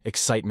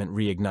 excitement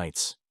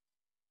reignites.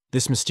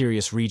 This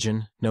mysterious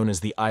region, known as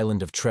the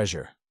Island of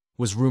Treasure,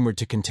 was rumored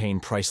to contain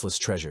priceless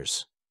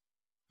treasures.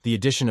 The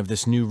addition of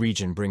this new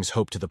region brings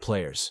hope to the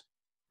players.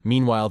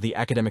 Meanwhile, the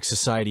Academic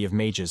Society of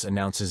Mages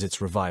announces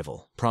its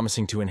revival,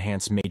 promising to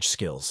enhance mage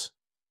skills.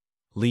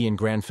 Lee and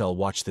Granfell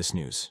watch this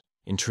news,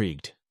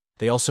 intrigued.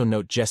 They also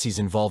note Jessie's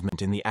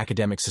involvement in the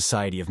Academic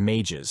Society of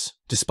Mages,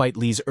 despite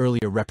Lee's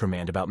earlier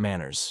reprimand about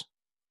manners.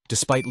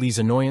 Despite Lee's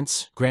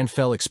annoyance,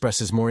 Granfell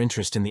expresses more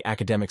interest in the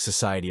Academic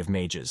Society of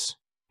Mages.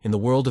 In the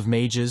world of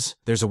mages,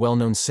 there's a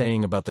well-known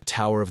saying about the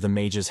Tower of the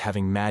Mages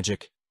having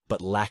magic,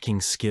 but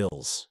lacking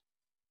skills.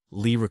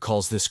 Lee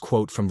recalls this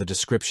quote from the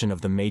description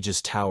of the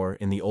Mage's Tower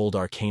in the old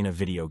Arcana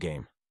video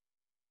game.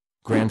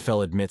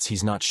 Granfell admits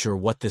he's not sure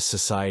what this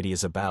society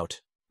is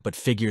about, but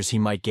figures he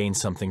might gain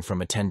something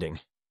from attending.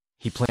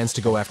 He plans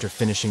to go after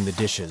finishing the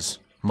dishes,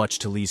 much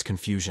to Lee's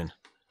confusion.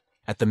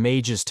 At the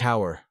Mage's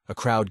Tower, a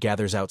crowd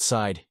gathers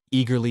outside,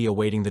 eagerly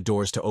awaiting the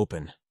doors to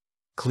open.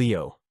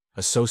 Cleo,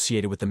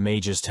 associated with the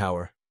Mage's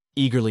Tower,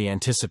 eagerly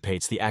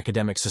anticipates the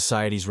Academic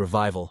Society's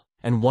revival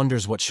and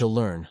wonders what she'll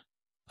learn.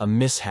 A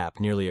mishap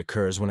nearly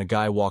occurs when a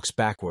guy walks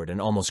backward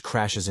and almost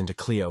crashes into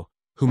Cleo,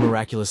 who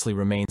miraculously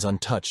remains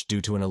untouched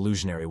due to an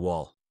illusionary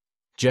wall.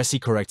 Jessie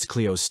corrects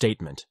Cleo's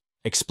statement,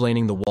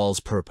 explaining the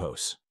wall's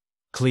purpose.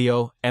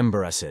 Cleo,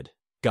 embarrassed,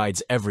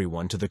 guides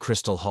everyone to the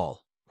Crystal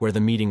Hall, where the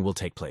meeting will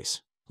take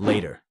place.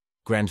 Later,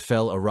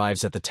 Granfell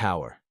arrives at the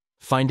tower,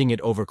 finding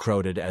it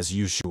overcrowded as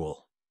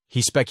usual.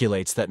 He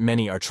speculates that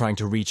many are trying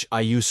to reach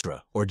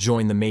Ayusra or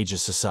join the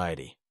Mages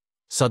Society.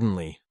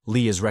 Suddenly,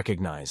 Lee is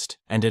recognized,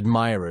 and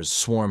admirers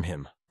swarm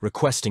him,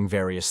 requesting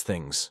various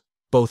things.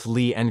 Both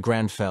Lee and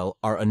Granfell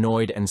are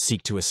annoyed and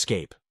seek to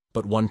escape,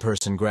 but one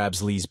person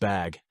grabs Lee's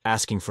bag,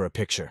 asking for a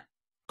picture.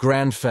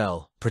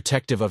 Granfell,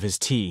 protective of his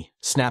tea,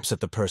 snaps at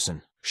the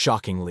person,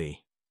 shocking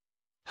Lee.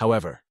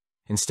 However,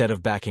 instead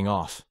of backing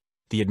off,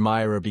 the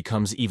admirer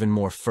becomes even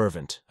more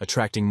fervent,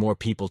 attracting more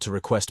people to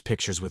request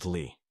pictures with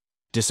Lee.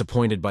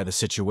 Disappointed by the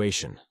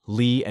situation,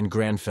 Lee and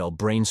Granfell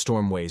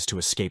brainstorm ways to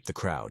escape the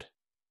crowd.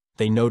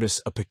 They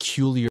notice a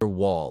peculiar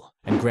wall,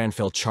 and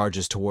Granfell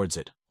charges towards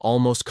it,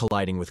 almost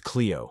colliding with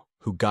Cleo,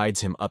 who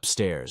guides him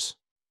upstairs.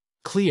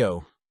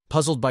 Cleo,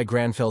 puzzled by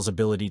Granfell's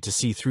ability to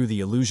see through the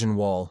illusion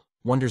wall,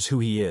 wonders who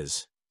he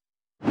is.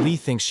 Lee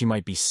thinks she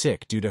might be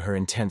sick due to her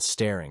intense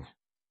staring.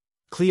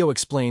 Cleo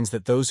explains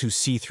that those who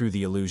see through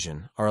the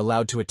illusion are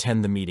allowed to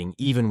attend the meeting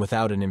even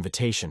without an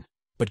invitation,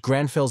 but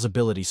Granfell's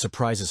ability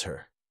surprises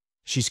her.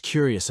 She's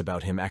curious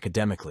about him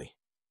academically.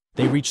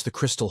 They reach the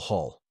Crystal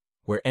Hall,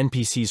 where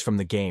NPCs from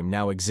the game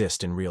now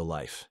exist in real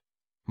life.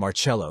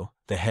 Marcello,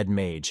 the head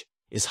mage,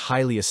 is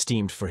highly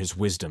esteemed for his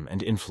wisdom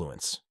and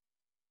influence.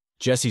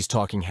 Jessie's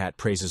talking hat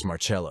praises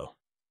Marcello,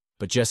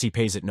 but Jessie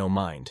pays it no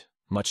mind,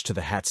 much to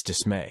the hat's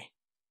dismay.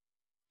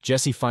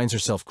 Jessie finds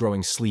herself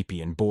growing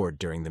sleepy and bored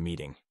during the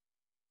meeting.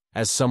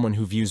 As someone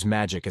who views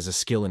magic as a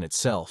skill in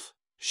itself,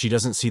 she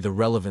doesn't see the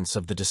relevance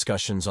of the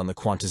discussions on the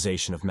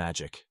quantization of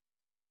magic.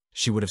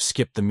 She would have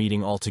skipped the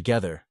meeting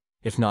altogether,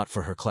 if not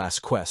for her class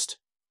quest,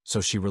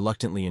 so she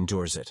reluctantly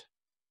endures it.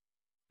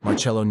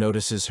 Marcello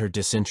notices her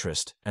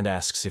disinterest and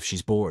asks if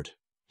she's bored.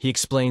 He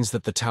explains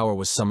that the tower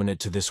was summoned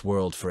to this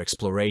world for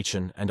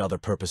exploration and other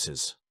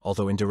purposes,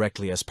 although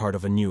indirectly as part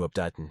of a new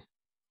update.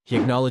 He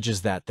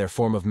acknowledges that their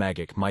form of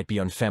magic might be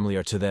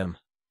unfamiliar to them,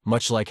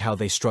 much like how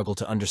they struggle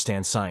to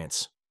understand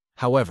science.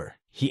 However,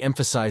 he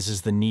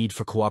emphasizes the need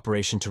for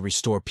cooperation to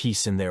restore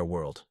peace in their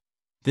world.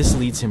 This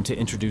leads him to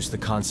introduce the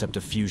concept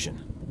of fusion,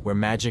 where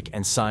magic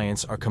and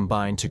science are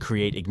combined to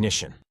create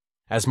ignition.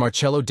 As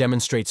Marcello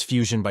demonstrates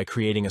fusion by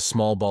creating a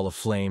small ball of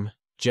flame,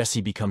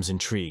 Jesse becomes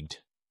intrigued.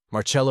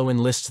 Marcello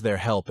enlists their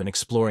help in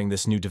exploring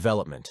this new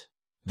development.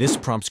 This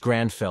prompts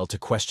Granfell to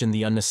question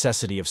the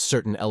unnecessity of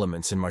certain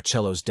elements in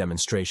Marcello's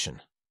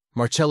demonstration.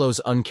 Marcello's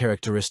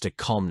uncharacteristic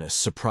calmness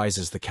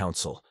surprises the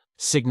council,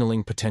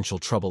 signaling potential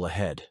trouble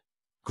ahead.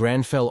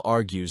 Granfell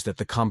argues that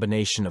the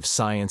combination of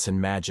science and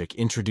magic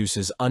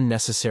introduces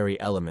unnecessary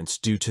elements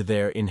due to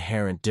their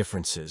inherent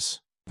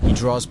differences. He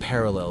draws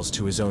parallels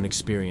to his own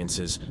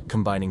experiences,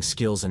 combining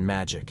skills and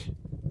magic.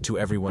 To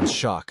everyone's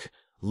shock,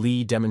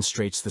 Lee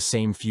demonstrates the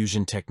same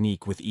fusion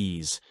technique with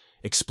ease,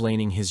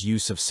 explaining his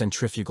use of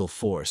centrifugal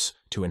force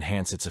to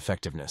enhance its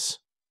effectiveness.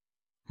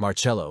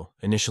 Marcello,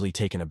 initially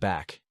taken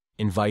aback,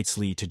 invites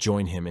Lee to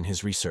join him in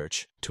his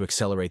research to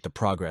accelerate the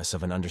progress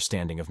of an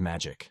understanding of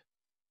magic.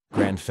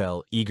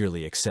 Granfell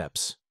eagerly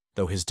accepts,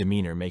 though his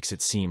demeanor makes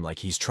it seem like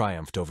he's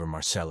triumphed over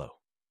Marcello.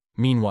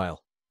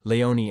 Meanwhile,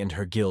 Leonie and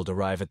her guild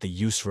arrive at the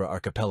Yusra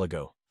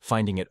archipelago,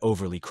 finding it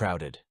overly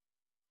crowded.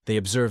 They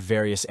observe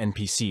various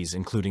NPCs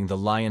including the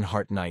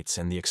Lionheart Knights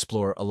and the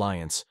Explorer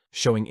Alliance,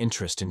 showing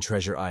interest in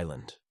Treasure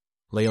Island.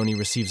 Leonie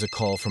receives a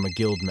call from a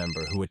guild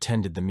member who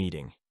attended the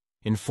meeting,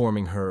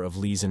 informing her of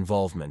Lee's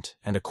involvement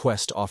and a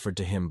quest offered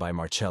to him by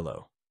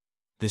Marcello.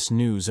 This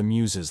news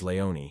amuses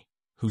Leonie,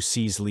 who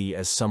sees Lee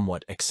as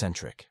somewhat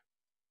eccentric.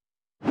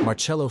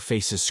 Marcello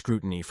faces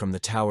scrutiny from the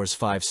tower's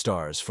 5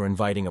 stars for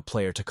inviting a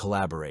player to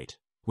collaborate,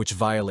 which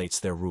violates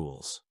their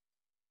rules.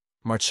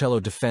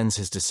 Marcello defends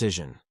his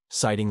decision,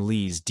 citing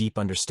Lee's deep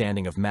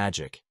understanding of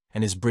magic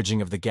and his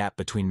bridging of the gap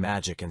between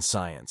magic and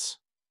science.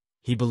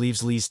 He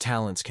believes Lee's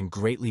talents can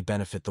greatly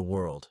benefit the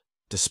world,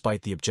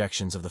 despite the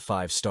objections of the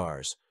 5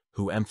 stars,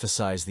 who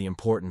emphasize the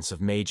importance of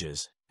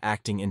mages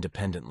acting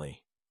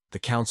independently. The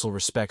council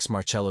respects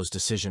Marcello's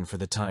decision for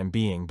the time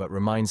being but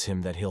reminds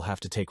him that he'll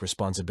have to take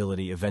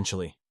responsibility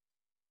eventually.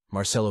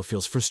 Marcello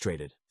feels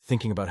frustrated,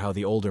 thinking about how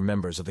the older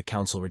members of the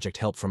council reject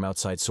help from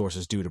outside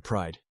sources due to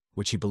pride,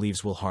 which he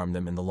believes will harm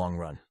them in the long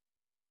run.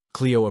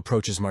 Cleo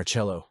approaches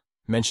Marcello,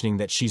 mentioning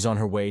that she's on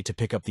her way to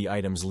pick up the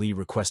items Lee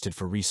requested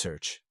for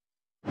research.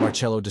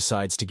 Marcello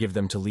decides to give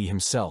them to Lee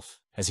himself,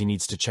 as he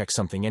needs to check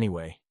something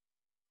anyway.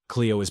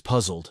 Cleo is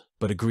puzzled,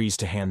 but agrees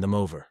to hand them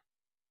over.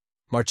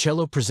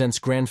 Marcello presents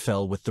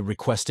Granfell with the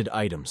requested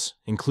items,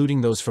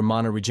 including those for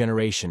mana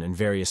regeneration and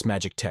various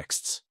magic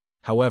texts.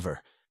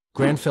 However,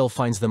 Granfell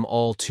finds them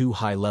all too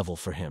high level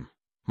for him.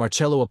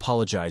 Marcello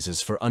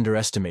apologizes for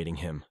underestimating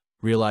him,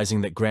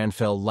 realizing that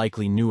Granfell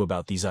likely knew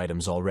about these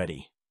items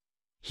already.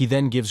 He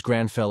then gives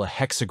Granfell a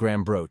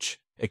hexagram brooch,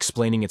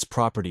 explaining its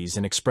properties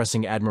and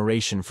expressing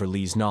admiration for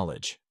Lee's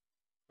knowledge.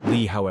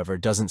 Lee, however,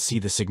 doesn't see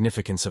the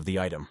significance of the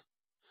item,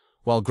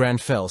 while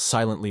Granfell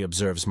silently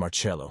observes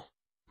Marcello.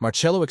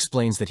 Marcello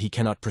explains that he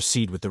cannot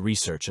proceed with the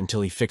research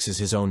until he fixes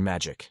his own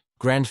magic.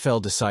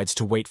 Granfell decides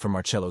to wait for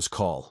Marcello's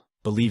call,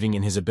 believing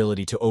in his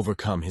ability to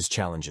overcome his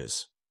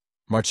challenges.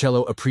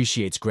 Marcello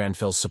appreciates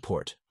Granfell's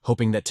support,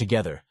 hoping that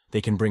together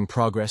they can bring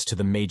progress to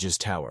the Mage's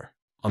Tower.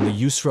 On the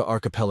Yusra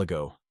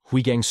archipelago,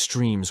 Huigang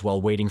streams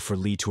while waiting for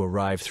Lee to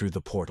arrive through the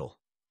portal.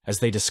 As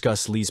they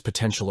discuss Lee's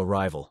potential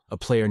arrival, a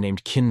player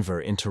named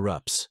Kinver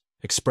interrupts,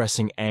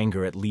 expressing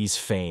anger at Lee's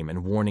fame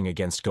and warning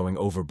against going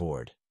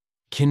overboard.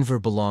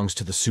 Kinver belongs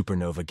to the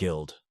Supernova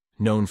Guild,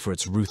 known for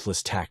its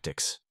ruthless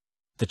tactics.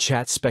 The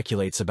chat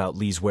speculates about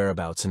Lee's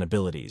whereabouts and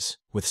abilities,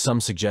 with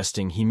some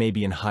suggesting he may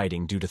be in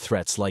hiding due to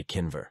threats like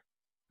Kinver.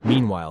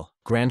 Meanwhile,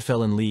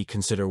 Granfell and Lee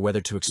consider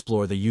whether to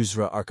explore the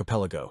Yusra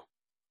archipelago.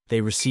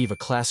 They receive a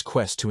class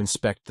quest to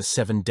inspect the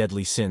 7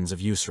 deadly sins of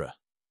Yusra.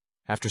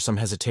 After some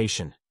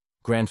hesitation,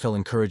 Granfell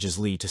encourages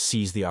Lee to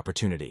seize the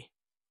opportunity.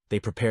 They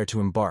prepare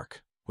to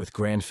embark, with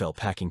Granfell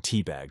packing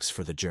tea bags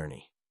for the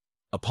journey.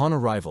 Upon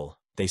arrival,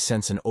 they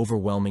sense an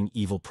overwhelming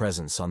evil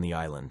presence on the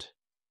island.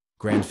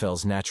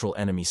 Granfell's natural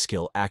enemy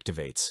skill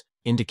activates,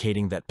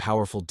 indicating that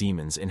powerful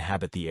demons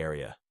inhabit the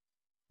area.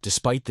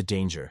 Despite the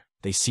danger,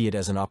 they see it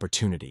as an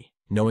opportunity,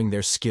 knowing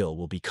their skill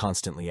will be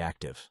constantly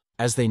active.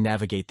 As they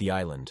navigate the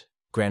island,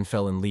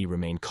 Granfell and Lee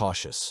remain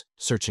cautious,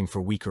 searching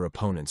for weaker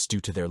opponents due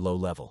to their low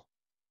level.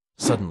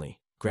 Suddenly,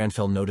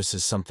 Granfell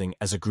notices something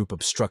as a group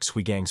obstructs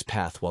Huigang's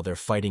path while they're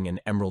fighting an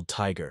emerald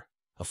tiger,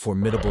 a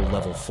formidable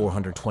level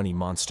 420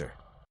 monster.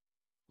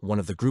 One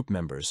of the group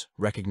members,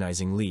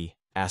 recognizing Lee,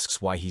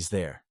 asks why he's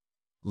there.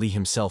 Lee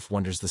himself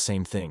wonders the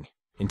same thing,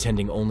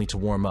 intending only to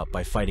warm up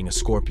by fighting a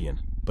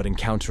scorpion, but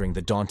encountering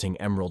the daunting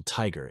emerald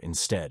tiger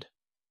instead.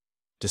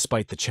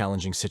 Despite the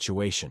challenging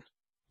situation,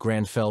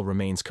 Granfell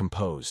remains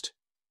composed.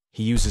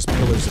 He uses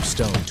pillars of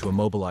stone to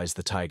immobilize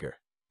the tiger,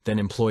 then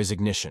employs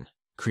ignition,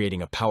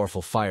 creating a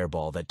powerful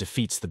fireball that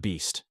defeats the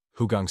beast.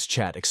 Huigang's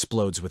chat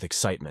explodes with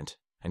excitement,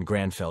 and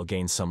Granfell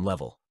gains some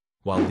level,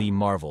 while Lee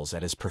marvels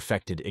at his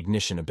perfected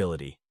ignition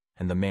ability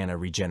and the mana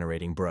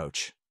regenerating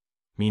brooch.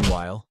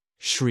 Meanwhile,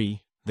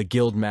 Shri, the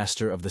guild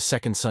master of the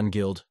Second Sun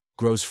Guild,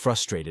 grows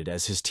frustrated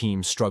as his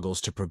team struggles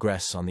to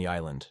progress on the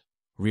island.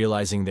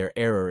 Realizing their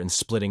error in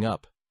splitting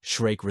up,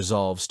 Shrek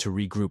resolves to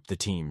regroup the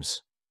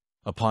teams.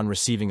 Upon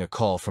receiving a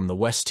call from the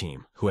West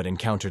team, who had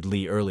encountered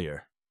Lee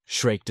earlier,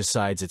 Shrek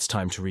decides it's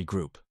time to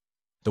regroup.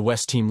 The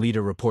West team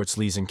leader reports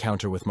Lee's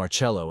encounter with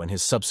Marcello and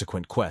his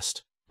subsequent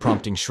quest,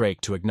 prompting Shrek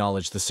to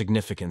acknowledge the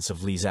significance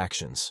of Lee's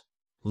actions.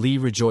 Lee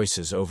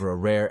rejoices over a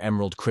rare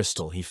emerald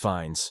crystal he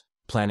finds,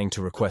 planning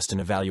to request an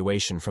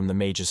evaluation from the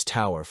Mage's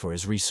Tower for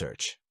his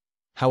research.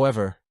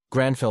 However,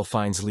 Granfell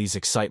finds Lee's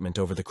excitement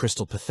over the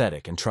crystal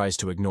pathetic and tries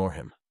to ignore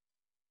him.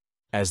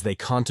 As they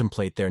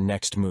contemplate their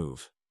next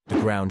move, the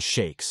ground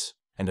shakes,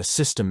 and a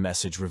system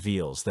message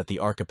reveals that the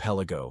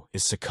archipelago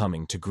is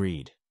succumbing to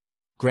greed.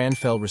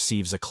 Granfell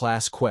receives a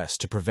class quest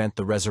to prevent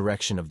the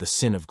resurrection of the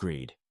sin of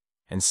greed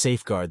and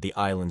safeguard the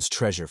island's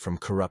treasure from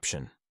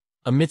corruption.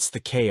 Amidst the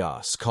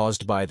chaos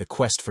caused by the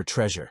quest for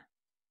treasure,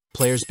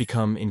 players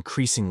become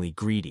increasingly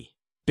greedy,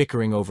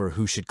 bickering over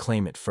who should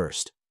claim it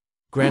first.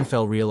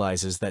 Granfell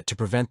realizes that to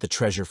prevent the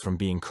treasure from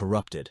being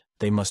corrupted,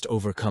 they must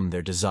overcome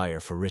their desire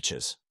for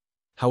riches.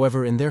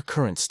 However, in their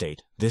current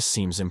state, this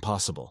seems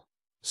impossible.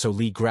 So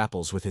Lee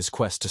grapples with his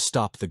quest to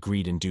stop the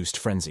greed-induced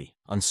frenzy,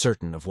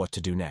 uncertain of what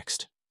to do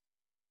next.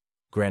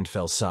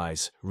 Granfell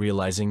sighs,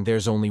 realizing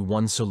there's only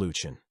one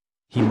solution.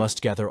 He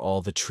must gather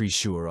all the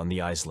treasure on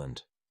the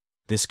island.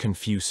 This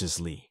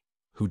confuses Lee,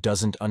 who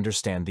doesn't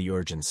understand the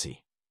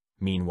urgency.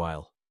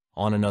 Meanwhile,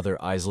 on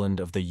another island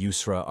of the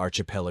Yusra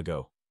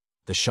archipelago,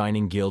 the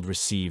Shining Guild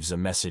receives a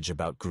message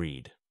about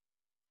greed.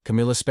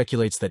 Camilla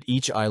speculates that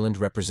each island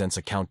represents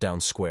a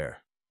countdown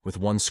square, with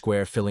one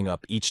square filling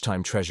up each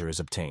time treasure is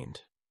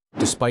obtained.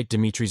 Despite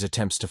Dimitri's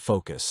attempts to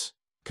focus,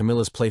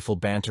 Camilla's playful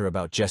banter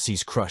about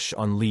Jesse's crush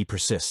on Lee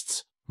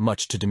persists,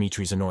 much to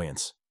Dimitri's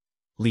annoyance.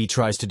 Lee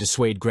tries to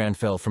dissuade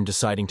Granfell from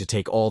deciding to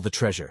take all the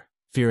treasure,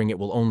 fearing it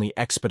will only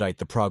expedite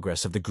the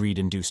progress of the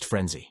greed-induced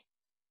frenzy.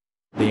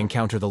 They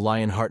encounter the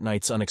Lionheart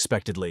Knights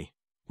unexpectedly,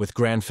 with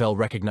Granfell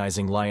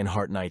recognizing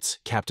Lionheart Knights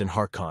Captain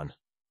Harkon.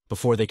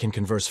 Before they can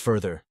converse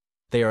further,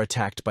 they are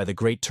attacked by the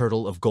Great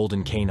Turtle of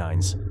Golden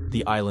Canines,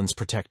 the island's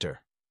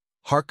protector.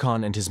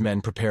 Harkon and his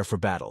men prepare for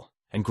battle,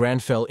 and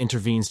Granfell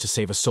intervenes to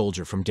save a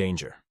soldier from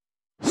danger.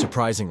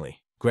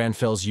 Surprisingly,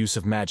 Granfell's use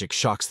of magic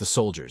shocks the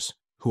soldiers,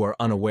 who are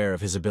unaware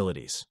of his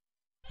abilities.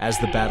 As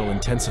the battle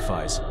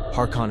intensifies,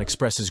 Harkon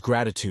expresses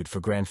gratitude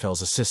for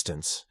Granfell's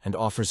assistance and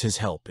offers his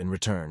help in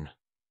return.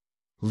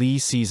 Lee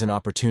sees an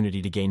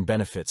opportunity to gain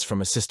benefits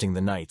from assisting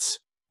the knights,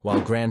 while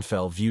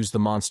Granfell views the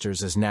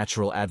monsters as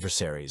natural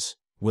adversaries,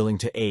 willing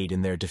to aid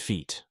in their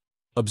defeat.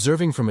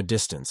 Observing from a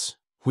distance,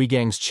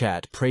 Huigang's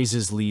chat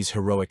praises Lee's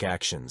heroic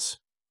actions,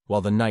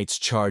 while the knights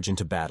charge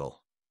into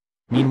battle.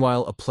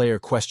 Meanwhile, a player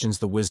questions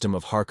the wisdom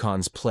of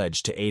Harkon's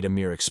pledge to aid a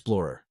mere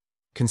explorer,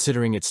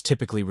 considering it's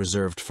typically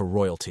reserved for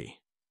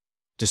royalty.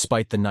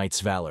 Despite the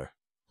knights' valor,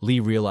 Lee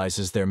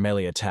realizes their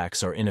melee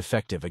attacks are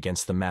ineffective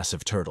against the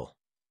massive turtle.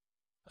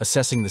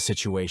 Assessing the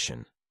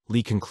situation,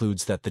 Lee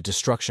concludes that the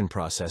destruction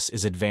process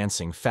is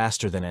advancing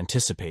faster than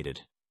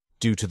anticipated,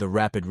 due to the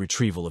rapid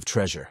retrieval of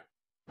treasure.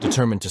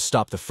 Determined to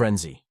stop the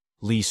frenzy,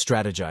 Lee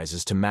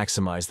strategizes to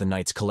maximize the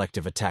knights'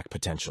 collective attack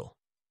potential.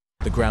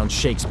 The ground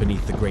shakes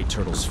beneath the great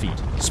turtle's feet,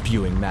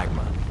 spewing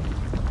magma.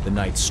 The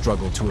knights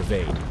struggle to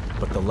evade,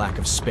 but the lack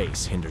of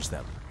space hinders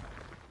them.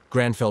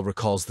 Granfell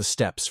recalls the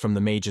steps from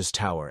the Mage's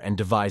Tower and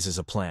devises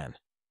a plan.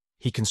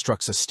 He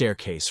constructs a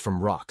staircase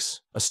from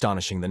rocks,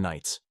 astonishing the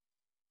knights.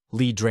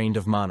 Lee, drained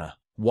of mana,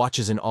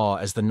 watches in awe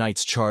as the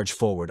knights charge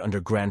forward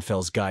under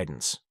Granfell's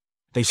guidance.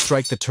 They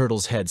strike the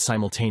turtle's head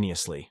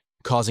simultaneously,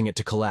 causing it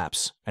to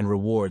collapse, and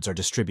rewards are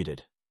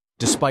distributed.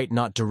 Despite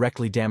not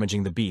directly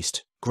damaging the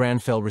beast,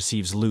 Granfell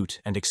receives loot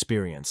and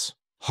experience.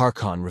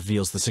 Harkon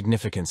reveals the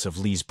significance of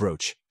Lee's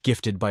brooch,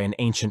 gifted by an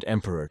ancient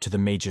emperor to the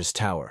Mage's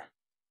Tower.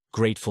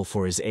 Grateful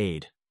for his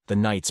aid, the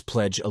knights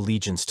pledge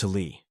allegiance to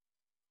Lee.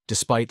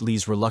 Despite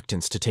Lee's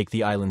reluctance to take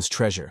the island's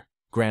treasure,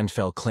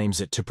 Granfell claims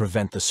it to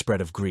prevent the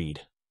spread of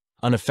greed.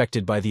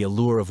 Unaffected by the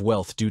allure of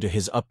wealth due to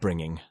his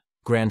upbringing,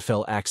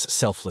 Granfell acts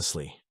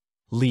selflessly.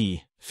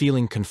 Lee,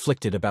 feeling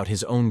conflicted about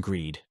his own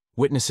greed,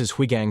 witnesses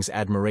Huigang's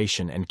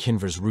admiration and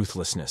Kinver's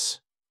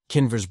ruthlessness.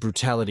 Kinver's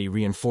brutality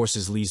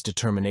reinforces Lee's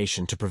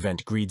determination to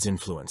prevent greed's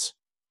influence.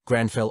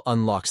 Granfell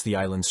unlocks the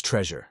island's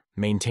treasure,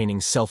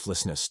 maintaining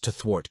selflessness to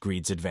thwart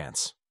greed's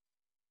advance.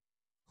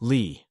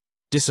 Lee,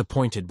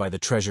 disappointed by the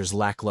treasure's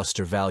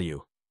lackluster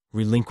value,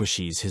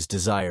 relinquishes his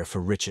desire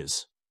for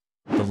riches.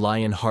 The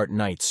Lionheart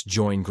Knights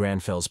join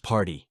Granfell's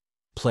party,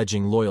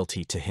 pledging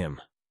loyalty to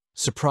him.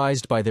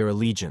 Surprised by their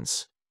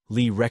allegiance,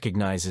 Lee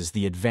recognizes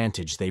the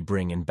advantage they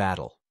bring in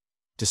battle.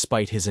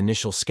 Despite his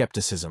initial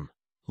skepticism,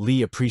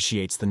 Lee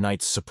appreciates the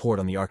knights' support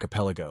on the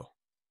archipelago.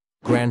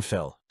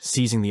 Granfell,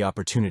 seizing the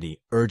opportunity,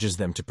 urges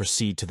them to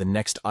proceed to the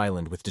next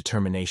island with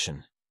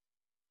determination.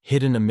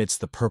 Hidden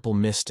amidst the purple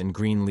mist and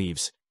green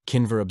leaves,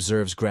 Kinver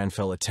observes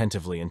Granfell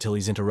attentively until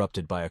he's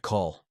interrupted by a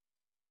call.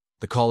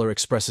 The caller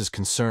expresses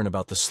concern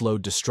about the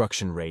slowed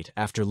destruction rate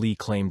after Lee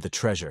claimed the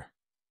treasure.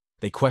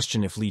 They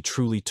question if Lee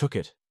truly took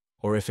it,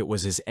 or if it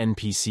was his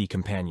NPC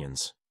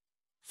companions.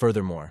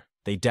 Furthermore,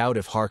 they doubt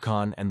if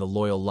Harkon and the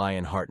loyal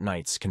Lionheart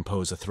Knights can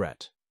pose a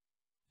threat.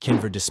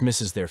 Kinver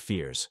dismisses their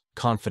fears,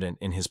 confident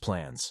in his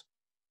plans.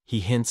 He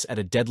hints at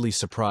a deadly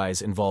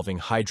surprise involving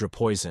Hydra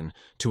poison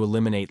to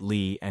eliminate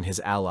Lee and his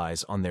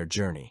allies on their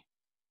journey.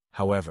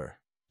 However,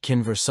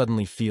 Kinver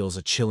suddenly feels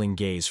a chilling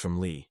gaze from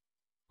Lee,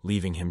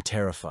 leaving him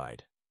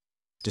terrified.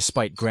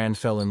 Despite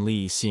Granfell and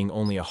Lee seeing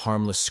only a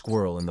harmless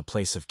squirrel in the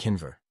place of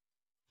Kinver,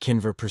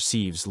 Kinver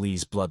perceives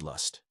Lee's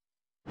bloodlust.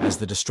 As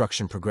the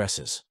destruction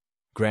progresses,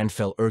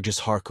 Granfell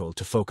urges Harko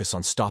to focus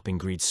on stopping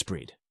Greed's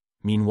spread.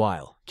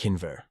 Meanwhile,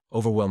 Kinver,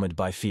 overwhelmed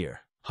by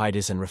fear,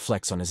 hides and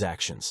reflects on his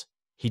actions.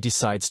 He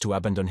decides to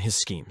abandon his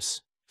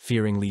schemes,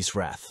 fearing Lee's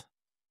wrath.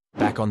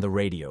 Back on the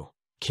radio,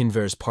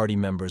 Kinver's party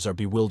members are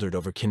bewildered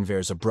over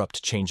Kinver's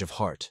abrupt change of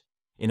heart.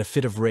 In a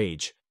fit of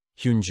rage,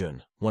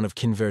 Hyunjun, one of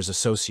Kinver's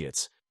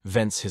associates,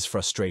 vents his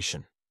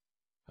frustration.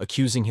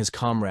 Accusing his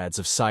comrades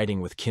of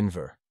siding with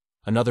Kinver,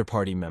 another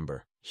party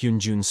member,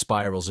 Hyunjun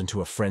spirals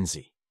into a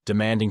frenzy,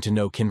 demanding to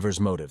know Kinver's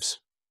motives.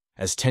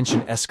 As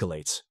tension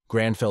escalates,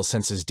 Granfell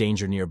senses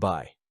danger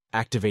nearby,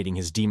 activating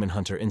his demon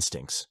hunter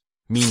instincts.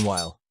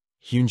 Meanwhile,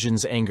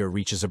 Hyunjin's anger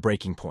reaches a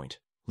breaking point,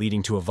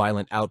 leading to a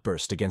violent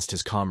outburst against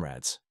his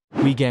comrades.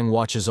 Huigang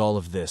watches all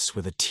of this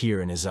with a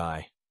tear in his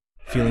eye,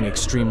 feeling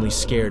extremely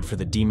scared for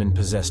the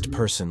demon-possessed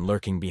person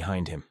lurking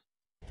behind him.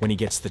 When he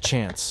gets the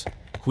chance,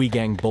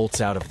 Huigang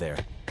bolts out of there,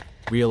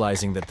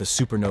 realizing that the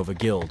Supernova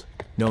Guild,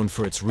 known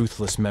for its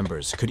ruthless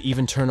members, could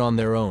even turn on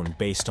their own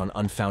based on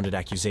unfounded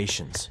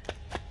accusations.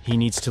 He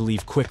needs to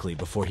leave quickly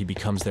before he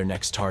becomes their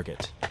next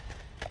target.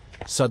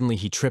 Suddenly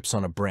he trips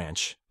on a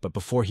branch, but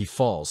before he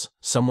falls,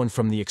 someone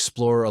from the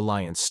Explorer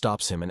Alliance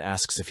stops him and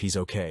asks if he's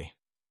okay.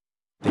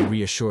 They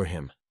reassure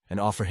him and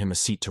offer him a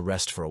seat to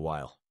rest for a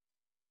while.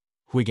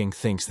 Huigang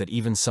thinks that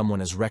even someone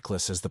as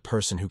reckless as the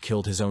person who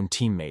killed his own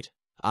teammate,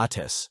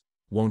 Ates,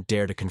 won't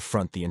dare to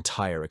confront the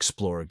entire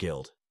Explorer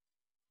Guild.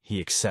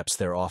 He accepts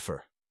their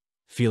offer,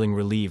 feeling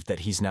relieved that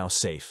he's now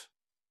safe.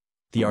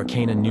 The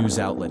Arcana news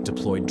outlet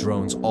deployed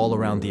drones all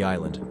around the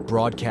island,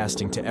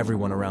 broadcasting to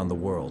everyone around the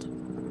world.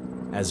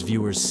 As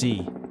viewers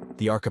see,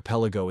 the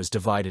archipelago is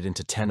divided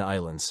into 10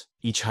 islands,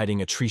 each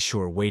hiding a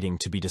treasure waiting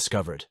to be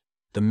discovered.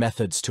 The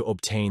methods to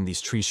obtain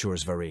these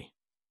treasures vary.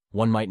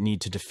 One might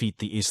need to defeat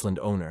the island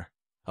owner,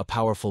 a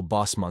powerful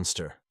boss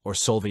monster, or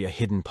solve a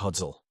hidden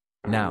puzzle.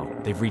 Now,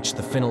 they've reached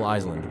the Final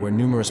Island where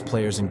numerous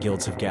players and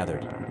guilds have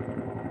gathered.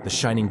 The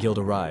Shining Guild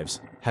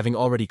arrives, having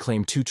already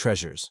claimed 2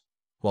 treasures,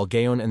 while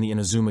Gaon and the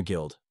Inazuma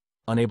Guild,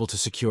 unable to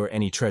secure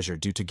any treasure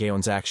due to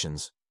Gaon's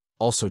actions,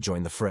 also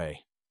join the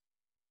fray.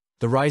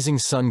 The Rising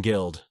Sun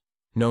Guild,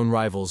 known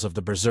rivals of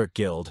the Berserk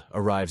Guild,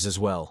 arrives as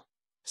well,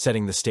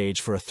 setting the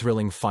stage for a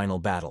thrilling final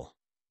battle.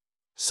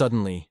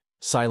 Suddenly,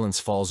 silence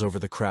falls over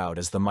the crowd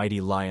as the mighty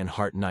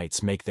Lionheart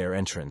Knights make their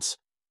entrance,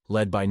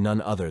 led by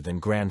none other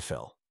than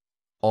Granfell.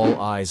 All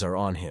eyes are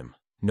on him,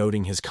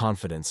 noting his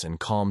confidence and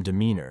calm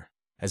demeanor,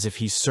 as if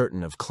he's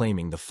certain of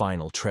claiming the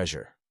final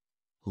treasure.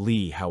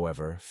 Lee,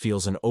 however,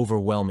 feels an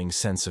overwhelming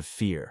sense of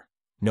fear,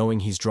 knowing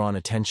he's drawn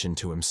attention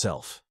to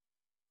himself.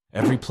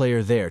 Every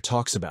player there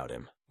talks about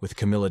him, with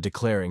Camilla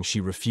declaring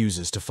she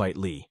refuses to fight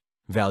Lee,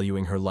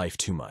 valuing her life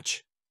too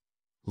much.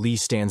 Lee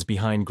stands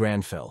behind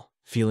Granfell,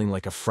 feeling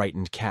like a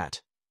frightened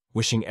cat,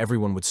 wishing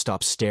everyone would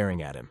stop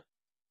staring at him.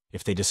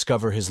 If they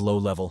discover his low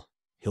level,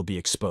 he'll be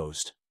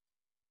exposed.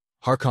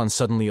 Harkon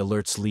suddenly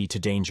alerts Lee to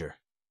danger,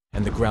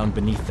 and the ground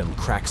beneath them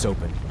cracks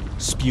open,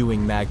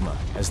 spewing magma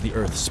as the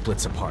earth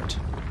splits apart.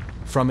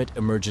 From it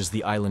emerges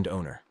the island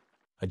owner,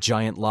 a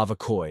giant lava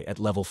koi at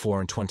level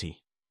 420.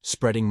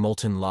 Spreading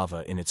molten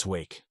lava in its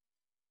wake.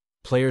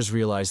 Players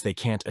realize they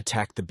can't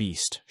attack the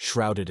beast,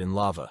 shrouded in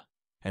lava,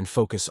 and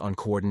focus on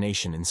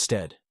coordination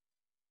instead.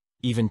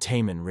 Even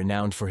Taemin,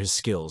 renowned for his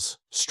skills,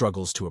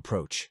 struggles to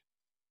approach.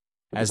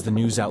 As the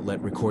news outlet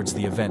records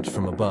the event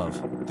from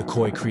above, the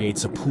koi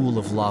creates a pool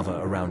of lava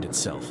around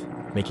itself,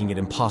 making it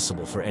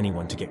impossible for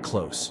anyone to get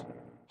close.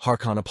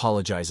 Harkon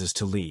apologizes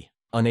to Lee,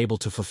 unable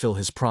to fulfill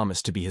his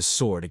promise to be his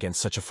sword against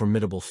such a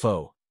formidable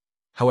foe.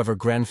 However,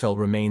 Granfell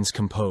remains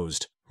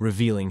composed,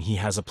 revealing he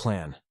has a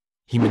plan.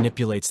 He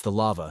manipulates the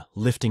lava,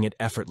 lifting it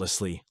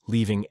effortlessly,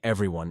 leaving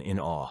everyone in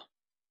awe.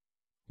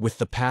 With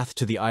the path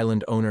to the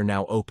island owner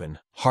now open,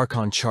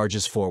 Harkon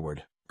charges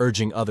forward,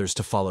 urging others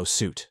to follow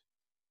suit.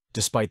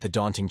 Despite the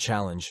daunting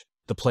challenge,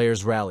 the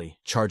players rally,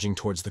 charging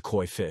towards the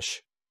koi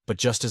fish. But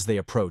just as they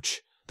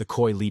approach, the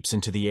koi leaps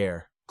into the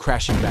air,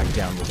 crashing back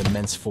down with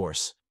immense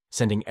force,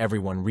 sending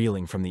everyone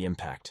reeling from the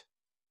impact.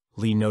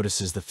 Lee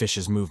notices the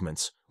fish's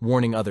movements,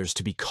 warning others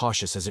to be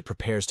cautious as it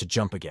prepares to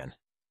jump again.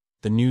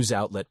 The news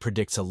outlet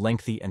predicts a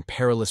lengthy and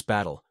perilous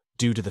battle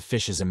due to the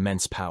fish's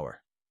immense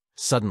power.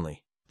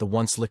 Suddenly, the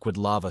once liquid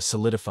lava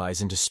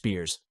solidifies into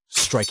spears,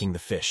 striking the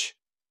fish.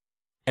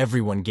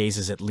 Everyone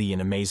gazes at Lee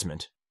in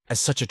amazement, as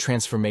such a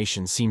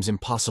transformation seems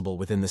impossible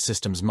within the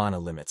system's mana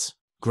limits.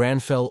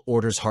 Granfell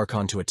orders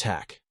Harkon to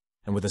attack,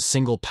 and with a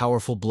single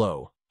powerful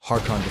blow,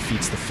 Harkon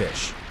defeats the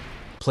fish.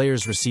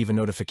 Players receive a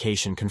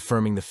notification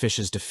confirming the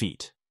fish's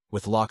defeat,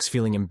 with Locks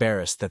feeling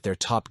embarrassed that their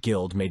top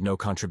guild made no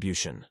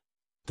contribution.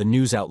 The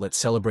news outlet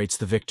celebrates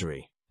the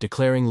victory,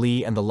 declaring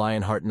Lee and the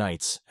Lionheart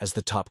Knights as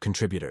the top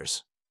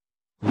contributors.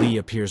 Lee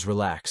appears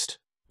relaxed,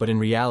 but in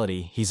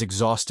reality he's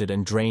exhausted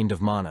and drained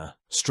of mana,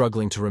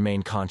 struggling to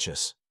remain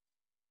conscious.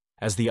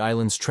 As the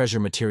island's treasure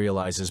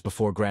materializes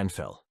before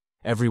Granfell,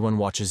 everyone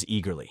watches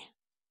eagerly.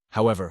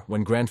 However,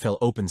 when Granfell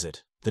opens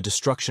it, the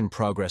destruction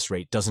progress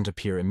rate doesn't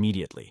appear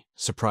immediately,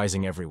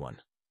 surprising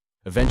everyone.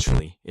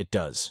 Eventually, it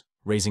does,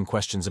 raising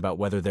questions about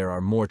whether there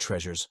are more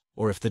treasures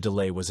or if the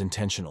delay was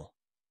intentional.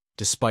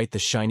 Despite the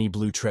shiny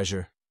blue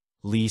treasure,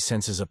 Lee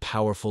senses a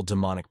powerful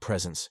demonic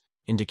presence,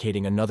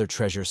 indicating another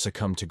treasure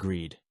succumbed to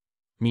greed.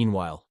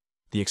 Meanwhile,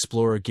 the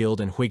Explorer Guild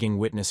and Huiging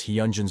witness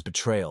Hyunjin's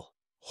betrayal,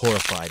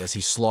 horrified as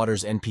he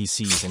slaughters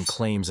NPCs and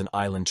claims an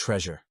island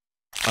treasure.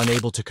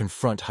 Unable to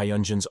confront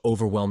Hyunjin's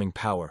overwhelming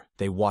power,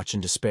 they watch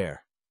in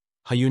despair.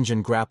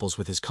 Hyunjin grapples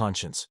with his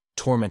conscience,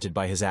 tormented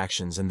by his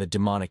actions and the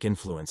demonic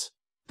influence.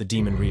 The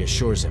demon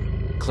reassures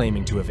him,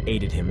 claiming to have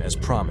aided him as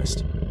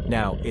promised.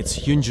 Now, it's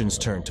Hyunjin's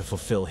turn to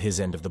fulfill his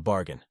end of the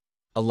bargain.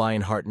 A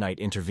Lionheart Knight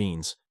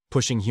intervenes,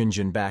 pushing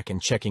Hyunjin back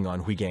and checking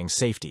on Huigang's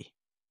safety.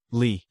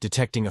 Lee,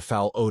 detecting a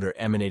foul odor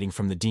emanating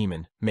from the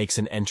demon, makes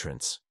an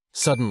entrance.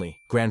 Suddenly,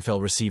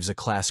 Granfell receives a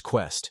class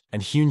quest,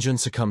 and Hyunjin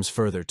succumbs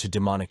further to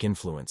demonic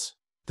influence.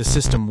 The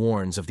system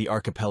warns of the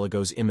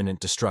archipelago's imminent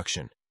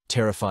destruction,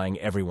 terrifying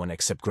everyone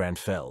except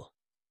Granfell.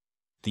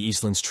 The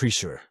Eastland's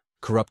treasurer,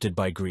 corrupted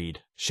by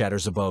greed,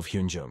 shatters above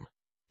Hyunjin,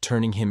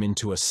 turning him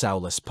into a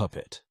soulless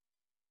puppet.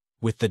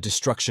 With the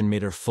destruction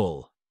meter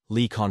full,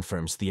 Lee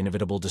confirms the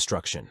inevitable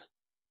destruction.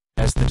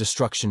 As the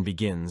destruction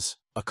begins,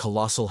 a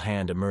colossal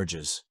hand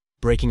emerges,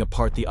 breaking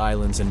apart the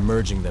islands and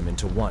merging them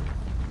into one.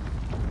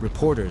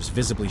 Reporters,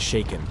 visibly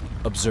shaken,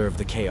 observe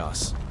the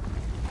chaos.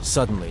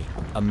 Suddenly,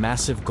 a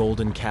massive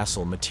golden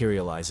castle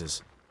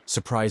materializes,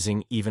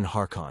 surprising even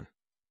Harkon.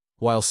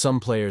 While some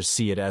players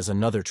see it as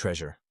another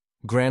treasure,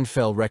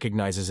 Granfell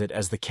recognizes it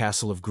as the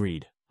Castle of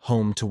Greed,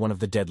 home to one of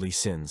the deadly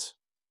sins.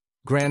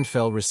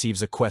 Granfell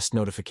receives a quest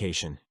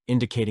notification,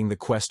 indicating the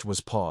quest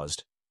was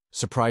paused,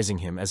 surprising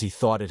him as he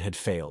thought it had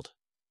failed.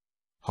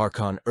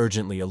 Harkon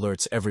urgently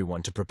alerts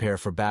everyone to prepare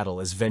for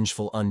battle as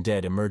vengeful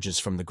undead emerges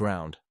from the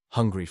ground,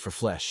 hungry for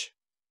flesh.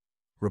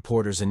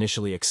 Reporters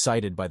initially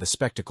excited by the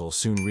spectacle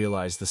soon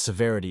realize the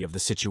severity of the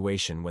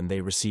situation when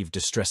they receive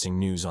distressing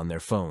news on their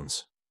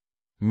phones.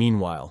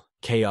 Meanwhile,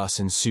 chaos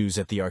ensues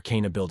at the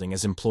Arcana building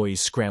as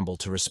employees scramble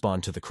to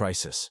respond to the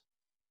crisis.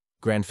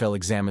 Granfell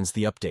examines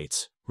the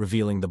updates,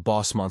 revealing the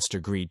boss monster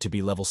Greed to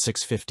be level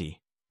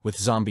 650, with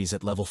zombies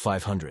at level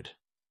 500.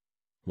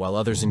 While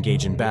others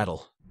engage in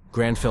battle,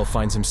 Granfell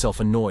finds himself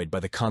annoyed by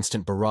the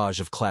constant barrage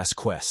of class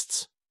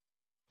quests.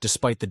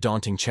 Despite the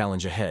daunting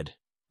challenge ahead,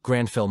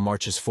 Granfell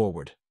marches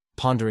forward,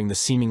 pondering the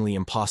seemingly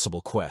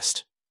impossible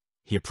quest.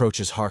 He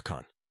approaches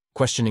Harkon,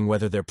 questioning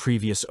whether their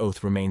previous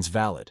oath remains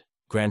valid.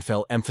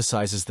 Granfell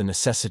emphasizes the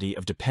necessity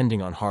of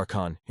depending on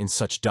Harkon in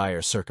such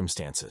dire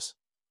circumstances.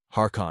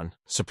 Harkon,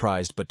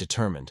 surprised but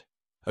determined,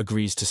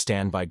 agrees to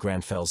stand by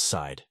Granfell's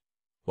side.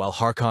 While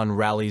Harkon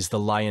rallies the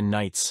Lion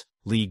Knights,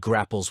 Lee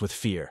grapples with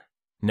fear.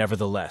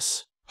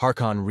 Nevertheless,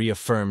 Harkon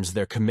reaffirms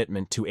their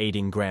commitment to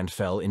aiding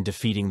Granfell in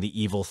defeating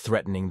the evil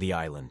threatening the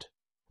island.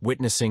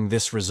 Witnessing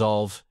this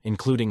resolve,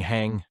 including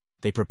Hang,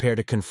 they prepare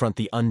to confront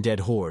the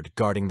undead horde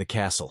guarding the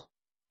castle.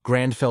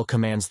 Granfell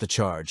commands the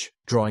charge,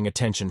 drawing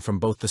attention from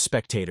both the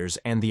spectators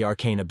and the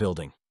Arcana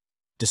building.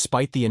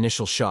 Despite the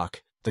initial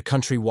shock, the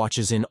country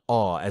watches in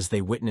awe as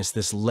they witness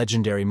this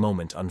legendary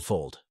moment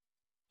unfold.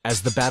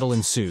 As the battle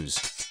ensues,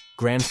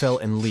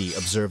 Granfell and Lee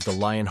observe the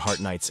Lionheart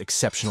Knights'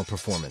 exceptional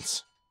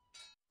performance.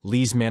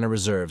 Lee's mana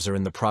reserves are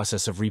in the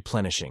process of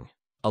replenishing,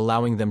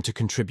 allowing them to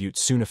contribute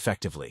soon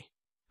effectively.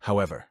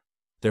 However,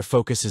 their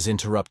focus is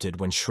interrupted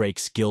when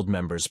Shrake's guild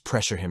members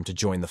pressure him to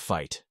join the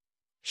fight.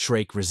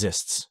 Shrake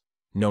resists,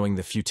 knowing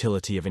the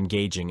futility of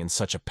engaging in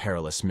such a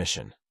perilous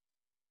mission.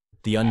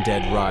 The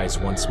undead rise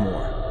once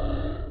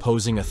more,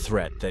 posing a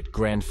threat that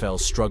Granfell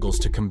struggles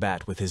to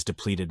combat with his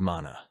depleted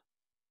mana.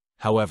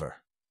 However,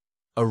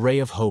 a ray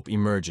of hope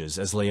emerges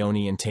as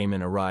Leone and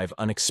Taemin arrive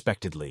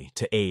unexpectedly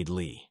to aid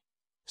Lee.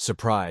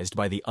 Surprised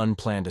by the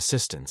unplanned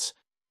assistance,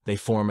 they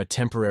form a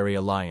temporary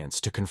alliance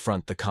to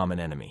confront the common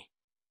enemy.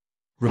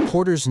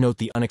 Reporters note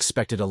the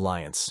unexpected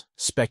alliance,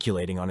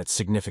 speculating on its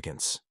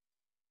significance.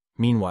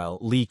 Meanwhile,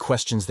 Lee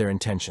questions their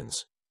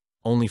intentions,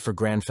 only for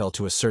Granfell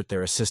to assert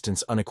their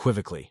assistance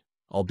unequivocally,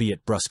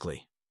 albeit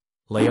brusquely.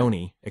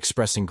 Leone,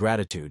 expressing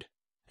gratitude,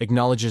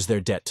 acknowledges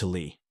their debt to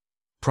Lee,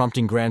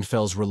 prompting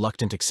Granfell's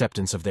reluctant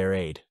acceptance of their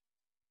aid.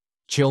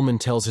 Chilman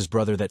tells his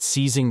brother that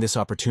seizing this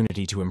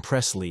opportunity to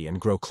impress Lee and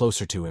grow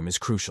closer to him is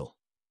crucial.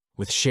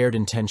 With shared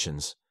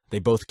intentions, they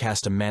both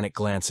cast a manic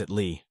glance at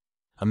Lee,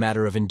 a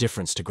matter of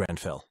indifference to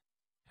Granfell.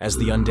 As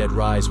the undead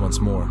rise once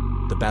more,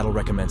 the battle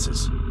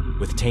recommences,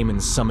 with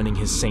Taemin summoning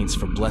his saints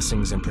for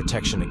blessings and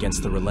protection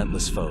against the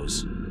relentless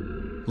foes.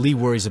 Lee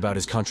worries about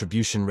his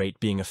contribution rate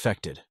being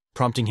affected,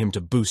 prompting him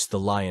to boost the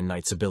Lion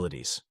Knight's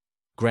abilities.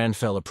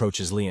 Granfell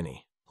approaches Leone,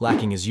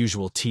 lacking his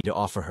usual tea to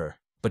offer her,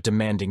 but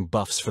demanding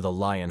buffs for the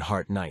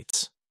Lionheart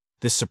Knights.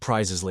 This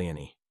surprises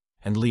Leonie,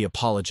 and Lee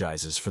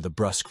apologizes for the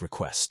brusque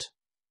request.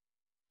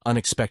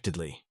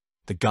 Unexpectedly,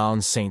 the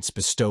Gaon Saints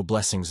bestow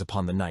blessings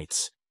upon the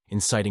knights,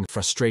 inciting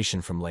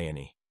frustration from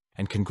Leonie,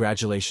 and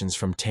congratulations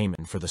from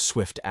Taemin for the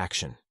swift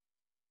action.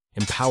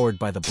 Empowered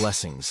by the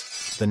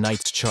blessings, the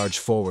knights charge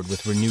forward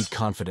with renewed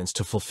confidence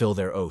to fulfill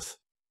their oath.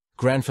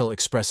 Granfell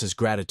expresses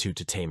gratitude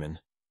to Taemin,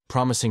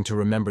 promising to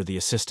remember the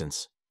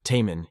assistance.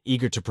 Taemin,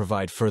 eager to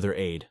provide further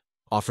aid,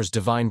 offers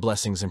divine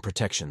blessings and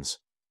protections,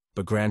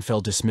 but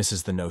Granfell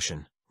dismisses the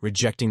notion,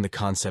 rejecting the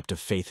concept of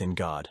faith in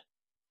God.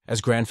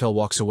 As Granfell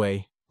walks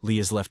away, Lee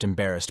is left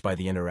embarrassed by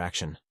the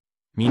interaction.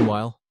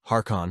 Meanwhile,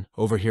 Harkon,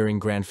 overhearing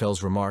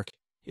Granfell's remark,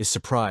 is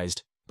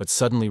surprised, but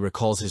suddenly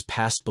recalls his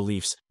past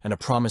beliefs and a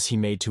promise he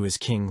made to his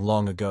king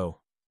long ago.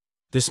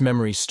 This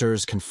memory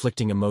stirs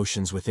conflicting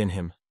emotions within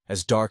him,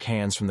 as dark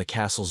hands from the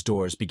castle's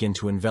doors begin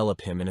to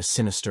envelop him in a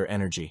sinister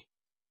energy.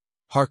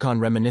 Harkon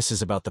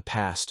reminisces about the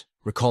past,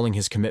 recalling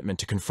his commitment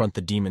to confront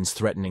the demons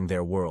threatening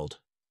their world.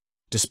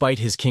 Despite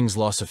his king's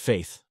loss of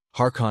faith,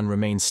 Harkon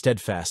remains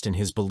steadfast in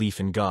his belief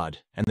in God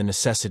and the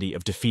necessity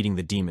of defeating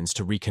the demons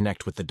to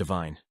reconnect with the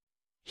divine.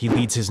 He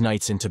leads his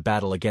knights into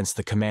battle against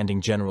the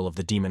commanding general of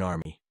the demon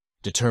army,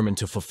 determined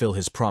to fulfill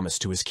his promise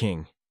to his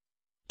king.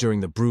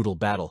 During the brutal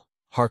battle,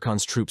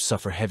 Harkon's troops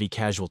suffer heavy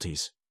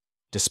casualties.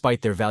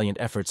 Despite their valiant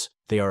efforts,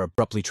 they are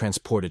abruptly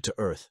transported to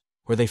Earth,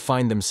 where they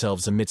find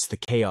themselves amidst the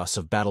chaos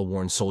of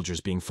battle-worn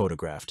soldiers being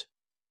photographed.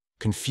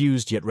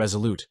 Confused yet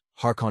resolute,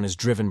 Harkon is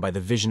driven by the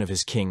vision of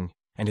his king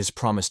and his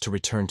promise to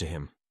return to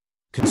him.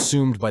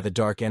 Consumed by the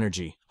dark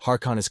energy,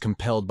 Harkon is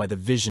compelled by the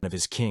vision of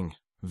his king,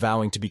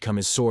 vowing to become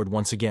his sword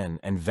once again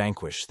and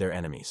vanquish their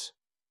enemies.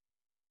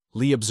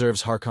 Lee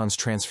observes Harkon's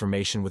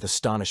transformation with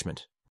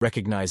astonishment,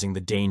 recognizing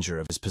the danger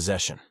of his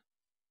possession.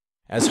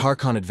 As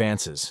Harkon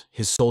advances,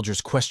 his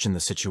soldiers question the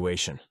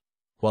situation,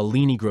 while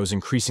Leonie grows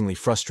increasingly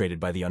frustrated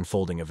by the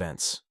unfolding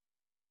events.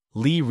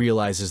 Lee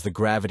realizes the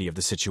gravity of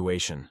the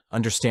situation,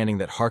 understanding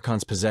that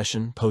Harkon's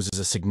possession poses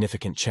a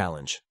significant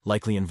challenge,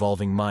 likely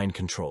involving mind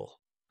control.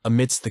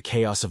 Amidst the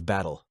chaos of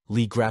battle,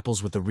 Lee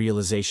grapples with the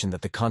realization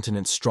that the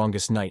continent's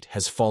strongest knight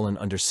has fallen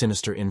under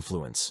sinister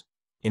influence.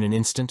 In an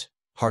instant,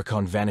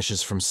 Harkon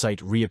vanishes from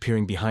sight,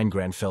 reappearing behind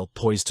Granfell,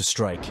 poised to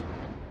strike.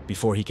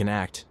 Before he can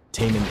act,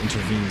 Taemin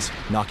intervenes,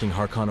 knocking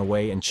Harkon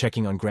away and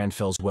checking on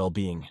Granfell's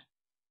well-being.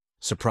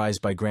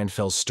 Surprised by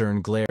Granfell's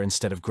stern glare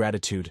instead of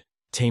gratitude,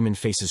 Taemin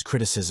faces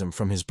criticism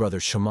from his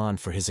brother Shaman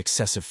for his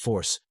excessive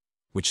force,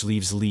 which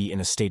leaves Lee in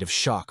a state of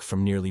shock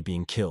from nearly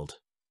being killed.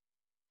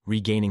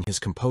 Regaining his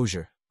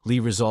composure, Lee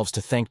resolves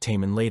to thank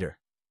Taemin later,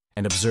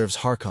 and observes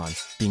Harkon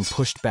being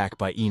pushed back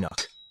by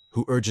Enoch,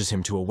 who urges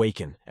him to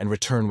awaken and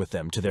return with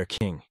them to their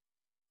king.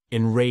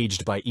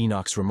 Enraged by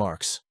Enoch's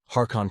remarks,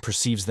 Harkon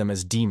perceives them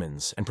as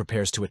demons and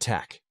prepares to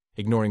attack,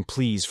 ignoring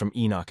pleas from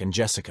Enoch and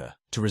Jessica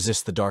to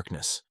resist the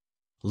darkness.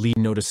 Lee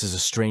notices a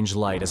strange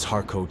light as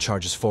Harko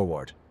charges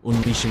forward,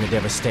 unleashing a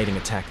devastating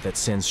attack that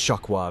sends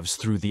shockwaves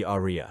through the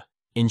area,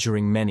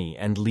 injuring many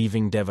and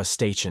leaving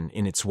devastation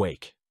in its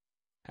wake.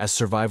 As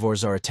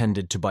survivors are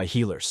attended to by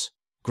healers,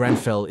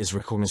 Granfell is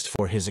recognized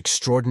for his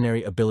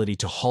extraordinary ability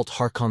to halt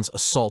Harkon's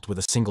assault with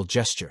a single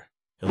gesture,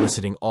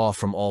 eliciting awe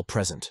from all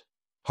present.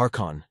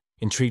 Harkon,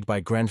 intrigued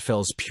by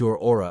Granfell's pure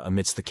aura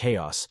amidst the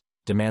chaos,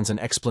 demands an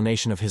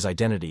explanation of his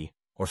identity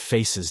or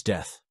faces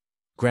death.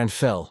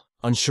 Granfell,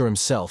 unsure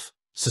himself,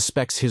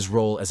 suspects his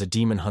role as a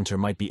demon hunter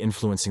might be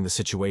influencing the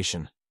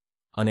situation.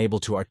 Unable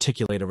to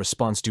articulate a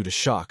response due to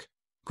shock,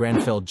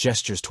 Granfell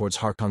gestures towards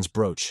Harkon's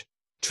brooch,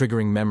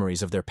 triggering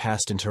memories of their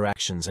past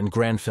interactions and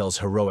Granfell's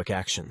heroic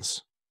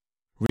actions.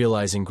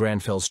 Realizing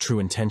Granfell's true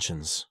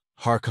intentions,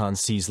 Harkon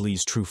sees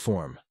Lee's true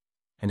form,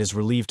 and is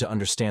relieved to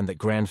understand that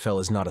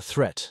Granfell is not a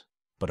threat,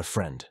 but a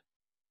friend.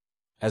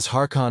 As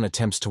Harkon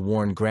attempts to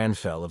warn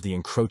Granfell of the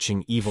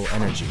encroaching evil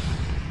energy,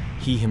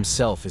 he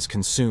himself is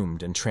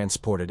consumed and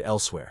transported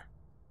elsewhere.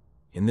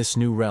 In this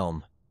new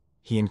realm,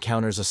 he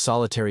encounters a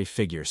solitary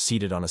figure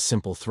seated on a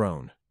simple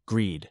throne,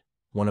 greed,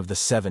 one of the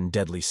 7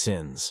 deadly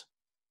sins.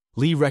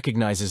 Lee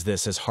recognizes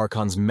this as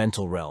Harkon's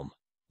mental realm,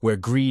 where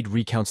greed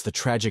recounts the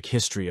tragic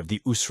history of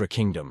the Usra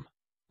kingdom,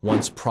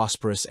 once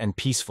prosperous and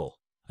peaceful,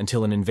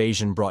 until an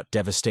invasion brought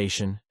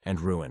devastation and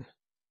ruin.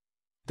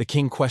 The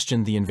king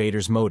questioned the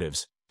invaders'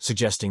 motives,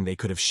 suggesting they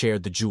could have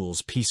shared the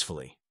jewels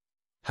peacefully.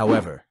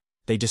 However,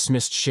 they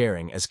dismissed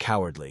sharing as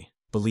cowardly,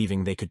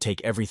 believing they could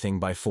take everything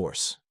by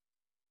force.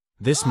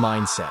 This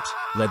mindset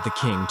led the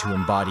king to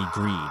embody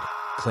greed,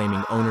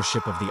 claiming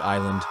ownership of the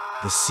island,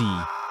 the sea,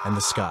 and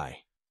the sky.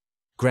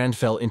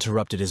 Granfell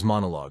interrupted his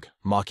monologue,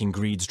 mocking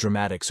greed's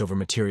dramatics over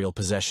material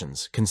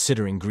possessions,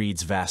 considering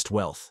greed's vast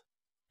wealth.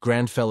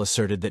 Granfell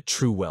asserted that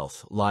true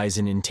wealth lies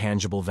in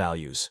intangible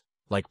values,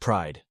 like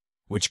pride,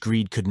 which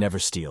greed could never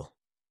steal.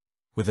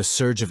 With a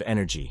surge of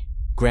energy,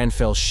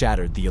 Granfell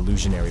shattered the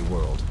illusionary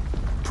world,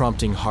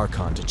 prompting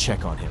Harkon to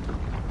check on him.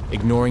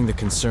 Ignoring the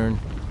concern,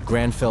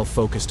 Granfell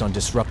focused on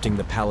disrupting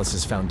the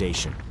palace's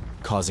foundation,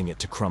 causing it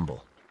to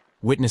crumble.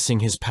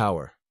 Witnessing his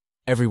power,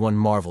 everyone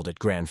marveled at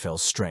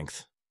Granfell's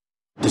strength.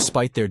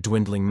 Despite their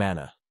dwindling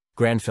mana,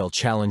 Granfell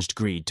challenged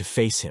Greed to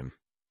face him,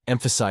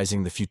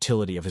 emphasizing the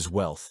futility of his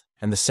wealth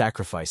and the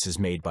sacrifices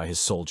made by his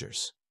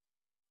soldiers.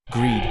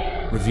 Greed,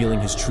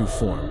 revealing his true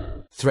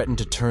form, threatened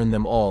to turn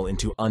them all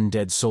into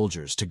undead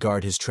soldiers to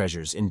guard his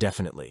treasures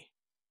indefinitely.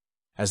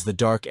 As the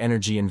dark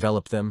energy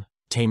enveloped them,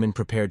 Taemin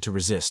prepared to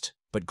resist,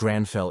 but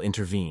Granfell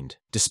intervened,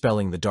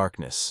 dispelling the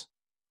darkness.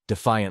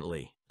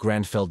 Defiantly,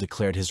 Granfell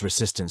declared his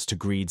resistance to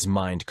Greed's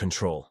mind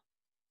control.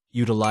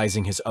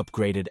 Utilizing his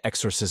upgraded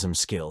exorcism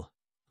skill,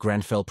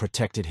 Granfell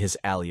protected his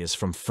allies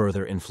from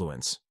further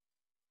influence.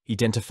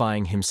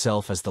 Identifying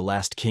himself as the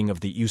last king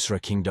of the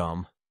Usra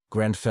kingdom,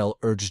 Granfell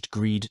urged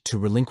Greed to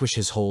relinquish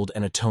his hold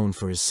and atone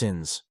for his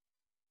sins.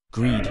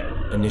 Greed,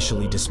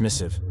 initially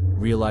dismissive,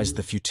 realized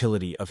the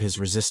futility of his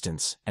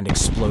resistance and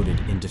exploded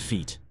in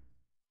defeat.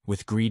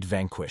 With Greed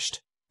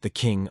vanquished, the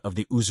king of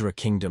the Usra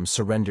kingdom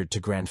surrendered to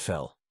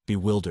Granfell,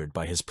 bewildered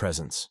by his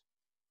presence.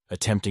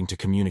 Attempting to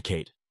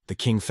communicate, the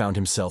king found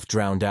himself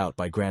drowned out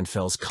by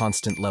Granfell's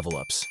constant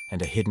level-ups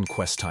and a hidden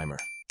quest timer.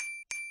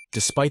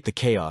 Despite the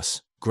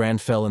chaos,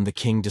 Granfell and the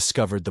king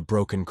discovered the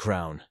broken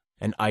crown,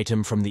 an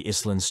item from the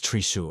Island's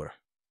treasure.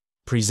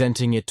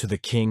 Presenting it to the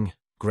king,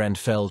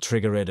 Granfell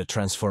triggered a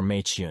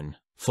transformation,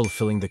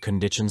 fulfilling the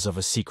conditions of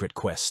a secret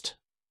quest.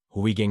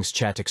 Huigang's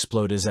chat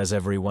explodes as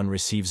everyone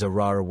receives a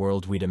rare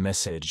world-wide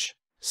message,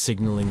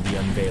 signaling the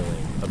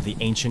unveiling of the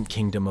ancient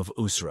kingdom of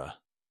Usra.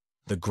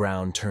 The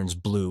ground turns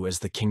blue as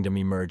the kingdom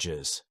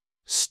emerges,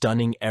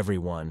 stunning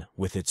everyone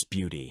with its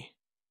beauty.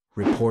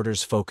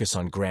 Reporters focus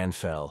on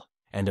Granfell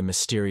and a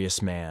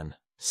mysterious man,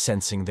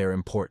 sensing their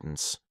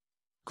importance.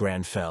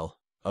 Granfell,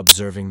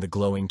 observing the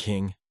glowing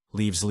king,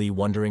 leaves Lee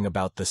wondering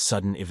about the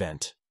sudden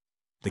event.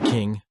 The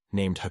king,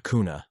 named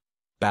Hakuna,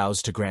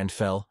 bows to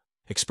Granfell,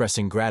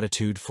 expressing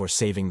gratitude for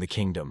saving the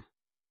kingdom.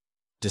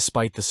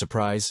 Despite the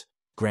surprise,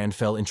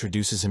 Granfell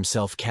introduces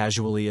himself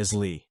casually as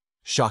Lee,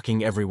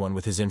 shocking everyone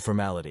with his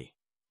informality.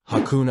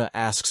 Hakuna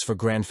asks for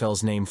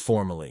Granfell's name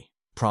formally,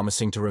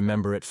 promising to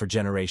remember it for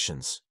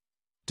generations.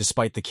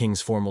 Despite the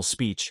king's formal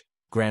speech,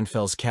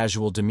 Granfell's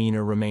casual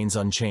demeanor remains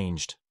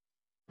unchanged.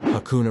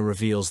 Hakuna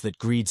reveals that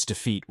Greed's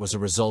defeat was a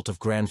result of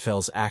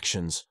Granfell's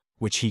actions,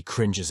 which he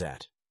cringes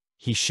at.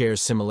 He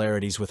shares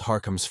similarities with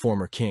Harkham's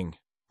former king,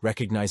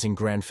 recognizing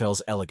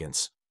Granfell's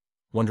elegance.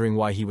 Wondering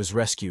why he was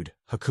rescued,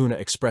 Hakuna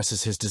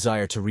expresses his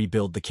desire to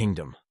rebuild the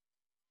kingdom.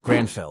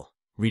 Granfell,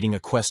 reading a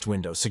quest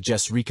window,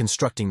 suggests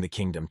reconstructing the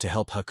kingdom to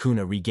help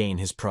Hakuna regain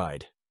his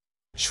pride.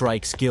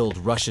 Shrike's guild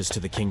rushes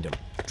to the kingdom,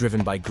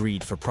 driven by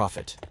greed for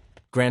profit.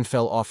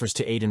 Granfell offers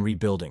to aid in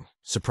rebuilding,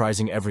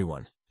 surprising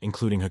everyone,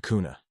 including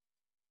Hakuna.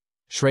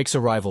 Shrike's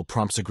arrival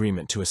prompts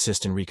agreement to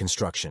assist in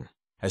reconstruction.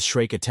 As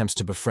Shrike attempts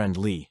to befriend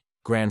Lee,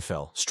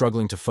 Granfell,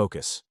 struggling to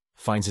focus,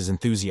 finds his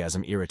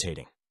enthusiasm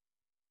irritating.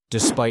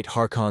 Despite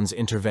Harkon's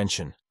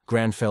intervention,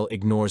 Granfell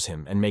ignores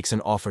him and makes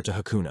an offer to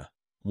Hakuna,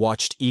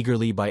 watched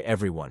eagerly by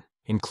everyone,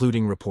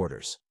 including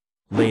reporters.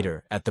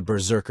 Later, at the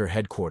Berserker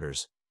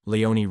headquarters,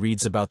 Leone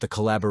reads about the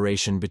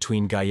collaboration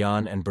between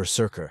Gayan and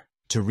Berserker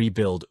to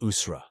rebuild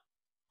Usra.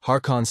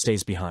 Harkon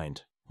stays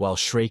behind, while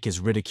Shrike is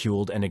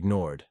ridiculed and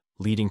ignored,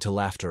 leading to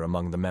laughter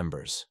among the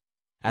members.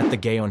 At the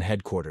Gaon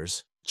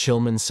headquarters,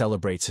 Chilman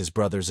celebrates his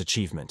brother's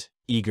achievement,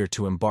 eager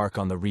to embark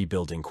on the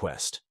rebuilding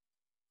quest.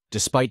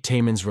 Despite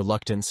Taemin's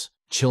reluctance,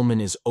 Chilman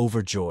is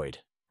overjoyed,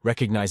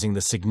 recognizing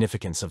the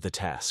significance of the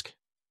task.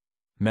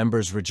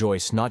 Members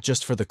rejoice not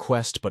just for the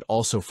quest but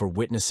also for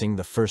witnessing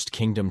the first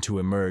kingdom to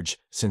emerge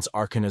since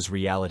Arcana's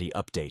reality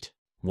update.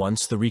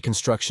 Once the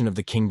reconstruction of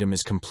the kingdom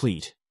is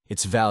complete,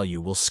 its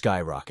value will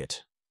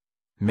skyrocket.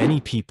 Many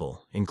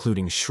people,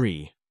 including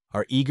Shri,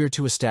 are eager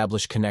to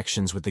establish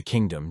connections with the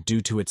kingdom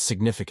due to its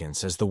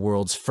significance as the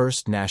world's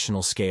first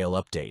national-scale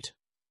update.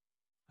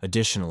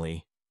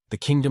 Additionally, the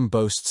kingdom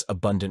boasts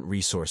abundant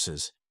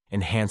resources,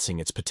 enhancing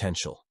its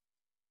potential.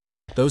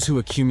 Those who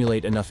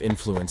accumulate enough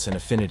influence and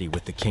affinity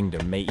with the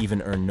kingdom may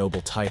even earn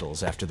noble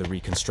titles after the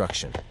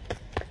reconstruction.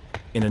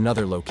 In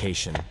another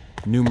location,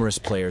 numerous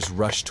players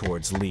rush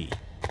towards Lee,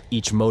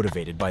 each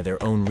motivated by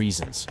their own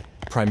reasons,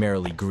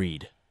 primarily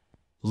greed.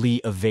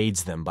 Lee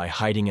evades them by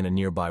hiding in a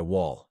nearby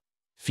wall,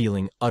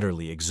 feeling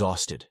utterly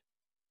exhausted.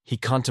 He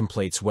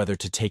contemplates whether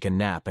to take a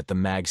nap at the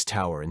Mag's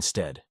Tower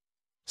instead.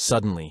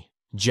 Suddenly,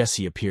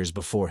 Jesse appears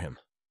before him,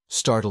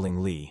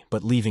 startling Lee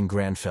but leaving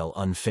Granfell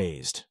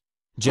unfazed.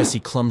 Jessie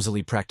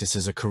clumsily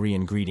practices a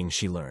Korean greeting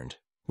she learned,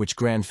 which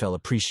Granfell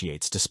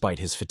appreciates despite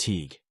his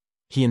fatigue.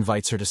 He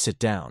invites her to sit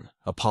down,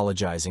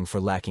 apologizing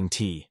for lacking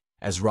tea,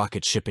 as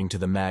rocket shipping to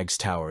the Mag's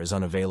Tower is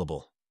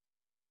unavailable.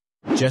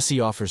 Jessie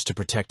offers to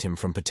protect him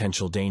from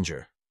potential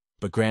danger,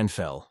 but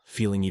Granfell,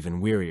 feeling even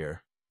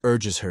wearier,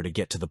 urges her to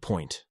get to the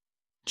point.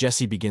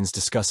 Jessie begins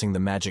discussing the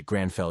magic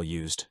Granfell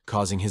used,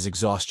 causing his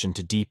exhaustion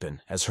to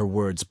deepen as her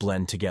words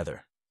blend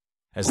together.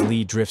 As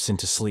Lee drifts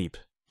into sleep,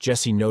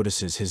 Jessie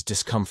notices his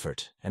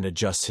discomfort and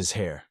adjusts his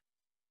hair.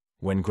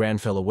 When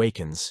Granfell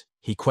awakens,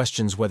 he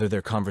questions whether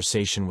their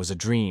conversation was a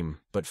dream,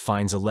 but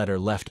finds a letter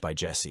left by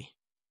Jessie.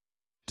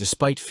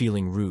 Despite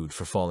feeling rude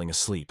for falling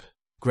asleep,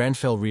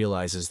 Granfell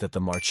realizes that the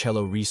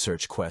Marcello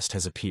research quest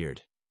has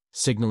appeared.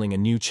 signaling a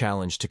new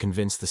challenge to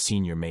convince the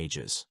senior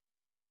mages.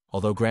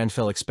 Although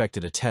Granfell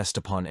expected a test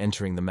upon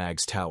entering the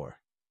mag's tower,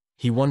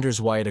 he wonders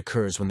why it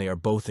occurs when they are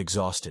both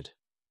exhausted.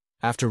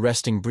 After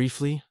resting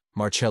briefly,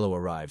 Marcello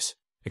arrives,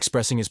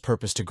 expressing his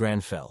purpose to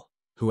Granfell,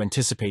 who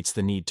anticipates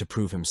the need to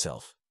prove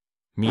himself.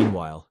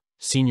 Meanwhile,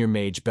 senior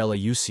mage Bella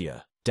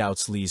Ucia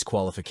doubts Lee's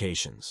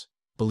qualifications,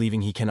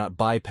 believing he cannot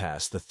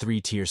bypass the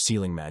 3-tier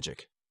ceiling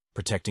magic,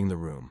 protecting the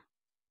room.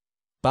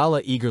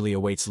 Bala eagerly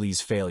awaits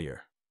Lee's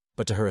failure,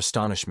 but to her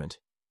astonishment,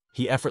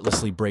 he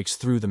effortlessly breaks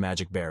through the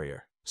magic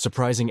barrier,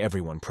 surprising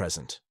everyone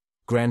present.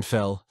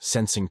 Granfell,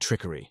 sensing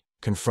trickery,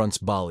 confronts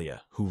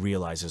Balia, who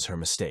realizes her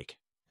mistake.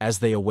 As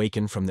they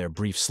awaken from their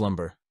brief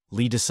slumber,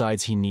 Lee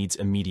decides he needs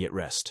immediate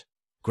rest.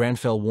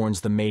 Granfell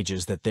warns the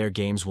mages that their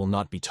games will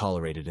not be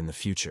tolerated in the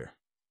future.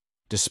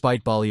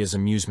 Despite Balia's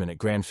amusement at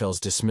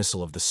Granfell's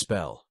dismissal of the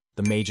spell,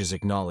 the mages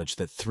acknowledge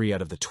that 3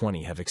 out of the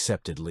 20 have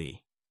accepted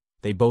Lee.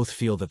 They both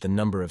feel that the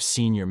number of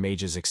senior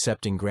mages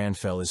accepting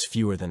Granfell is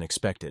fewer than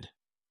expected.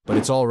 But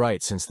it's all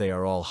right since they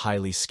are all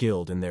highly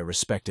skilled in their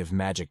respective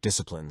magic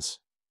disciplines.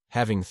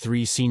 Having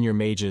 3 senior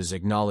mages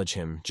acknowledge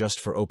him just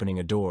for opening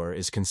a door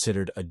is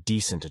considered a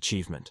decent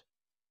achievement.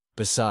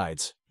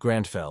 Besides,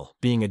 Granfell,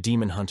 being a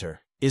demon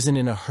hunter, isn't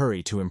in a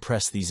hurry to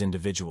impress these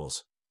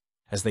individuals.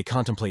 As they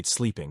contemplate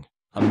sleeping,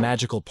 a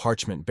magical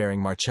parchment bearing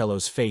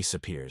Marcello's face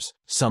appears,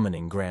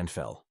 summoning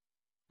Granfell.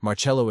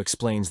 Marcello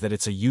explains that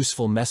it's a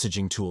useful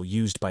messaging tool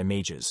used by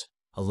mages,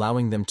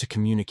 allowing them to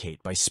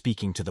communicate by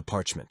speaking to the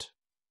parchment.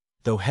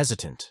 Though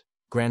hesitant,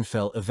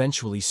 Granfell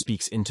eventually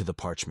speaks into the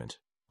parchment,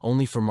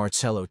 only for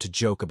Marcello to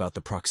joke about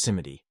the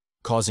proximity,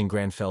 causing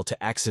Granfell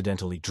to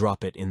accidentally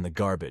drop it in the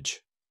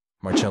garbage.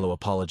 Marcello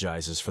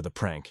apologizes for the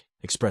prank,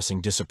 expressing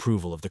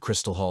disapproval of the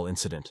Crystal Hall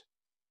incident.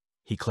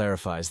 He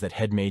clarifies that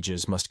head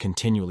mages must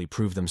continually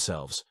prove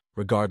themselves,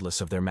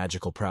 regardless of their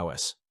magical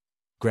prowess.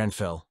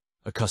 Granfell,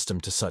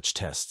 accustomed to such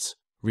tests,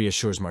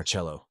 reassures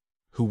Marcello,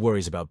 who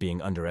worries about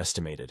being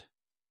underestimated.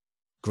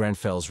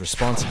 Granfell's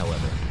response,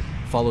 however,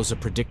 follows a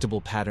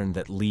predictable pattern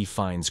that Lee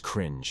finds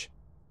cringe.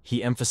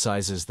 He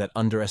emphasizes that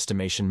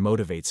underestimation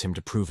motivates him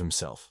to prove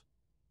himself,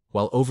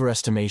 while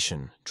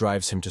overestimation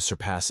drives him to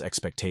surpass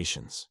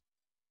expectations.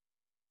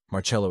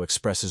 Marcello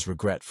expresses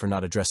regret for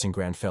not addressing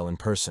Granfell in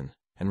person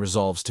and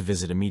resolves to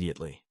visit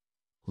immediately.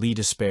 Lee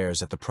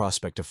despairs at the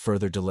prospect of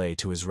further delay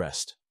to his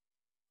rest.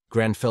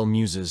 Granfell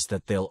muses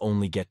that they'll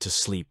only get to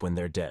sleep when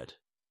they're dead.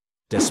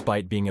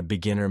 Despite being a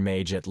beginner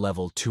mage at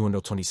level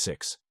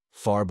 226,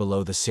 far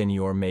below the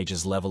senior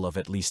mage's level of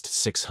at least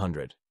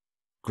 600,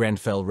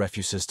 Granfell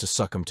refuses to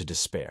succumb to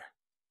despair.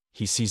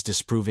 He sees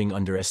disproving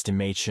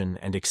underestimation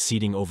and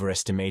exceeding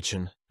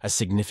overestimation as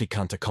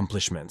significant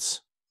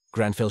accomplishments.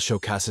 Granfell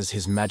showcases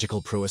his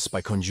magical prowess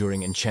by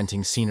conjuring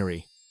enchanting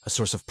scenery, a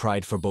source of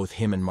pride for both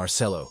him and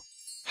Marcello.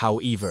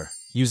 However,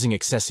 using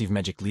excessive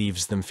magic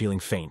leaves them feeling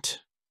faint.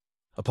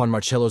 Upon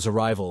Marcello's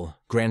arrival,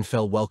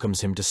 Granfell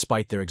welcomes him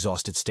despite their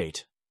exhausted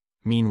state.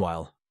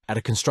 Meanwhile, at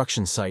a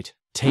construction site,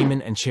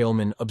 Taemin and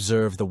Cheolmin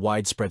observe the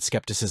widespread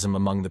skepticism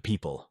among the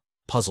people,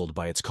 puzzled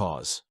by its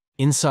cause.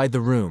 Inside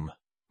the room,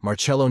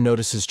 Marcello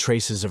notices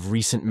traces of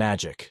recent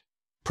magic,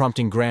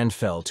 prompting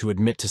Granfell to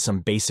admit to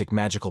some basic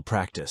magical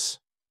practice.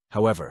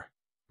 However,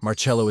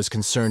 Marcello is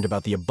concerned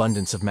about the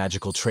abundance of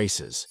magical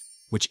traces,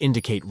 which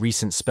indicate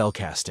recent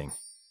spellcasting.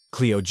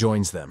 Cleo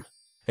joins them,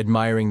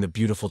 admiring the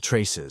beautiful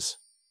traces,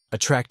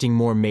 attracting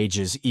more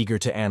mages eager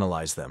to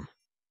analyze them.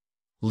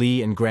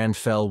 Lee and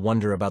Granfell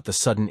wonder about the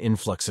sudden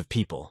influx of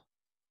people.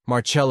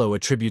 Marcello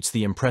attributes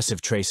the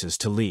impressive traces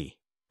to Lee,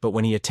 but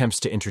when he attempts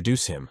to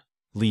introduce him,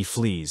 Lee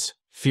flees,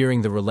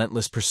 fearing the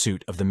relentless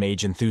pursuit of the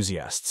mage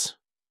enthusiasts.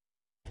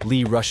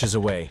 Lee rushes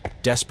away,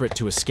 desperate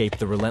to escape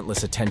the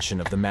relentless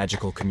attention of the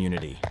magical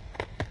community.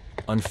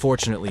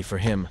 Unfortunately for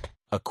him,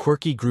 a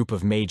quirky group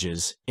of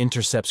mages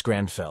intercepts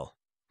Granfell,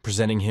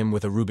 presenting him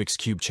with a Rubik's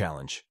Cube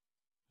challenge.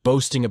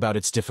 Boasting about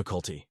its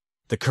difficulty,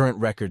 the current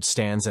record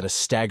stands at a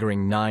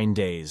staggering 9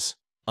 days.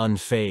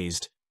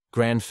 Unfazed,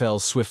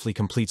 Granfell swiftly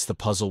completes the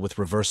puzzle with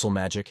reversal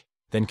magic,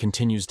 then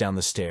continues down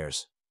the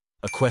stairs.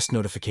 A quest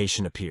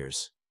notification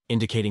appears,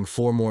 indicating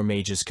 4 more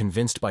mages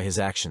convinced by his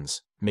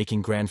actions,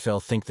 making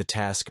Granfell think the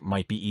task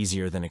might be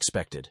easier than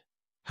expected.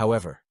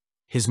 However,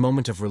 his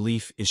moment of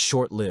relief is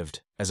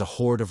short-lived as a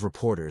horde of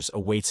reporters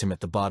awaits him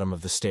at the bottom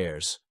of the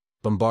stairs,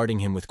 bombarding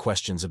him with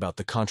questions about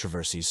the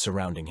controversies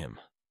surrounding him.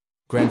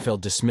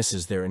 Granfell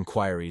dismisses their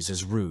inquiries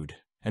as rude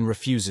and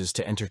refuses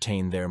to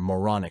entertain their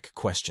moronic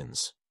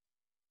questions.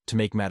 To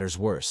make matters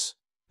worse,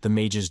 the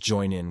mages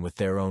join in with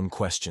their own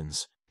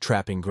questions,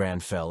 trapping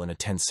Granfell in a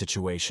tense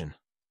situation.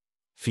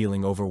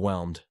 Feeling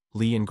overwhelmed,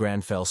 Lee and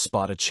Granfell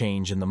spot a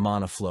change in the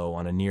mana flow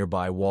on a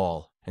nearby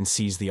wall and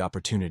seize the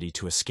opportunity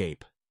to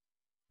escape.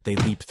 They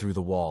leap through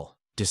the wall,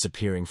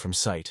 disappearing from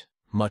sight,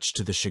 much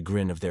to the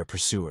chagrin of their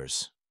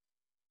pursuers.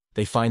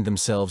 They find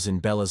themselves in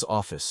Bella's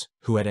office,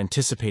 who had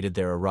anticipated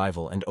their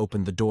arrival and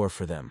opened the door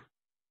for them.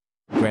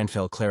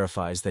 Granfell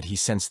clarifies that he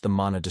sensed the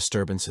mana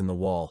disturbance in the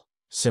wall,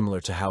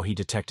 similar to how he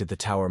detected the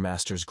Tower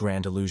Master's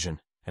grand illusion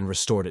and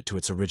restored it to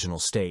its original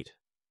state.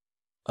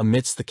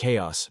 Amidst the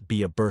chaos,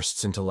 Bia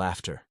bursts into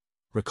laughter,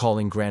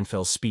 recalling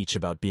Granfell's speech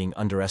about being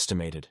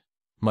underestimated,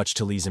 much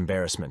to Lee's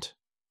embarrassment.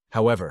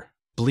 However,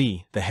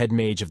 Blee, the head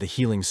mage of the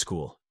healing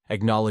school,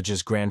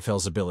 acknowledges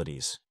Granfell's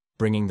abilities,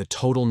 bringing the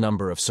total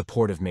number of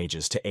supportive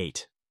mages to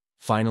 8.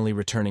 Finally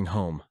returning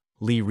home,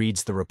 Lee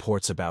reads the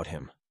reports about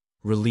him,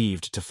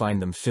 relieved to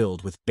find them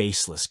filled with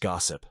baseless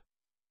gossip.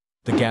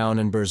 The Gaon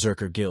and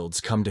Berserker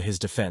guilds come to his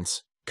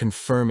defense,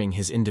 confirming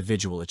his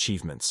individual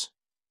achievements.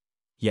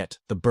 Yet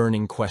the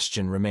burning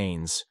question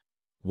remains,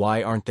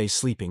 why aren't they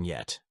sleeping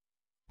yet?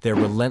 Their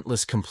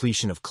relentless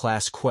completion of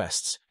class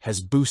quests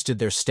has boosted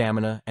their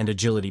stamina and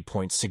agility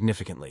points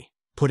significantly,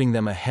 putting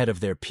them ahead of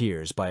their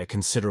peers by a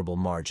considerable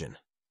margin.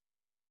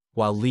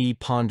 While Lee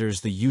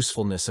ponders the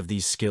usefulness of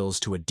these skills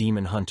to a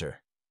demon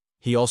hunter,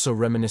 he also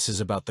reminisces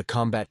about the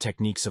combat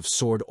techniques of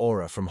Sword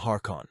Aura from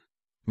Harkon.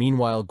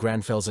 Meanwhile,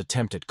 Granfell's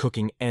attempt at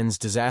cooking ends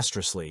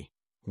disastrously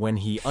when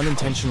he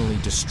unintentionally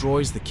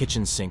destroys the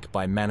kitchen sink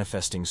by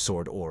manifesting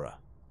Sword Aura.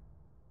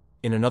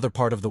 In another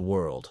part of the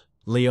world,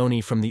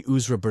 Leonie from the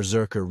Uzra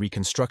Berserker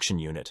Reconstruction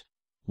Unit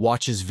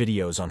watches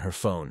videos on her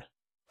phone,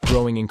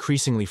 growing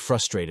increasingly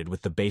frustrated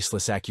with the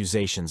baseless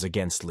accusations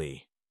against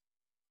Lee.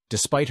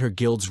 Despite her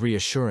guild's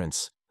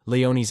reassurance,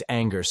 Leonie's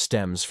anger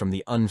stems from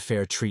the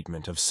unfair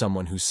treatment of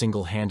someone who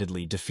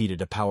single-handedly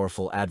defeated a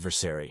powerful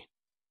adversary.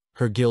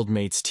 Her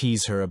guildmates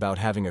tease her about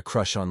having a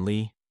crush on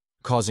Lee,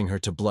 causing her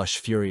to blush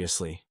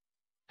furiously.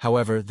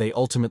 However, they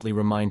ultimately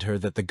remind her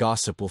that the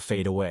gossip will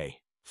fade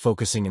away,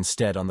 focusing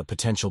instead on the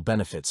potential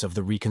benefits of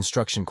the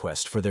reconstruction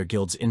quest for their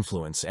guild's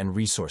influence and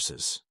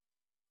resources.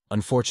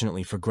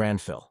 Unfortunately for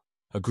Granfell,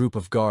 a group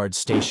of guards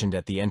stationed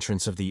at the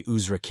entrance of the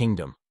Uzra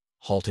Kingdom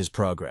halt his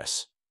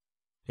progress,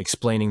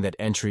 explaining that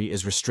entry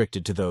is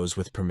restricted to those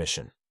with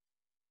permission.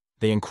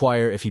 They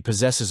inquire if he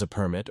possesses a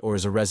permit or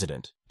is a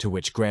resident, to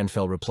which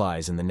Granfell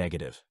replies in the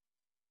negative.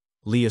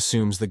 Lee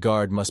assumes the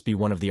guard must be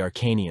one of the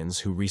Arcanians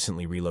who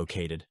recently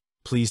relocated,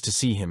 pleased to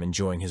see him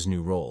enjoying his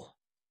new role.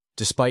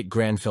 Despite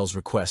Granfell's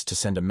request to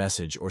send a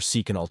message or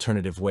seek an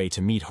alternative way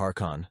to meet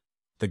Harkon,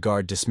 the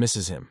guard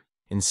dismisses him,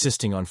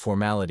 insisting on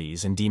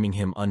formalities and deeming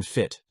him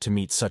unfit to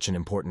meet such an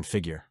important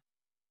figure.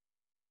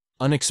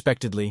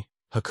 Unexpectedly,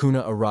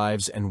 Hakuna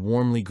arrives and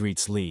warmly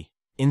greets Lee,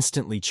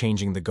 instantly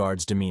changing the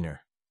guard's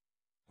demeanor.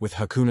 With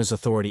Hakuna's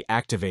authority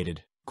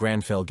activated,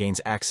 Granfell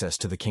gains access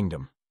to the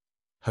kingdom.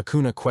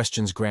 Hakuna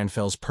questions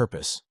Granfell's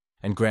purpose,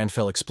 and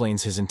Granfell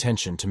explains his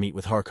intention to meet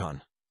with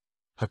Harkon.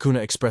 Hakuna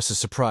expresses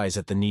surprise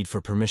at the need for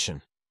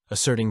permission,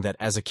 asserting that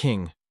as a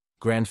king,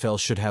 Granfell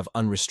should have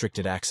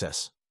unrestricted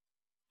access.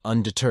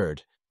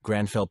 Undeterred,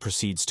 Granfell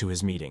proceeds to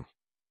his meeting.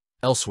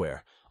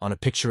 Elsewhere, on a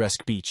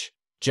picturesque beach,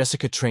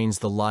 Jessica trains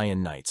the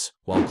Lion Knights,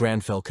 while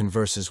Granfell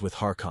converses with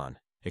Harkon,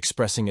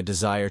 expressing a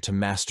desire to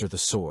master the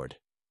sword.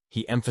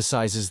 He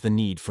emphasizes the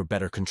need for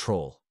better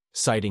control,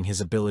 citing his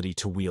ability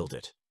to wield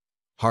it.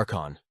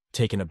 Harkon,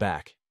 taken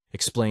aback,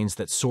 explains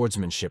that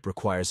swordsmanship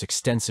requires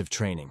extensive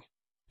training,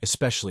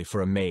 especially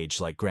for a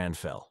mage like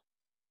Granfell.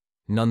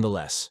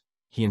 Nonetheless,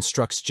 he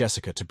instructs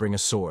Jessica to bring a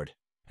sword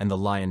and the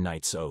Lion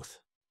Knight's oath.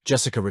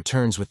 Jessica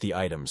returns with the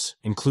items,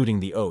 including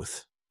the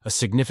oath, a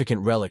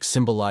significant relic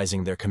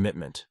symbolizing their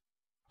commitment.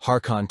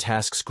 Harkon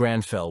tasks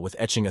Granfell with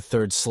etching a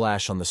third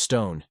slash on the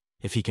stone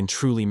if he can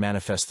truly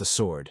manifest the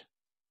sword.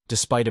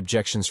 Despite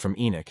objections from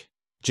Enoch,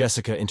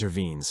 Jessica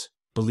intervenes,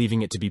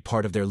 believing it to be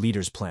part of their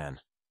leader's plan.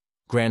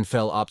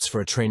 Granfell opts for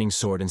a training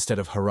sword instead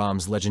of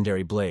Haram's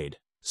legendary blade,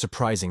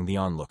 surprising the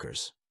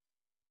onlookers.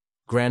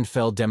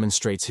 Granfell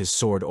demonstrates his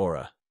sword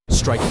aura,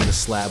 striking the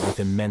slab with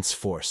immense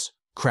force,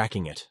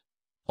 cracking it.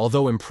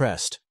 Although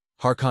impressed,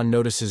 Harkon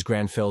notices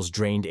Granfell's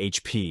drained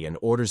HP and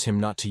orders him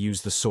not to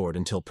use the sword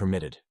until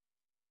permitted.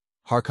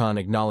 Harkon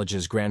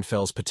acknowledges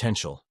Granfell's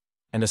potential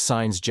and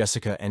assigns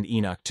Jessica and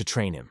Enoch to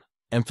train him,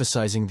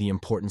 emphasizing the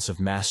importance of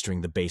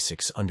mastering the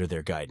basics under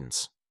their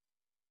guidance.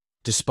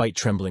 Despite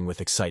trembling with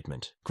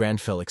excitement,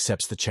 Granfell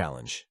accepts the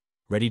challenge,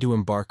 ready to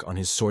embark on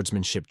his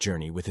swordsmanship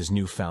journey with his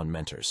newfound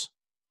mentors.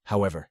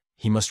 However,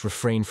 he must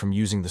refrain from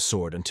using the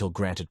sword until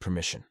granted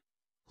permission.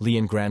 Lee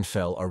and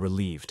Granfell are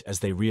relieved as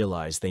they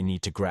realize they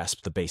need to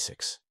grasp the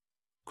basics.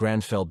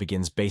 Granfell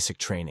begins basic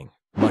training,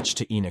 much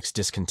to Enoch's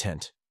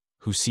discontent,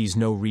 who sees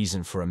no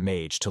reason for a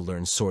mage to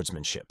learn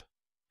swordsmanship.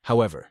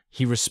 However,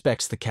 he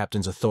respects the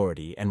captain's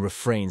authority and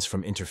refrains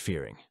from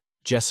interfering.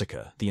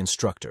 Jessica, the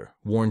instructor,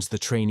 warns the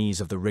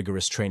trainees of the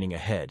rigorous training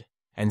ahead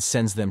and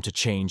sends them to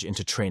change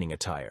into training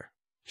attire.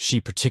 She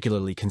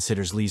particularly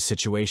considers Lee's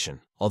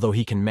situation, although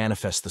he can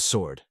manifest the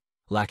sword.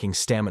 Lacking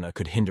stamina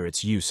could hinder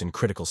its use in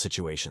critical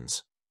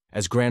situations.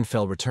 As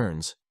Granfell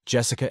returns,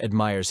 Jessica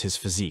admires his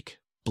physique,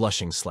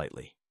 blushing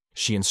slightly.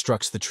 She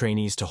instructs the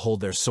trainees to hold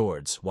their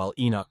swords while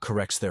Enoch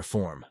corrects their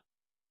form.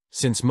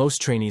 Since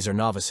most trainees are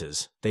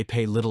novices, they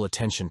pay little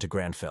attention to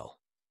Granfell.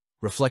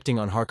 Reflecting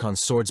on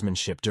Harkon's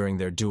swordsmanship during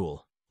their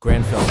duel,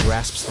 Granfell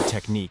grasps the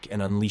technique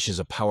and unleashes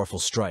a powerful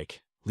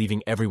strike,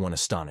 leaving everyone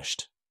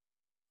astonished.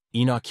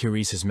 Enoch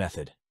queries his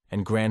method,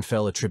 and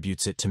Granfell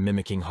attributes it to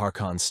mimicking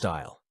Harkon's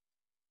style.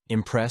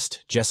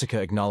 Impressed,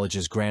 Jessica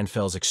acknowledges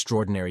Granfell's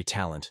extraordinary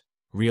talent,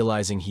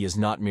 realizing he is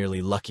not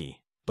merely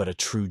lucky, but a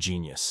true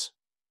genius.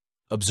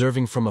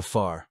 Observing from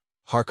afar,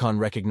 Harkon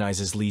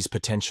recognizes Lee's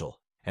potential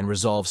and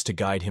resolves to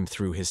guide him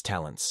through his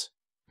talents.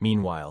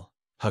 Meanwhile,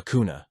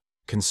 Hakuna,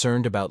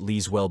 concerned about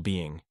Lee's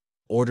well-being,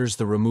 orders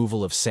the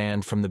removal of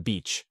sand from the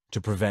beach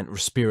to prevent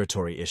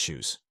respiratory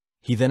issues.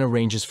 He then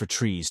arranges for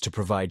trees to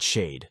provide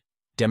shade,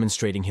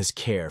 demonstrating his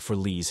care for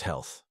Lee's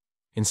health.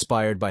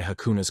 Inspired by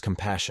Hakuna's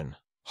compassion,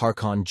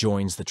 Harkon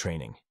joins the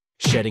training,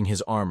 shedding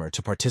his armor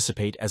to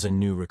participate as a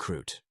new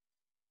recruit.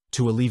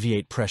 To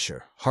alleviate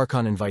pressure,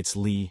 Harkon invites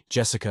Lee,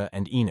 Jessica,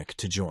 and Enoch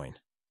to join.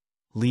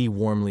 Lee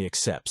warmly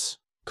accepts,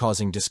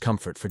 causing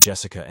discomfort for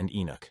Jessica and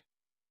Enoch.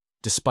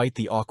 Despite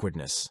the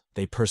awkwardness,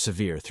 they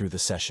persevere through the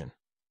session.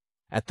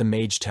 At the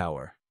Mage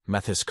Tower,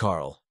 Mathis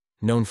Carl,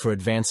 known for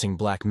advancing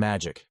black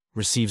magic,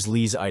 receives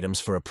Lee's items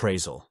for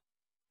appraisal.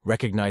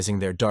 Recognizing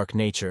their dark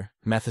nature,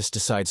 Mathis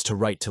decides to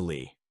write to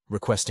Lee,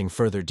 requesting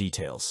further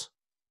details.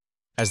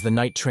 As the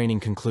night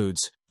training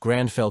concludes,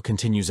 Granfell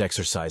continues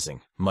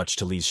exercising, much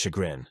to Lee's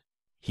chagrin.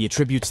 He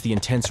attributes the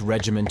intense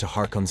regimen to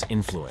Harkon's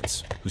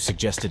influence, who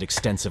suggested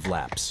extensive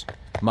laps.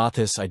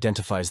 Mathis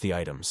identifies the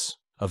items: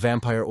 a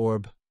vampire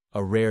orb,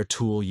 a rare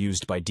tool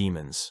used by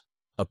demons,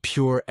 a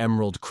pure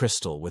emerald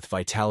crystal with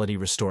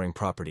vitality-restoring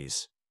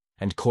properties,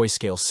 and koi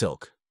scale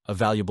silk, a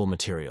valuable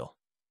material.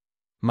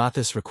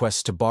 Mathis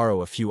requests to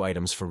borrow a few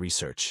items for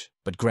research,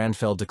 but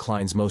Granfell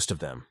declines most of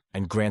them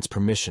and grants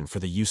permission for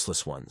the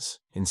useless ones,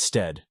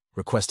 instead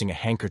requesting a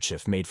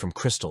handkerchief made from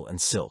crystal and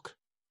silk.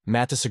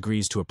 Mathis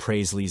agrees to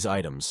appraise Lee's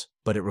items,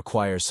 but it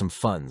requires some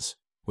funds,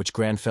 which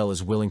Granfell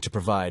is willing to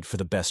provide for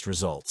the best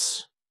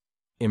results.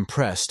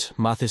 Impressed,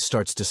 Mathis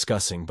starts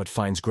discussing but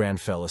finds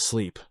Granfell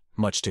asleep,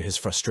 much to his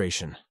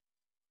frustration.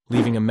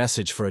 Leaving a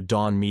message for a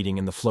dawn meeting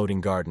in the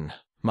floating garden,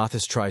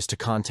 Mathis tries to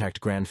contact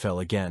Granfell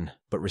again,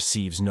 but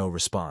receives no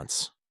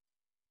response.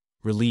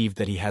 Relieved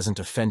that he hasn't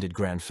offended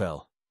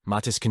Granfell,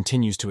 Mathis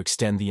continues to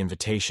extend the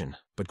invitation,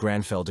 but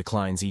Granfell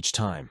declines each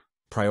time,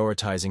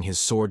 prioritizing his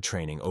sword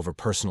training over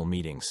personal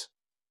meetings.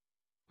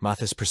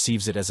 Mathis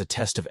perceives it as a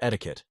test of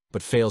etiquette,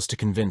 but fails to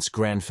convince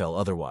Granfell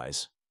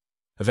otherwise.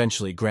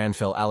 Eventually,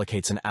 Granfell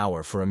allocates an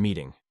hour for a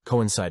meeting,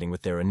 coinciding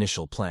with their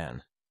initial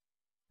plan.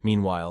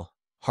 Meanwhile,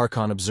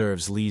 Harkon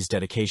observes Lee's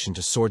dedication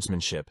to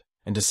swordsmanship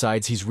and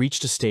decides he's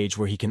reached a stage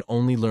where he can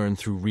only learn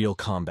through real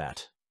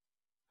combat.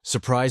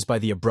 Surprised by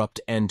the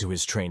abrupt end to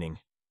his training,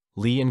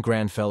 Lee and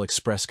Granfell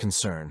express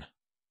concern.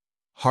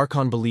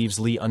 Harkon believes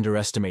Lee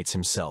underestimates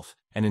himself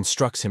and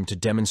instructs him to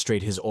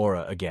demonstrate his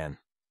aura again.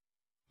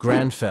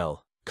 Granfell,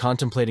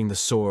 contemplating the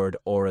sword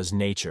aura's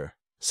nature,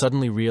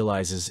 suddenly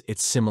realizes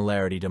its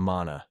similarity to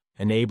mana,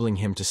 enabling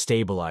him to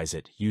stabilize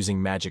it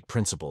using magic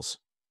principles.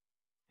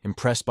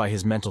 Impressed by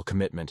his mental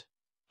commitment,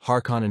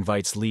 Harkon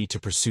invites Lee to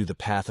pursue the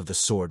path of the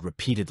sword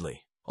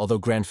repeatedly, although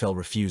Granfell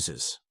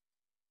refuses.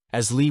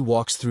 As Lee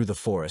walks through the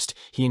forest,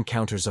 he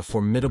encounters a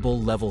formidable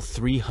level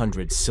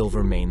 300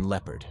 silver-mane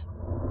leopard.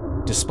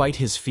 Despite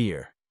his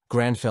fear,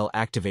 Granfell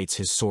activates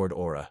his sword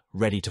aura,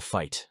 ready to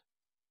fight.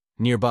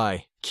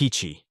 Nearby,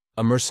 Kichi,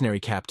 a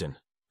mercenary captain,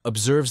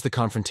 observes the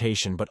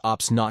confrontation but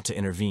opts not to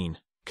intervene,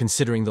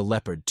 considering the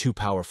leopard too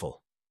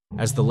powerful.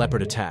 As the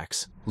leopard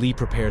attacks, Lee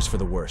prepares for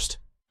the worst,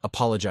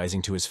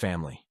 apologizing to his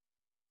family.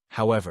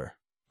 However,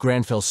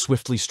 Granfell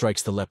swiftly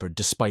strikes the leopard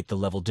despite the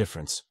level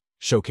difference,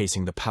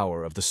 showcasing the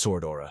power of the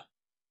sword aura.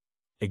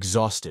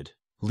 Exhausted,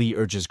 Lee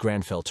urges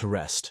Granfell to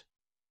rest.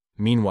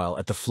 Meanwhile,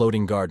 at the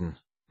floating garden,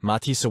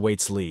 Mathis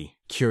awaits Lee,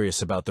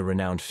 curious about the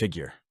renowned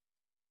figure.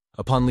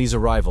 Upon Lee's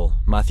arrival,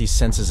 Mathis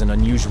senses an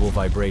unusual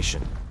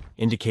vibration,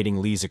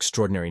 indicating Lee's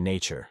extraordinary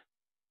nature.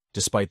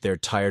 Despite their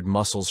tired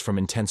muscles from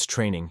intense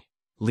training,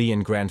 Lee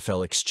and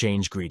Granfell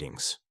exchange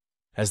greetings.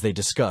 As they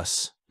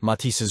discuss,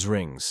 Mathis's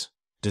rings,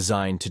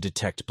 designed to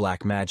detect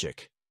black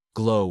magic,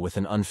 glow with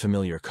an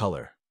unfamiliar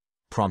color,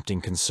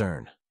 prompting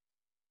concern.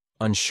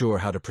 Unsure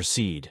how to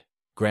proceed,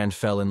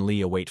 Granfell and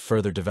Lee await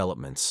further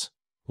developments,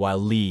 while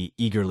Lee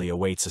eagerly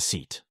awaits a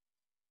seat.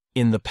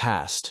 In the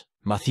past,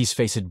 Mathis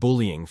faced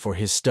bullying for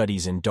his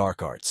studies in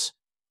dark arts.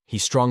 He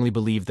strongly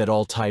believed that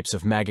all types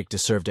of magic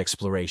deserved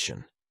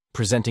exploration.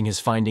 Presenting his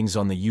findings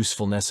on the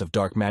usefulness of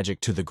dark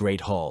magic to the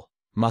Great Hall,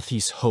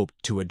 Mathis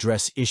hoped to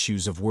address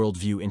issues of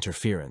worldview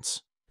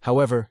interference.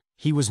 However,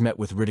 he was met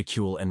with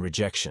ridicule and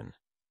rejection.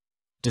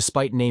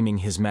 Despite naming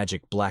his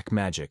magic black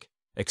magic,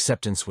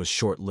 acceptance was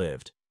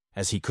short-lived,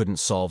 as he couldn't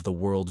solve the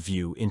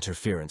worldview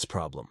interference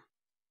problem.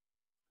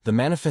 The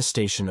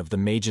manifestation of the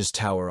Mage's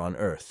Tower on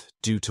Earth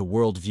due to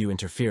worldview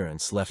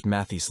interference left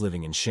Mathis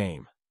living in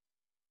shame.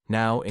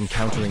 Now,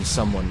 encountering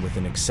someone with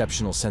an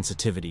exceptional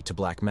sensitivity to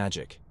black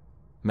magic,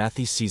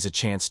 Mathis sees a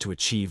chance to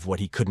achieve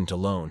what he couldn't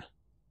alone.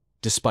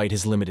 Despite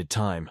his limited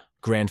time,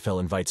 Granfell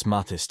invites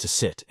Mathis to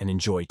sit and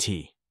enjoy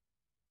tea.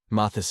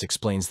 Mathis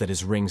explains that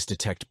his rings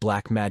detect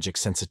black magic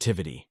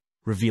sensitivity,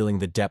 revealing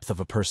the depth of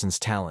a person's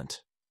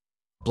talent.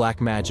 Black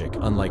magic,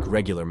 unlike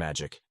regular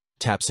magic,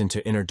 taps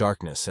into inner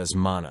darkness as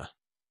mana.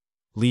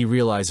 Lee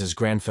realizes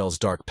Granfell's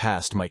dark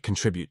past might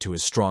contribute to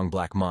his strong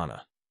black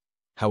mana.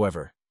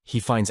 However, he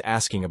finds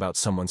asking about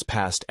someone's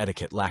past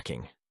etiquette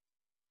lacking.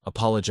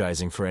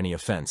 Apologizing for any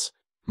offense,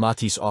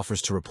 Matisse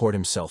offers to report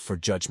himself for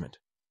judgment.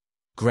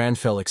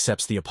 Granfell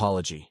accepts the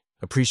apology,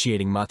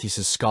 appreciating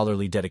Matisse's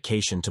scholarly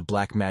dedication to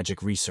black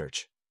magic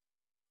research.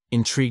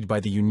 Intrigued by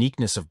the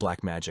uniqueness of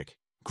black magic,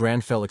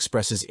 Granfell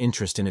expresses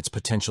interest in its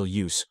potential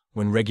use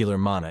when regular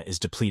mana is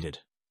depleted.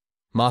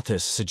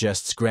 Matisse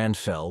suggests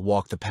Granfell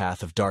walk the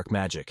path of dark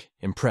magic,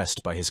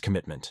 impressed by his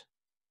commitment.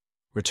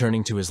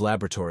 Returning to his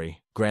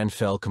laboratory,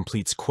 Granfell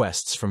completes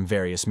quests from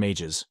various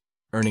mages,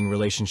 earning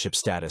relationship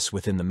status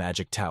within the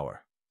magic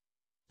tower.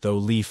 Though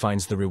Lee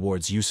finds the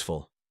rewards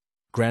useful,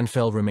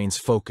 Granfell remains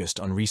focused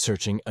on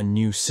researching a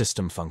new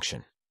system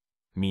function.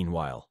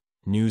 Meanwhile,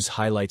 news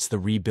highlights the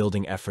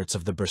rebuilding efforts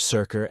of the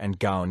Berserker and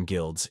Gaon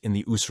guilds in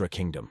the Usra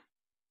Kingdom.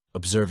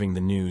 Observing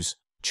the news,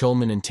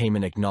 Cholman and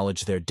Taemin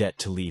acknowledge their debt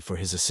to Lee for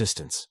his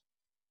assistance.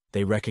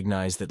 They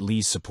recognize that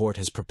Lee's support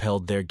has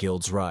propelled their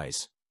guild's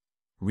rise.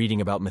 Reading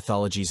about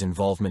mythology's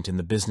involvement in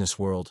the business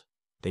world,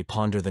 they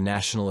ponder the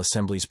National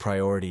Assembly's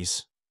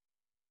priorities.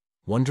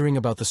 Wondering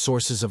about the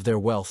sources of their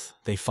wealth,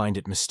 they find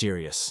it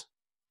mysterious.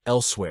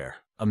 Elsewhere,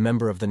 a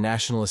member of the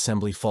National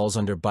Assembly falls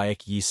under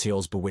Bayek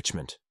Yiseol's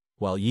bewitchment,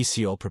 while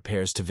Yiseol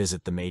prepares to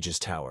visit the Mage's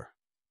Tower.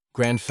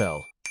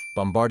 Granfell,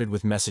 bombarded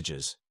with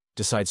messages,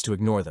 decides to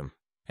ignore them,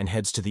 and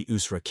heads to the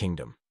Usra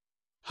Kingdom.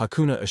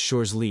 Hakuna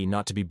assures Lee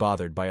not to be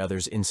bothered by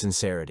others'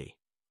 insincerity,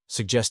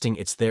 suggesting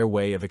it's their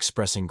way of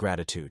expressing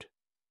gratitude.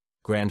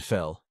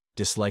 Granfell,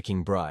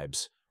 disliking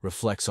bribes,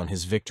 reflects on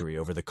his victory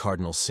over the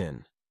cardinal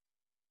sin.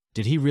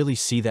 Did he really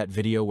see that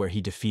video where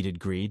he defeated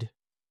greed?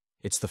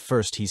 It's the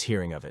first he's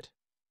hearing of it.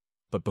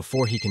 But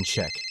before he can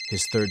check,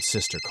 his third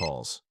sister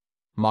calls,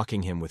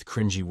 mocking him with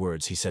cringy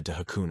words he said to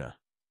Hakuna.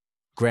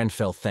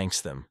 Granfell thanks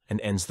them and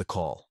ends the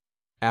call.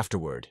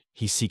 Afterward,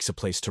 he seeks a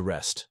place to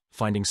rest,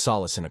 finding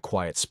solace in a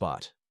quiet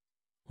spot.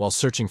 While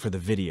searching for the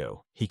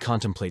video, he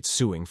contemplates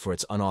suing for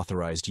its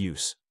unauthorized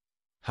use.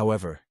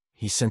 However,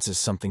 he senses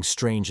something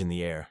strange in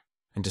the air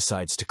and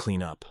decides to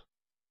clean up.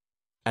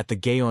 At the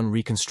Gaon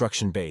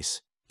reconstruction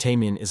base,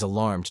 Taemin is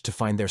alarmed to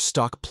find their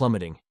stock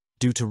plummeting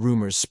due to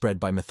rumors spread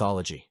by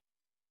mythology.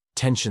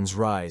 Tensions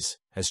rise,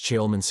 as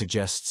Cheolman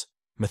suggests,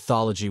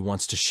 mythology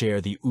wants to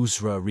share the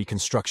Usra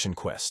reconstruction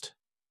quest.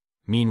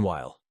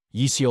 Meanwhile,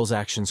 Yiseol's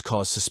actions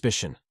cause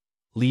suspicion,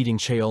 leading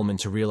Cheolman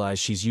to realize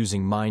she's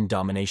using mind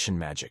domination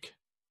magic,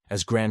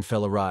 as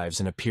Granfell arrives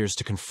and appears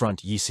to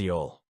confront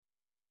Yiseol.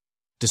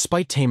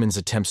 Despite Taemin's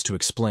attempts to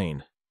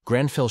explain,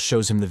 Granfell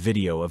shows him the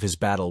video of his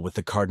battle with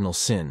the Cardinal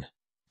Sin,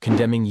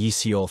 condemning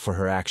Yiseol for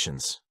her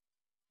actions.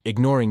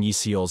 Ignoring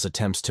Yiseol's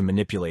attempts to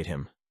manipulate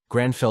him,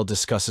 Granfell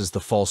discusses the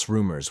false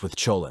rumors with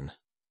Cholman.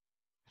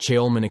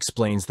 Cheolman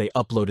explains they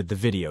uploaded the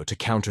video to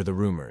counter the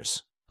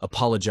rumors,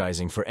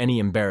 apologizing for any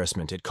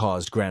embarrassment it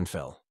caused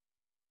Granfell.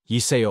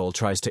 Yiseol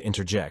tries to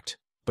interject,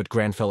 but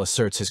Granfell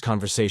asserts his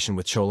conversation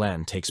with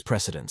Cholan takes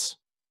precedence.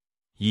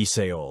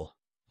 Yiseol,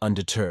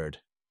 undeterred,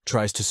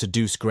 tries to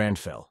seduce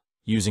Granfell,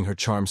 using her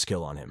charm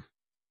skill on him.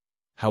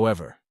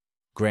 However,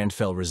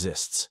 Granfell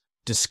resists,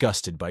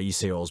 disgusted by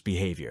Yiseol's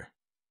behavior.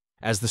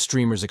 As the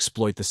streamers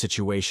exploit the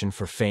situation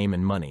for fame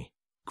and money,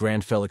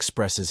 Granfell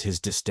expresses his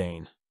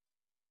disdain.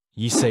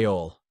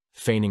 Yiseol,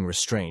 feigning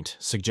restraint,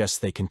 suggests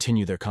they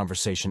continue their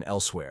conversation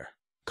elsewhere,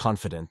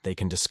 confident they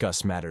can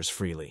discuss matters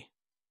freely.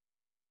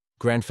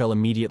 Granfell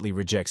immediately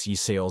rejects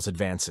Yiseol's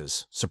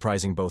advances,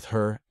 surprising both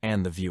her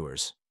and the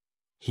viewers.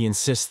 He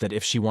insists that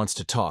if she wants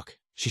to talk,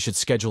 she should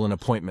schedule an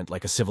appointment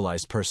like a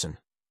civilized person.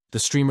 The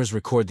streamers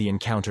record the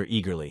encounter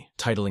eagerly,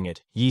 titling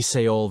it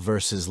Yiseol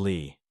vs.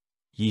 Lee.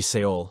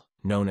 Yiseol,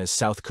 known as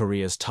South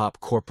Korea's top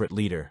corporate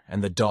leader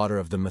and the daughter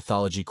of the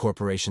Mythology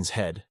Corporation's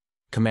head,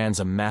 commands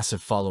a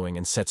massive following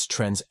and sets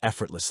trends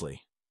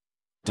effortlessly.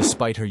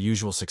 Despite her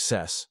usual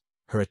success,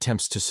 her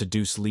attempts to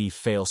seduce Lee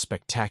fail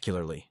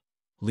spectacularly,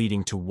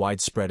 leading to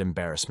widespread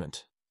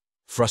embarrassment.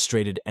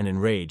 Frustrated and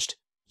enraged,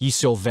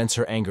 Yiseol vents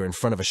her anger in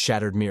front of a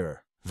shattered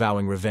mirror,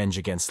 vowing revenge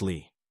against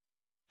Lee.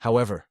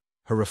 However,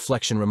 her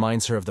reflection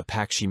reminds her of the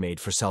pact she made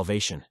for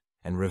salvation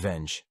and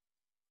revenge.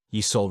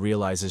 Yiseol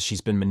realizes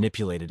she's been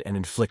manipulated and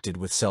inflicted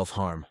with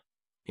self-harm.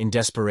 In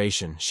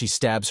desperation, she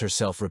stabs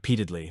herself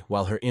repeatedly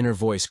while her inner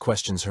voice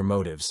questions her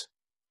motives.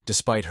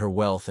 Despite her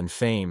wealth and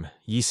fame,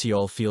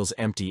 Yiseol feels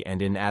empty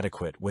and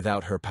inadequate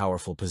without her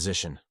powerful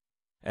position.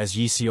 As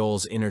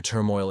Yiseol's inner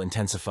turmoil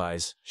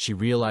intensifies, she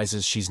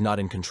realizes she's not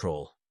in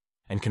control,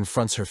 and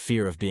confronts her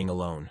fear of being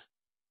alone.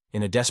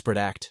 In a desperate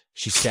act,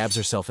 she stabs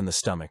herself in the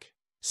stomach,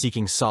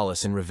 seeking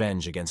solace in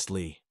revenge against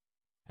Lee.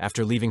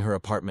 After leaving her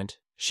apartment,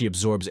 she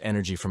absorbs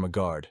energy from a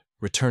guard,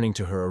 returning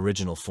to her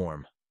original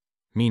form.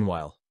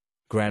 Meanwhile,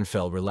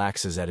 Granfell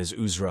relaxes at his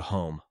Usra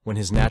home when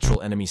his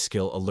natural enemy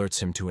skill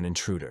alerts him to an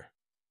intruder.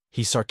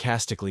 He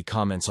sarcastically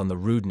comments on the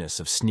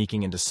rudeness of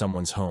sneaking into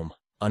someone's home,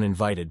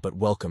 uninvited, but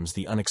welcomes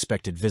the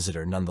unexpected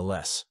visitor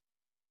nonetheless.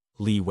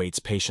 Lee waits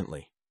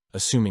patiently,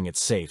 assuming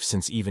it's safe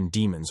since even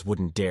demons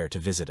wouldn't dare to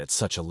visit at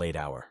such a late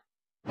hour.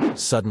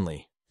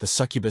 Suddenly, the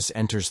succubus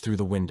enters through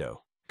the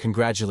window,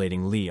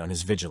 congratulating Lee on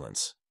his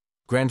vigilance.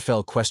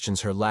 Granfell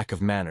questions her lack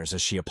of manners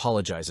as she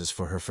apologizes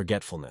for her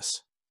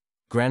forgetfulness.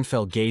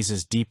 Granfell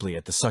gazes deeply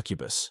at the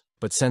succubus,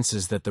 but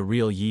senses that the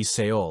real Yi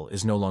Seol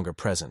is no longer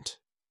present.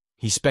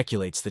 He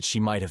speculates that she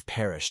might have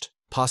perished,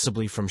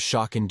 possibly from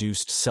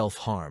shock-induced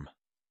self-harm.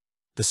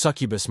 The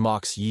succubus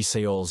mocks Yi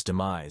Seol's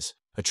demise,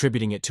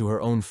 attributing it to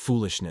her own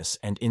foolishness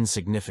and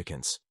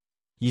insignificance.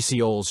 Yi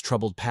Seol's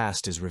troubled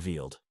past is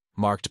revealed,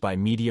 marked by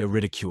media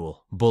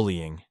ridicule,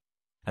 bullying,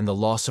 and the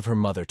loss of her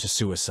mother to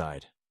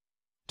suicide.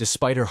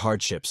 Despite her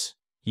hardships,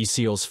 Yi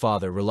Seol's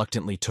father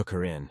reluctantly took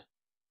her in,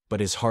 but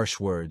his harsh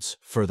words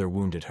further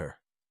wounded her.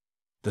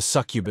 The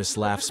succubus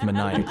laughs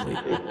maniacally,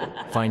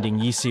 finding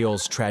Yi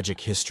Seol's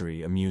tragic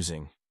history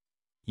amusing.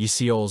 Yi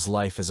Seol's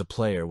life as a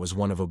player was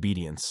one of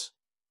obedience,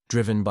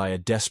 driven by a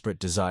desperate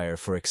desire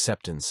for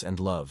acceptance and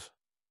love.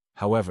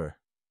 However,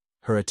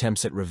 her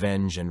attempts at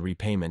revenge and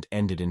repayment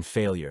ended in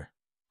failure,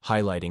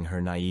 highlighting her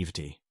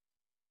naivety.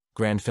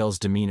 Granfell's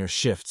demeanor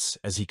shifts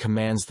as he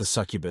commands the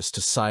succubus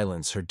to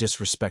silence her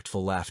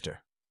disrespectful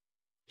laughter.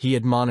 He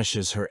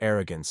admonishes her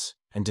arrogance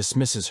and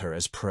dismisses her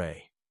as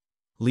prey.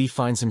 Lee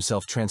finds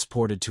himself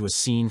transported to a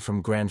scene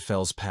from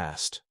Granfell's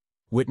past,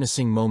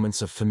 witnessing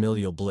moments of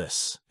familial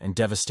bliss and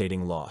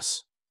devastating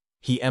loss.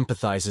 He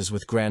empathizes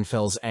with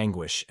Granfell's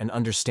anguish and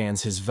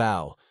understands his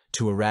vow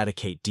to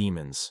eradicate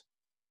demons.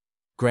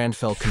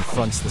 Granfell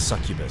confronts the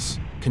succubus,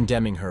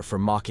 condemning her for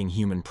mocking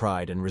human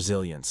pride and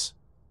resilience.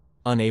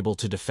 Unable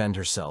to defend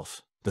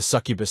herself, the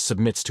succubus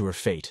submits to her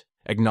fate,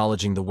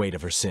 acknowledging the weight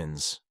of her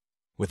sins.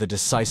 With a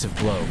decisive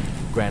blow,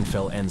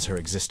 Granfell ends her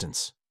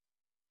existence.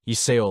 Yi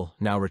Seol,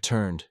 now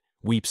returned,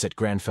 weeps at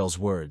Granfell's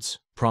words,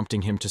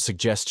 prompting him to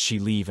suggest she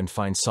leave and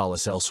find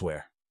solace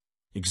elsewhere.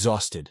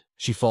 Exhausted,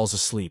 she falls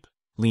asleep,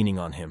 leaning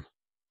on him.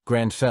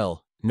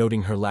 Granfell,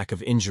 noting her lack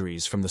of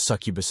injuries from the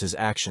succubus's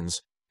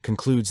actions,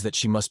 concludes that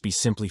she must be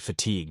simply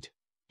fatigued.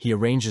 He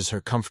arranges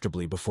her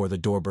comfortably before the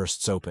door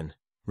bursts open,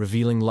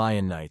 revealing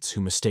lion knights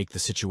who mistake the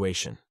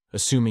situation,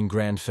 assuming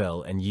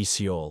Granfell and Yi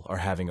Seol are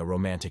having a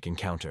romantic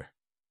encounter.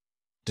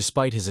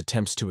 Despite his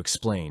attempts to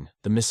explain,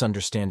 the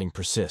misunderstanding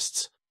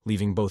persists,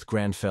 leaving both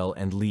Granfell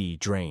and Lee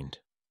drained.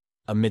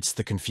 Amidst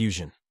the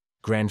confusion,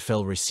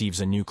 Granfell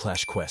receives a new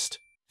clash quest,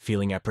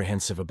 feeling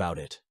apprehensive about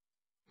it.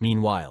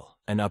 Meanwhile,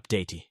 an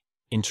update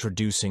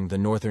introducing the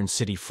northern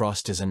city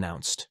Frost is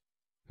announced,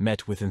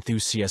 met with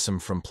enthusiasm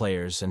from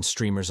players and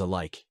streamers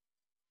alike.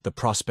 The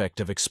prospect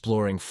of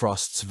exploring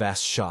Frost's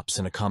vast shops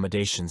and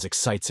accommodations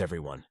excites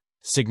everyone,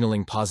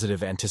 signaling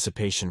positive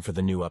anticipation for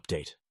the new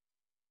update.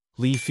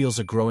 Lee feels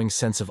a growing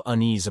sense of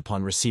unease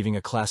upon receiving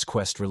a class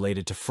quest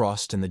related to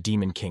Frost and the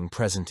Demon King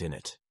present in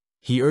it.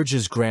 He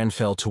urges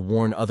Granfell to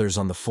warn others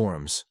on the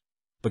forums,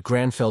 but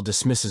Granfell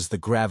dismisses the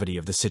gravity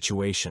of the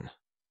situation.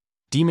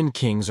 Demon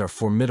Kings are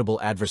formidable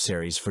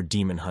adversaries for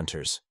demon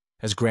hunters,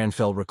 as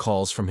Granfell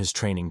recalls from his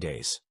training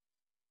days.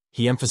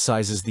 He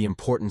emphasizes the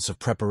importance of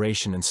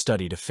preparation and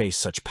study to face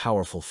such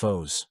powerful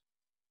foes.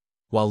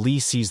 While Lee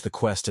sees the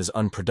quest as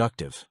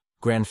unproductive,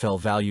 Granfell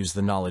values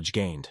the knowledge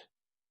gained.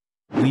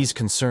 Lee's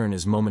concern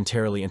is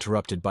momentarily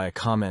interrupted by a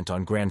comment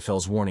on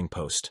Granfell's warning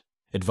post,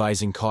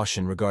 advising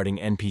caution regarding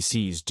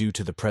NPCs due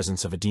to the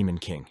presence of a Demon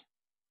King.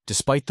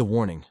 Despite the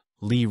warning,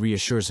 Lee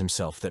reassures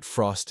himself that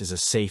Frost is a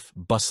safe,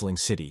 bustling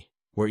city,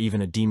 where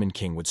even a Demon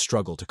King would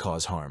struggle to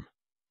cause harm.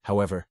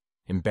 However,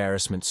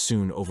 embarrassment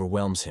soon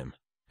overwhelms him,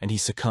 and he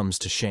succumbs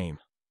to shame.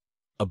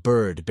 A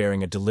bird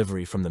bearing a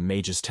delivery from the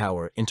Mage's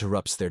Tower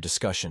interrupts their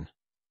discussion.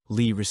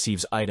 Lee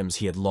receives items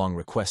he had long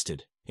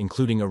requested,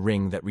 including a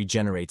ring that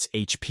regenerates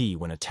HP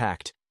when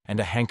attacked, and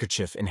a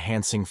handkerchief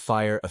enhancing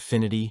fire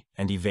affinity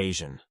and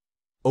evasion.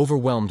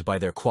 Overwhelmed by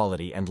their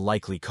quality and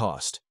likely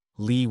cost,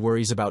 Lee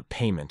worries about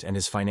payment and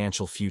his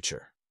financial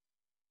future.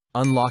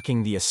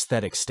 Unlocking the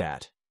aesthetic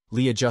stat,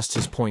 Lee adjusts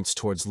his points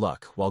towards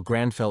luck while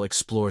Granfell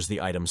explores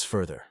the items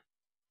further.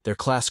 Their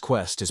class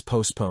quest is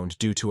postponed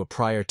due to a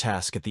prior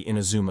task at the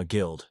Inazuma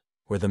Guild,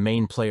 where the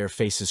main player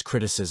faces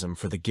criticism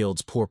for the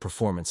guild's poor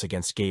performance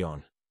against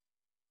Gaon.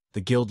 The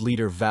guild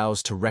leader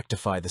vows to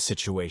rectify the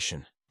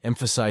situation,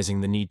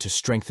 emphasizing the need to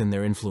strengthen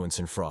their influence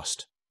in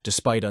Frost,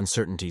 despite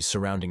uncertainties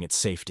surrounding its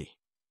safety.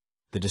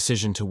 The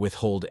decision to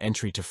withhold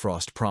entry to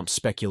Frost prompts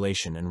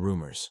speculation and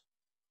rumors.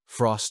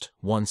 Frost,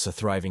 once a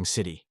thriving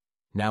city,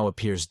 now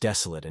appears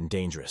desolate and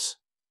dangerous.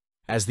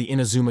 As the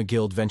Inazuma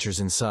Guild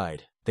ventures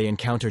inside, they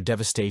encounter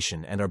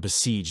devastation and are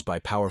besieged by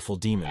powerful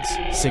demons,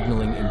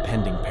 signaling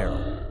impending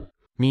peril.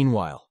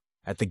 Meanwhile,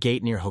 at the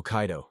gate near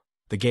Hokkaido,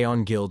 the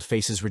Gaon Guild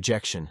faces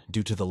rejection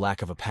due to the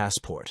lack of a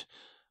passport,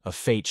 a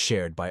fate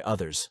shared by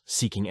others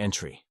seeking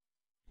entry.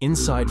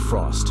 Inside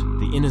Frost,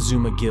 the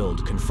Inazuma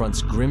Guild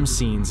confronts grim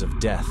scenes of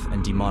death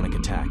and demonic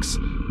attacks,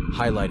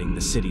 highlighting the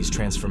city's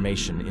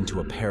transformation into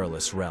a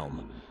perilous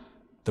realm.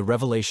 The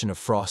revelation of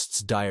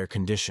Frost's dire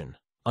condition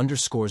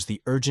underscores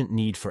the urgent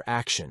need for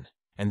action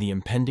and the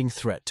impending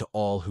threat to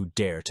all who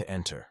dare to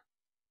enter.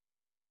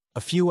 A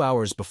few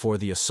hours before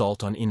the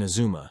assault on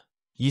Inazuma,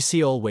 Yi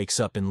Seol wakes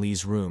up in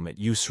Lee's room at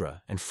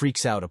Yusra and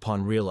freaks out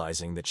upon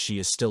realizing that she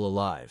is still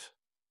alive.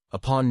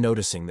 Upon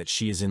noticing that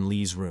she is in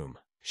Lee's room,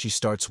 she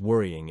starts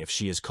worrying if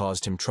she has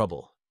caused him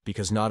trouble,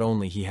 because not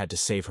only he had to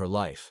save her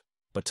life,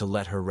 but to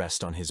let her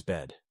rest on his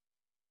bed.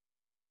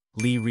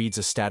 Lee reads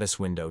a status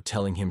window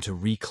telling him to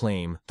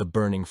reclaim the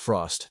burning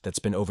frost that's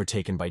been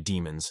overtaken by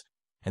demons,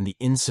 and the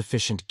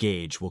insufficient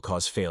gauge will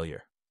cause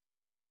failure.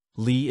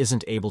 Lee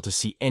isn't able to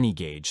see any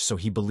gauge, so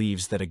he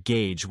believes that a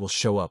gauge will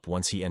show up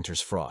once he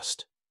enters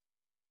frost.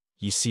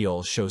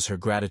 Hoyeol shows her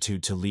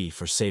gratitude to Lee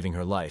for saving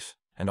her life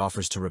and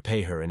offers to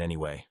repay her in any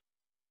way.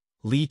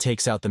 Lee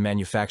takes out the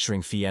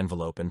manufacturing fee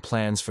envelope and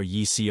plans for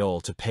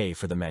Hoyeol to pay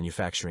for the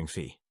manufacturing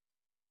fee.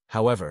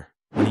 However,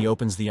 when he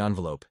opens the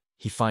envelope,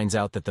 he finds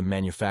out that the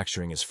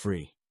manufacturing is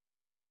free.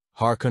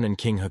 Harkon and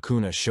King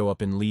Hakuna show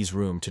up in Lee's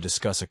room to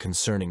discuss a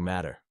concerning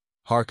matter.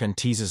 Harkon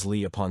teases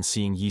Lee upon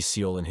seeing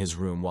Hoyeol in his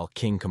room, while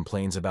King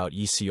complains about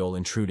Hoyeol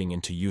intruding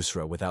into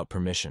Yusra without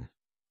permission.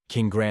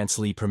 King grants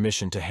Lee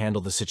permission to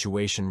handle the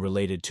situation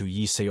related to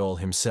Hoyeol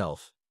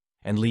himself,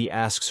 and Lee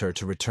asks her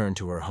to return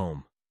to her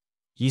home.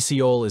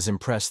 Hoyeol is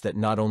impressed that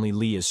not only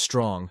Lee is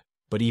strong,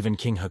 but even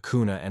King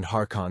Hakuna and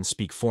Harkon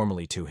speak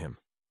formally to him.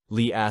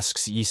 Lee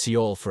asks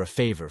Hoyeol for a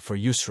favor for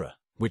Yusra,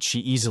 which she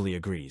easily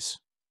agrees.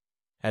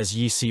 As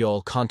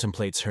Hoyeol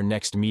contemplates her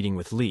next meeting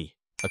with Lee,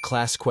 a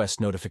class quest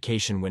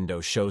notification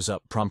window shows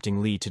up,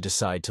 prompting Lee to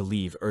decide to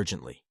leave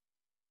urgently.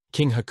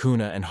 King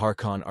Hakuna and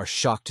Harkon are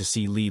shocked to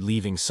see Lee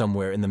leaving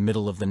somewhere in the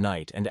middle of the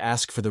night and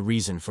ask for the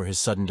reason for his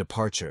sudden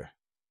departure.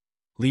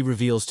 Lee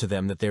reveals to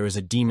them that there is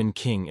a demon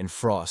king in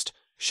Frost,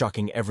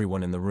 shocking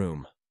everyone in the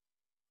room.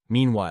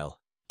 Meanwhile,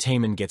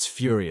 Taemin gets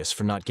furious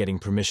for not getting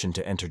permission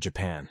to enter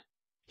Japan.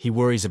 He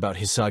worries about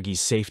Hisagi's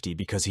safety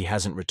because he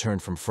hasn't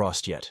returned from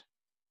Frost yet.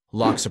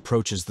 Lox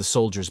approaches the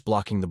soldiers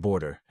blocking the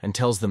border and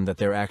tells them that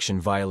their action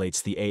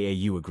violates the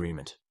AAU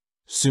agreement.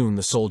 Soon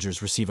the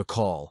soldiers receive a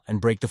call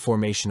and break the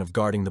formation of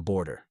guarding the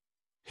border.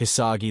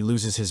 Hisagi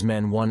loses his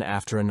men one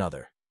after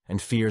another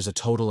and fears a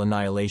total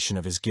annihilation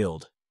of his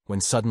guild,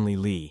 when suddenly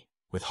Lee,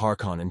 with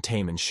Harkon and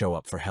Taemin, show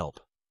up for help.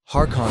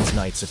 Harkon's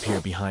knights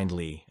appear behind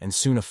Lee, and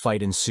soon a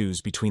fight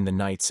ensues between the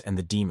knights and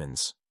the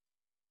demons.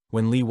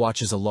 When Lee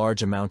watches a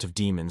large amount of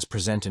demons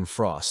present in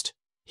Frost,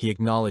 he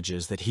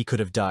acknowledges that he could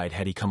have died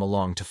had he come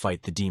along to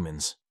fight the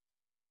demons.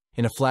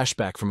 In a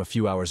flashback from a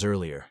few hours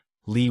earlier,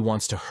 Lee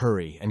wants to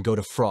hurry and go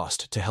to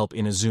Frost to help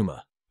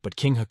Inazuma, but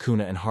King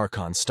Hakuna and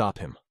Harkon stop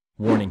him,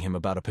 warning him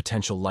about a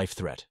potential life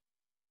threat.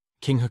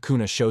 King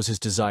Hakuna shows his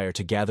desire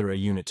to gather a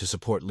unit to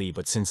support Lee,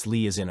 but since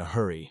Lee is in a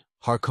hurry,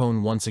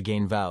 Harkon once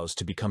again vows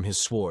to become his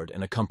sword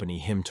and accompany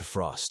him to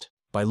Frost.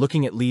 By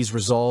looking at Lee's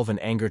resolve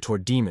and anger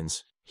toward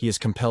demons, he is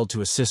compelled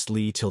to assist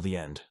Lee till the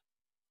end.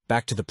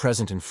 Back to the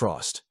present in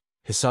Frost,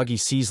 Hisagi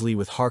sees Lee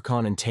with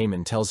Harkon, and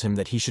Taemin tells him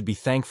that he should be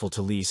thankful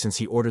to Lee since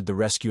he ordered the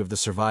rescue of the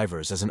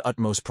survivors as an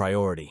utmost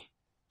priority.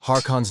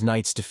 Harkon's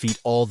knights defeat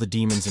all the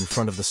demons in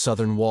front of the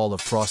southern wall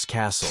of Frost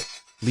Castle,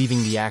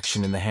 leaving the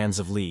action in the hands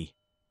of Lee,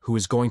 who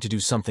is going to do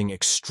something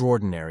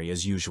extraordinary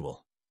as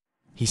usual.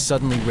 He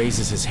suddenly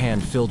raises his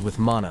hand filled with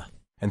mana,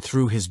 and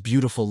through his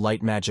beautiful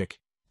light magic,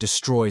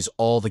 destroys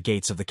all the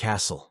gates of the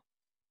castle.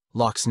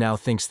 Lox now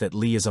thinks that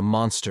Lee is a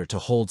monster to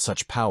hold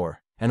such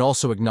power, and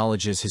also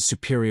acknowledges his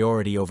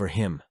superiority over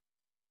him.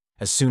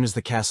 As soon as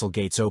the castle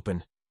gates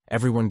open,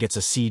 everyone gets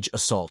a siege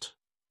assault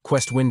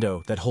quest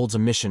window that holds a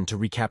mission to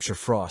recapture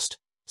Frost,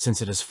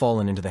 since it has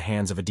fallen into the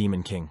hands of a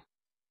demon king.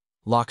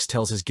 Lox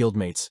tells his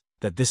guildmates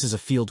that this is a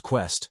field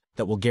quest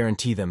that will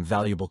guarantee them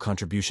valuable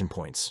contribution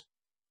points.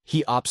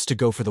 He opts to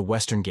go for the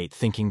western gate,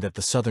 thinking that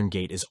the southern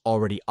gate is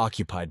already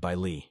occupied by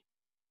Lee.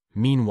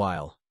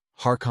 Meanwhile,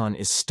 Harkon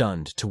is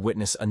stunned to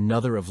witness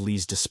another of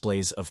Lee's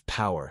displays of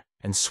power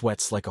and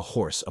sweats like a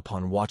horse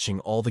upon watching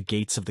all the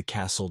gates of the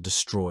castle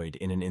destroyed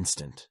in an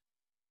instant.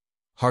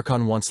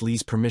 Harkon wants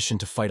Lee's permission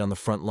to fight on the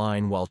front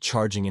line while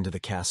charging into the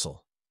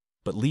castle,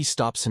 but Lee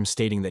stops him,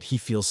 stating that he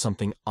feels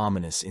something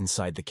ominous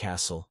inside the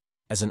castle,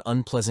 as an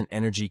unpleasant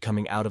energy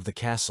coming out of the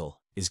castle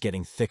is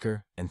getting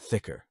thicker and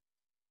thicker.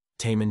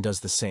 Taemin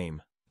does the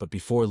same, but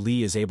before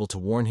Lee is able to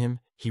warn him,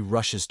 he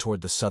rushes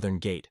toward the southern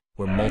gate,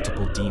 where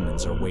multiple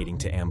demons are waiting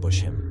to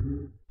ambush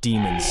him.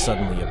 Demons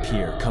suddenly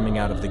appear coming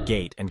out of the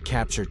gate and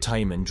capture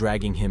Taemin,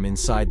 dragging him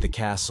inside the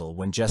castle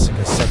when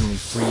Jessica suddenly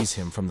frees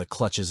him from the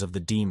clutches of the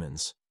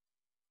demons.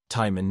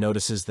 Taemin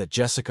notices that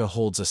Jessica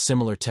holds a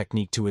similar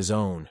technique to his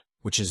own,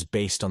 which is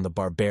based on the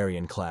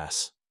barbarian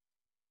class.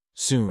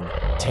 Soon,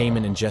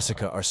 Taemin and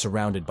Jessica are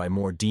surrounded by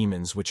more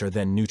demons, which are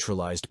then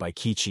neutralized by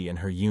Kichi and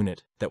her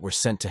unit that were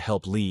sent to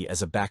help Lee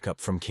as a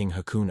backup from King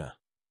Hakuna.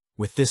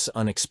 With this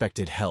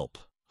unexpected help,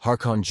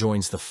 Harkon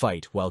joins the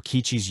fight while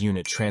Kichi's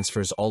unit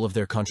transfers all of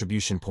their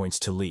contribution points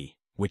to Lee,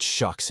 which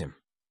shocks him.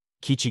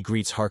 Kichi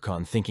greets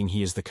Harkon thinking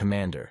he is the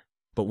commander,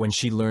 but when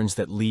she learns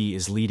that Lee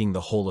is leading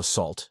the whole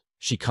assault,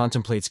 she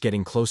contemplates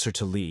getting closer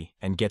to Lee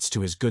and gets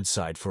to his good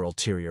side for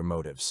ulterior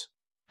motives.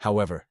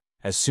 However,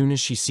 as soon as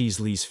she sees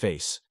Lee's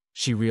face,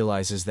 she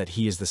realizes that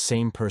he is the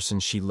same person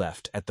she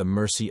left at the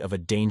mercy of a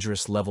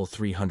dangerous level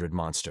 300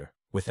 monster,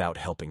 without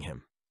helping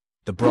him.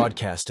 The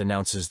broadcast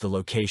announces the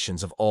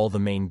locations of all the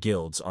main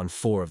guilds on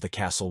 4 of the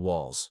castle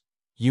walls.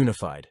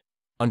 Unified,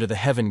 under the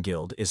Heaven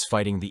Guild, is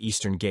fighting the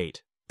Eastern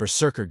Gate,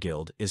 Berserker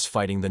Guild is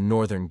fighting the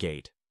Northern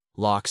Gate,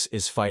 Lox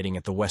is fighting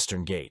at the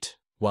Western Gate,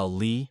 while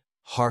Lee,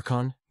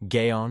 Harkon,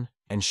 Gaon,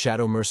 and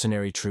shadow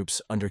mercenary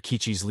troops under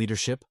Kichi's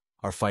leadership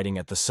are fighting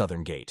at the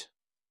southern gate.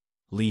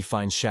 Lee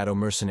finds shadow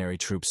mercenary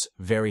troops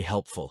very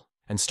helpful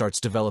and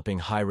starts developing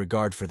high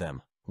regard for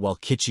them, while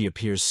Kichi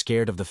appears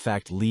scared of the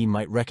fact Lee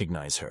might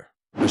recognize her.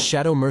 A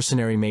shadow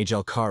mercenary mage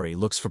Alkari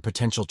looks for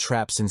potential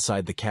traps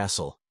inside the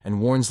castle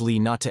and warns Lee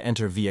not to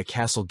enter via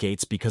castle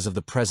gates because of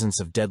the presence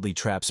of deadly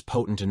traps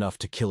potent enough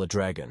to kill a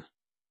dragon.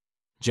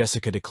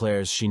 Jessica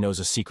declares she knows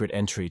a secret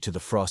entry to the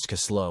Frost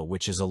Castle,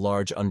 which is a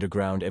large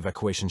underground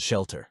evacuation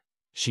shelter.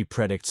 She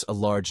predicts a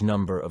large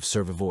number of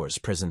survivors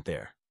present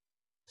there.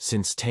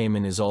 Since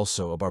Taemin is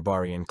also a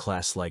barbarian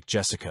class like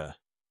Jessica,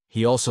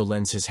 he also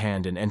lends his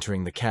hand in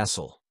entering the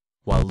castle,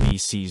 while Lee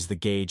sees the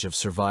gauge of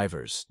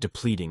survivors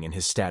depleting in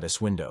his status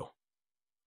window.